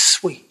voice is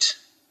sweet,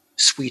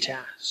 sweet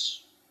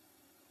as.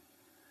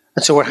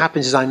 And so what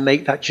happens is I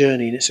make that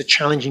journey, and it's a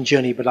challenging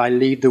journey, but I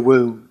leave the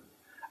womb.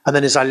 And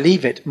then as I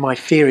leave it, my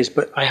fear is,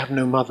 but I have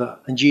no mother.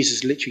 And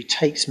Jesus literally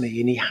takes me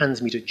and he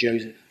hands me to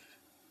Joseph.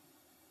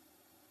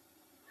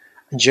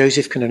 And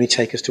Joseph can only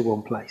take us to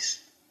one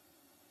place.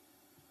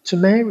 To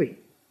Mary.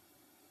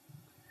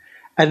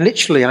 And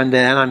literally I'm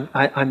there,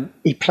 and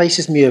he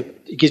places me,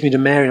 he gives me to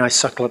Mary, and I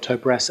suckle at her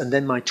breast, and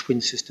then my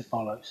twin sister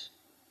follows.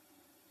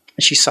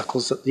 And she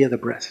suckles at the other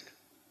breast.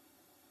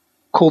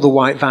 Call the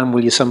white van,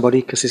 will you, somebody?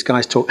 Because this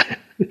guy's talking.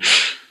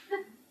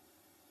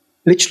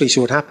 Literally, see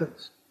what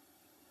happens.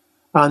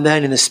 And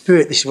then in the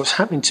spirit, this is what's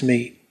happening to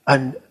me.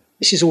 And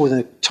this is all in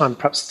a time,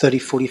 perhaps 30,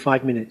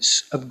 45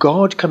 minutes, of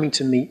God coming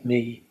to meet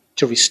me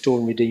to restore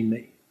and redeem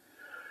me.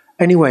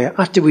 Anyway,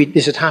 after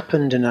this had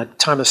happened, and a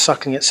time of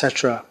suckling,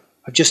 etc.,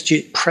 I've just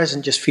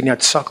present, just feeling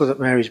I'd suckled at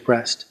Mary's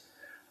breast.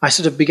 I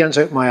sort of began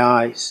to open my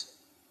eyes.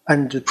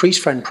 And the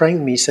priest friend praying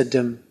with me said,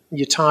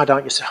 you're tired,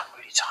 aren't you? I said, I'm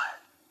really tired.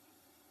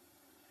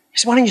 He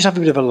said, why don't you just have a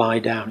bit of a lie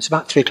down? It's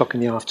about 3 o'clock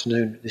in the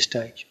afternoon at this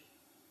stage.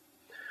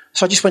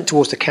 So I just went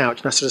towards the couch,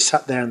 and I sort of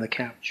sat there on the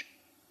couch.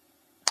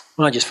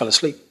 And I just fell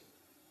asleep.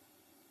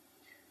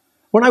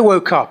 When I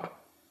woke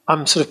up,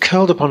 I'm sort of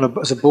curled up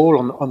as a ball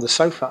on the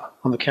sofa,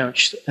 on the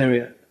couch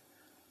area.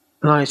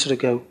 And I sort of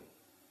go,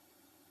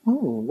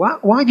 oh,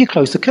 why have you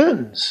closed the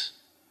curtains?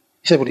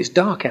 He said, well, it's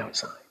dark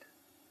outside.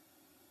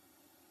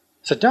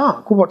 I said,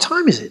 dark? Well, what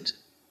time is it?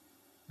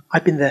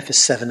 I've been there for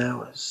 7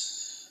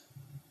 hours.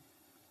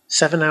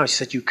 7 hours, he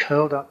said, you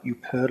curled up, you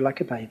purred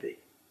like a baby.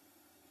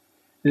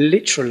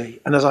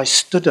 Literally, and as I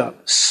stood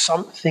up,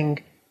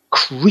 something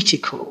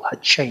critical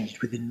had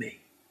changed within me.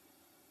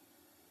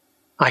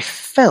 I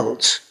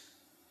felt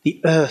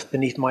the earth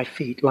beneath my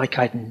feet like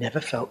I'd never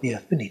felt the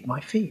earth beneath my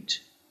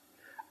feet.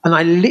 And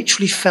I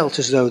literally felt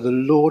as though the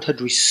Lord had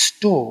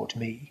restored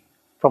me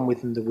from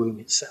within the womb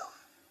itself.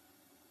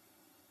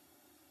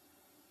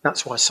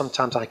 That's why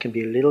sometimes I can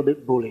be a little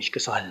bit bullish,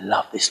 because I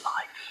love this life.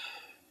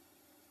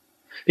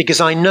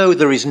 Because I know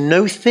there is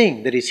no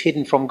thing that is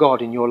hidden from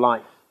God in your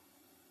life.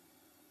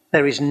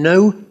 There is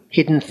no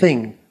hidden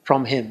thing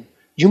from him.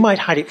 You might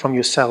hide it from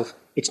yourself.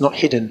 It's not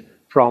hidden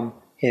from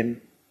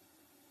him.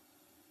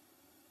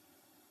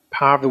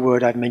 Power of the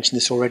word, I've mentioned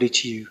this already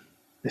to you.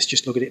 Let's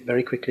just look at it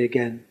very quickly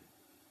again.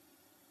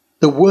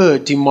 The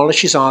word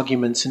demolishes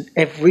arguments and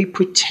every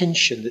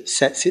pretension that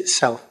sets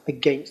itself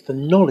against the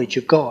knowledge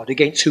of God,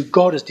 against who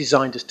God has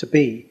designed us to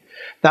be.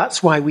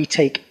 That's why we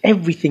take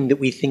everything that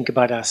we think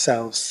about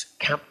ourselves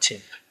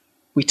captive.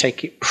 We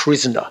take it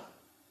prisoner.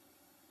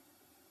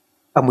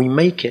 And we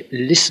make it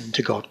listen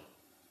to God.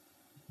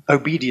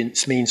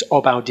 Obedience means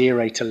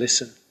obaudire, to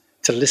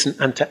listen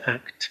and to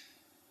act.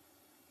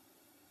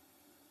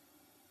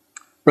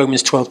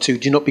 Romans 12:2,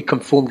 do not be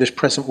conformed to this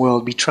present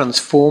world, be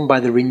transformed by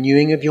the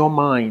renewing of your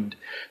mind,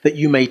 that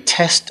you may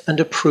test and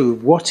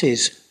approve what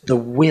is the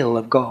will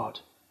of God.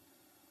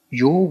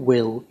 Your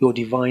will, your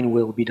divine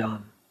will be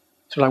done.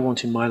 That's what I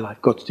want in my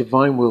life, God's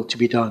divine will to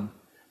be done,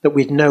 that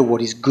we'd know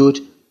what is good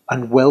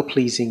and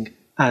well-pleasing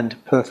and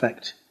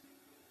perfect.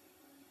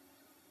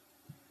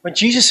 When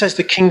Jesus says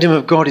the kingdom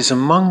of God is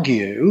among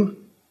you,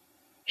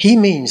 He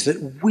means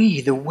that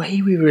the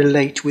way we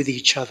relate with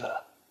each other,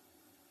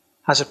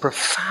 has a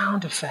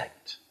profound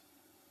effect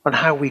on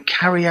how we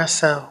carry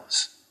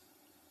ourselves,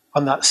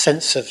 on that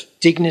sense of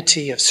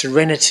dignity, of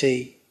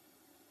serenity.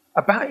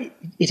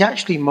 It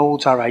actually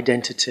molds our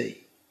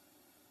identity.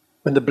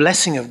 When the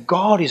blessing of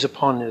God is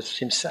upon us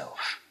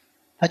himself,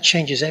 that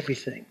changes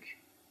everything.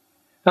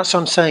 That's what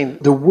I'm saying.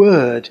 The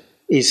word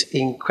is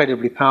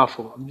incredibly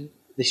powerful.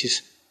 This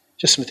is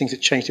just some things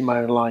that changed in my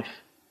own life.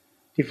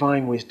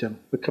 Divine wisdom.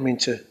 We're coming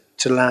to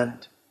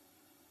land.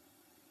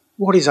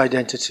 What is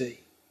identity?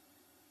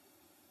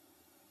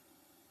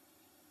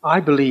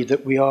 I believe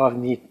that we are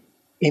in the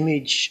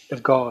image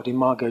of God,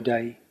 Imago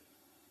Dei.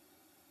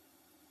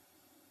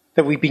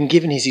 That we've been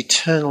given his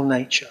eternal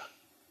nature.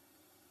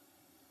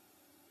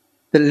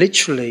 That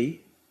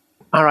literally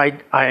our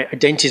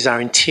identity, our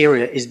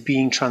interior, is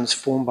being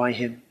transformed by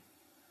him.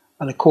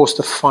 And of course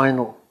the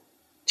final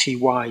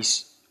TY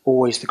is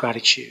always the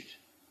gratitude.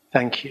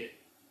 Thank you.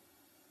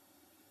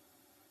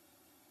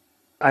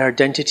 Our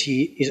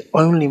identity is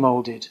only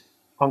moulded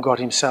on God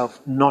himself,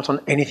 not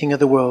on anything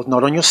of the world,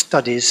 not on your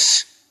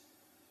studies,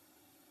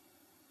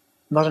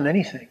 not on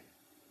anything,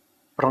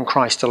 but on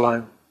Christ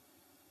alone.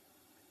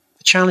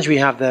 The challenge we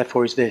have,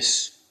 therefore, is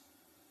this.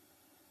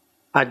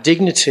 Our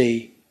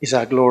dignity is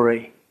our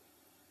glory.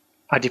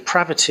 Our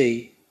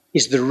depravity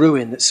is the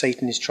ruin that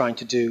Satan is trying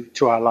to do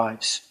to our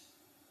lives.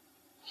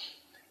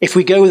 If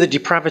we go with the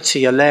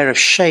depravity, a layer of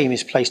shame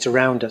is placed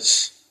around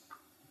us.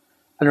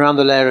 And around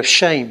the layer of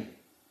shame,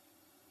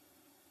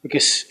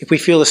 because if we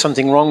feel there's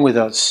something wrong with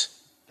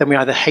us, then we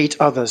either hate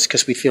others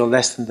because we feel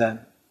less than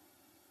them,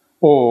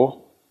 or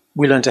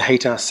we learn to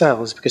hate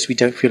ourselves because we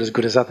don't feel as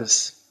good as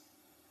others.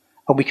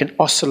 And we can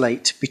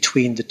oscillate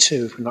between the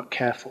two if we're not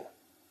careful.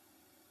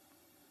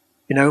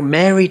 You know,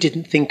 Mary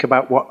didn't think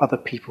about what other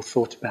people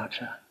thought about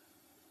her.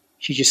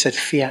 She just said,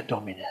 Fiat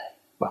Domine.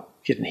 Well,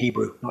 she did in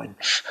Hebrew, not in...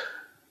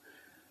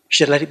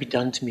 She said, let it be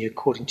done to me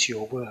according to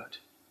your word.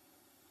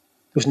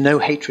 There was no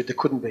hatred, there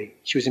couldn't be.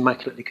 She was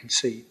immaculately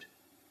conceived.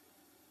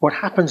 What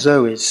happens,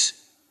 though, is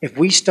if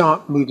we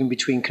start moving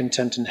between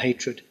contempt and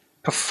hatred,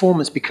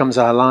 performance becomes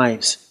our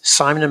lives.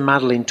 Simon and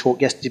Madeline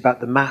talked yesterday about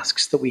the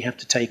masks that we have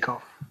to take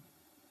off.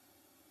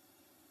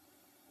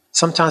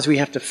 Sometimes we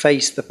have to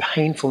face the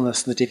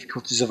painfulness and the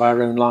difficulties of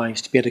our own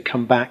lives to be able to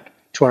come back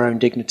to our own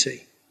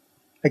dignity.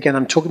 Again,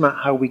 I'm talking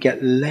about how we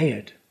get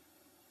layered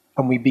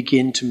and we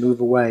begin to move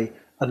away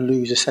and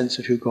lose a sense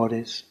of who God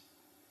is.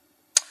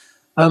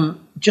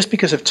 Just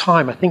because of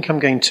time, I think I'm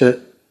going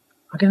to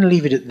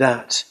leave it at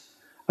that.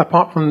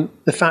 Apart from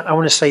the fact I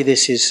want to say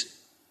this is,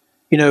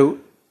 you know,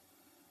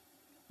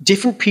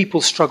 different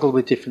people struggle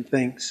with different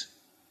things.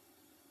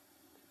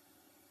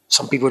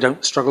 Some people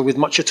don't struggle with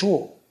much at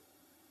all.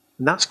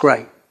 And that's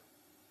great.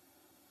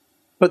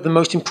 But the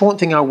most important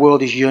thing our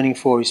world is yearning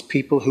for is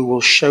people who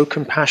will show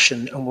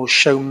compassion and will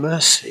show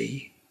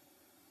mercy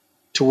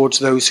towards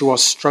those who are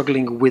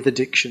struggling with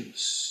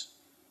addictions.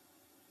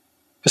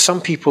 For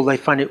some people, they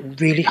find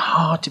it really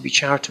hard to be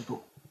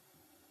charitable,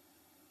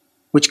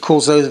 which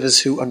calls those of us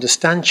who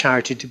understand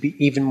charity to be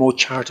even more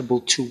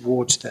charitable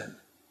towards them.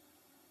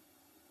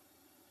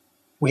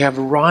 We have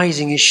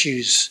rising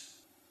issues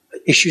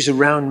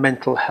around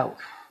mental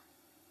health.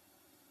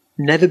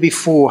 Never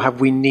before have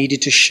we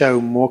needed to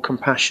show more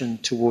compassion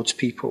towards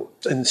people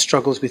and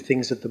struggles with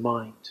things of the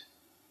mind.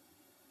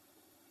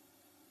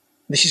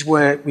 This is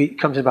where it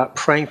comes about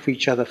praying for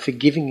each other,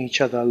 forgiving each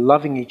other,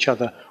 loving each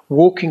other,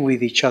 walking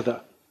with each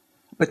other,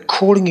 but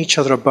calling each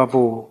other above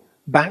all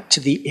back to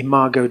the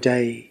Imago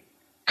Dei,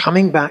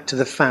 coming back to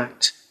the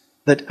fact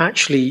that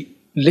actually,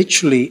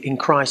 literally in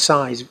Christ's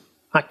eyes,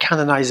 our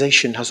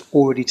canonization has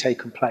already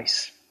taken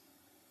place.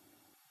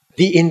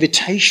 The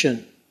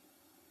invitation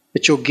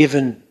that you're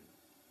given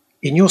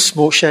in your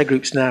small share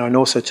groups now and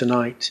also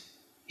tonight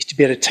is to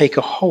be able to take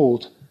a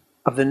hold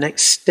of the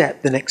next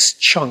step, the next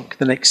chunk,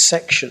 the next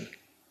section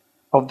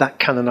of that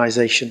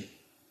canonization,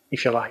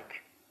 if you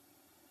like.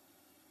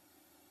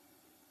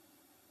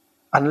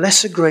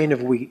 Unless a grain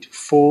of wheat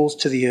falls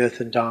to the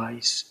earth and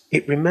dies,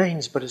 it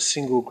remains but a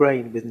single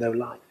grain with no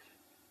life.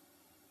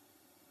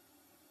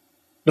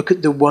 Look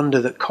at the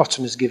wonder that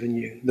cotton has given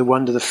you, the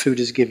wonder the food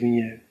has given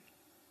you.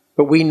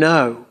 But we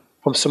know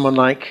from someone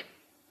like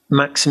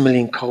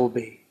Maximilian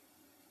Kolbe,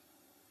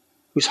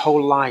 whose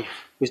whole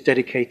life was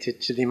dedicated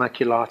to the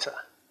Immaculata.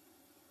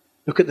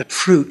 Look at the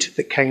fruit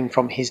that came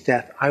from his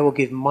death. I will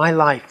give my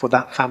life for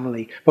that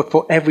family, but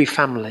for every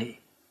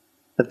family,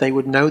 that they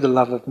would know the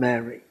love of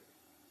Mary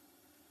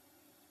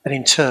and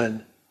in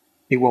turn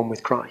be one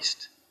with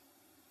Christ.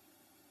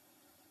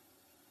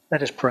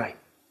 Let us pray.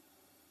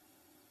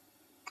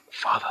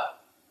 Father,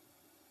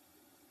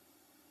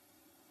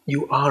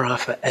 you are our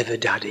forever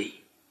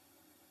Daddy.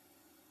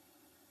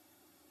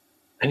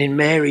 And in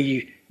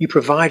Mary, you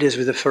provide us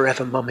with a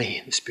forever mummy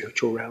in the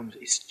spiritual realms.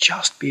 It's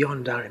just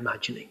beyond our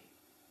imagining.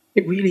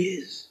 It really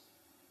is.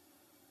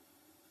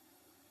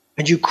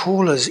 And you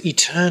call us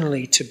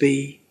eternally to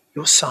be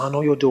your son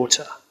or your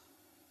daughter.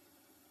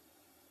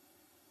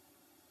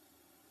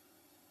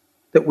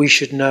 That we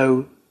should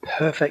know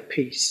perfect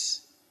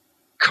peace,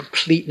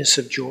 completeness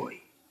of joy,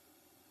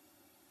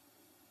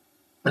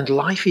 and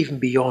life even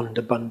beyond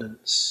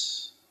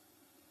abundance.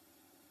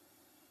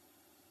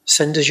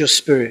 Send us your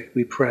Spirit,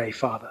 we pray,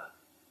 Father.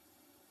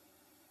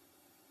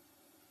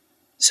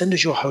 Send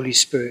us your Holy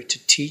Spirit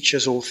to teach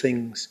us all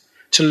things,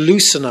 to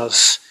loosen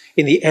us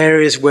in the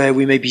areas where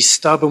we may be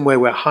stubborn, where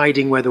we're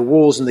hiding, where the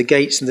walls and the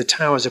gates and the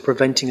towers are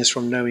preventing us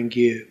from knowing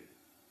you.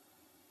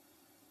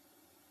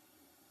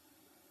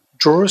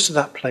 Draw us to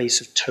that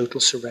place of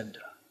total surrender,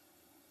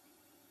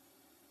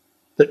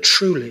 that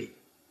truly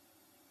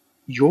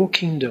your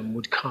kingdom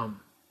would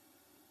come,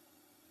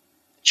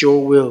 that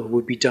your will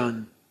would be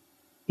done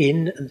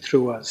in and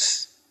through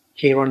us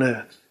here on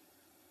earth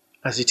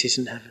as it is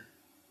in heaven.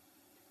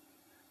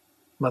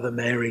 Mother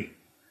Mary,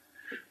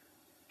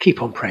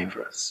 keep on praying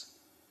for us.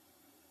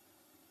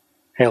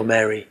 Hail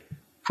Mary,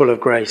 full of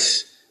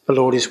grace, the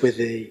Lord is with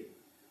thee.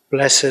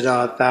 Blessed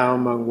art thou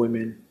among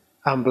women,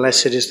 and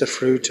blessed is the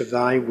fruit of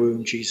thy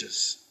womb,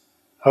 Jesus.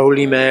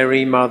 Holy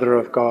Mary, Mother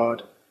of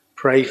God,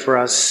 pray for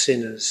us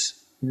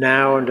sinners,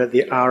 now and at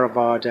the hour of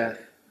our death.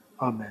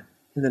 Amen.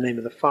 In the name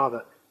of the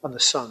Father, and the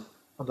Son,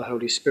 and the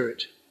Holy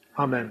Spirit.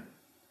 Amen.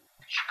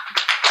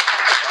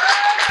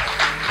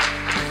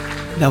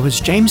 That was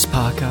James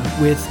Parker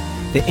with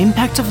The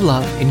Impact of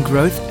Love in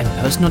Growth and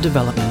Personal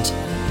Development.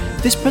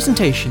 This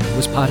presentation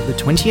was part of the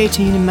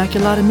 2018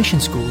 Immaculata Mission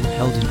School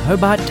held in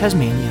Hobart,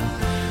 Tasmania,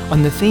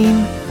 on the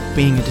theme,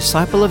 Being a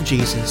Disciple of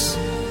Jesus.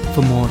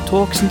 For more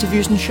talks,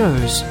 interviews and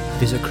shows,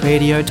 visit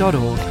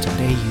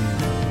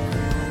cradio.org.au.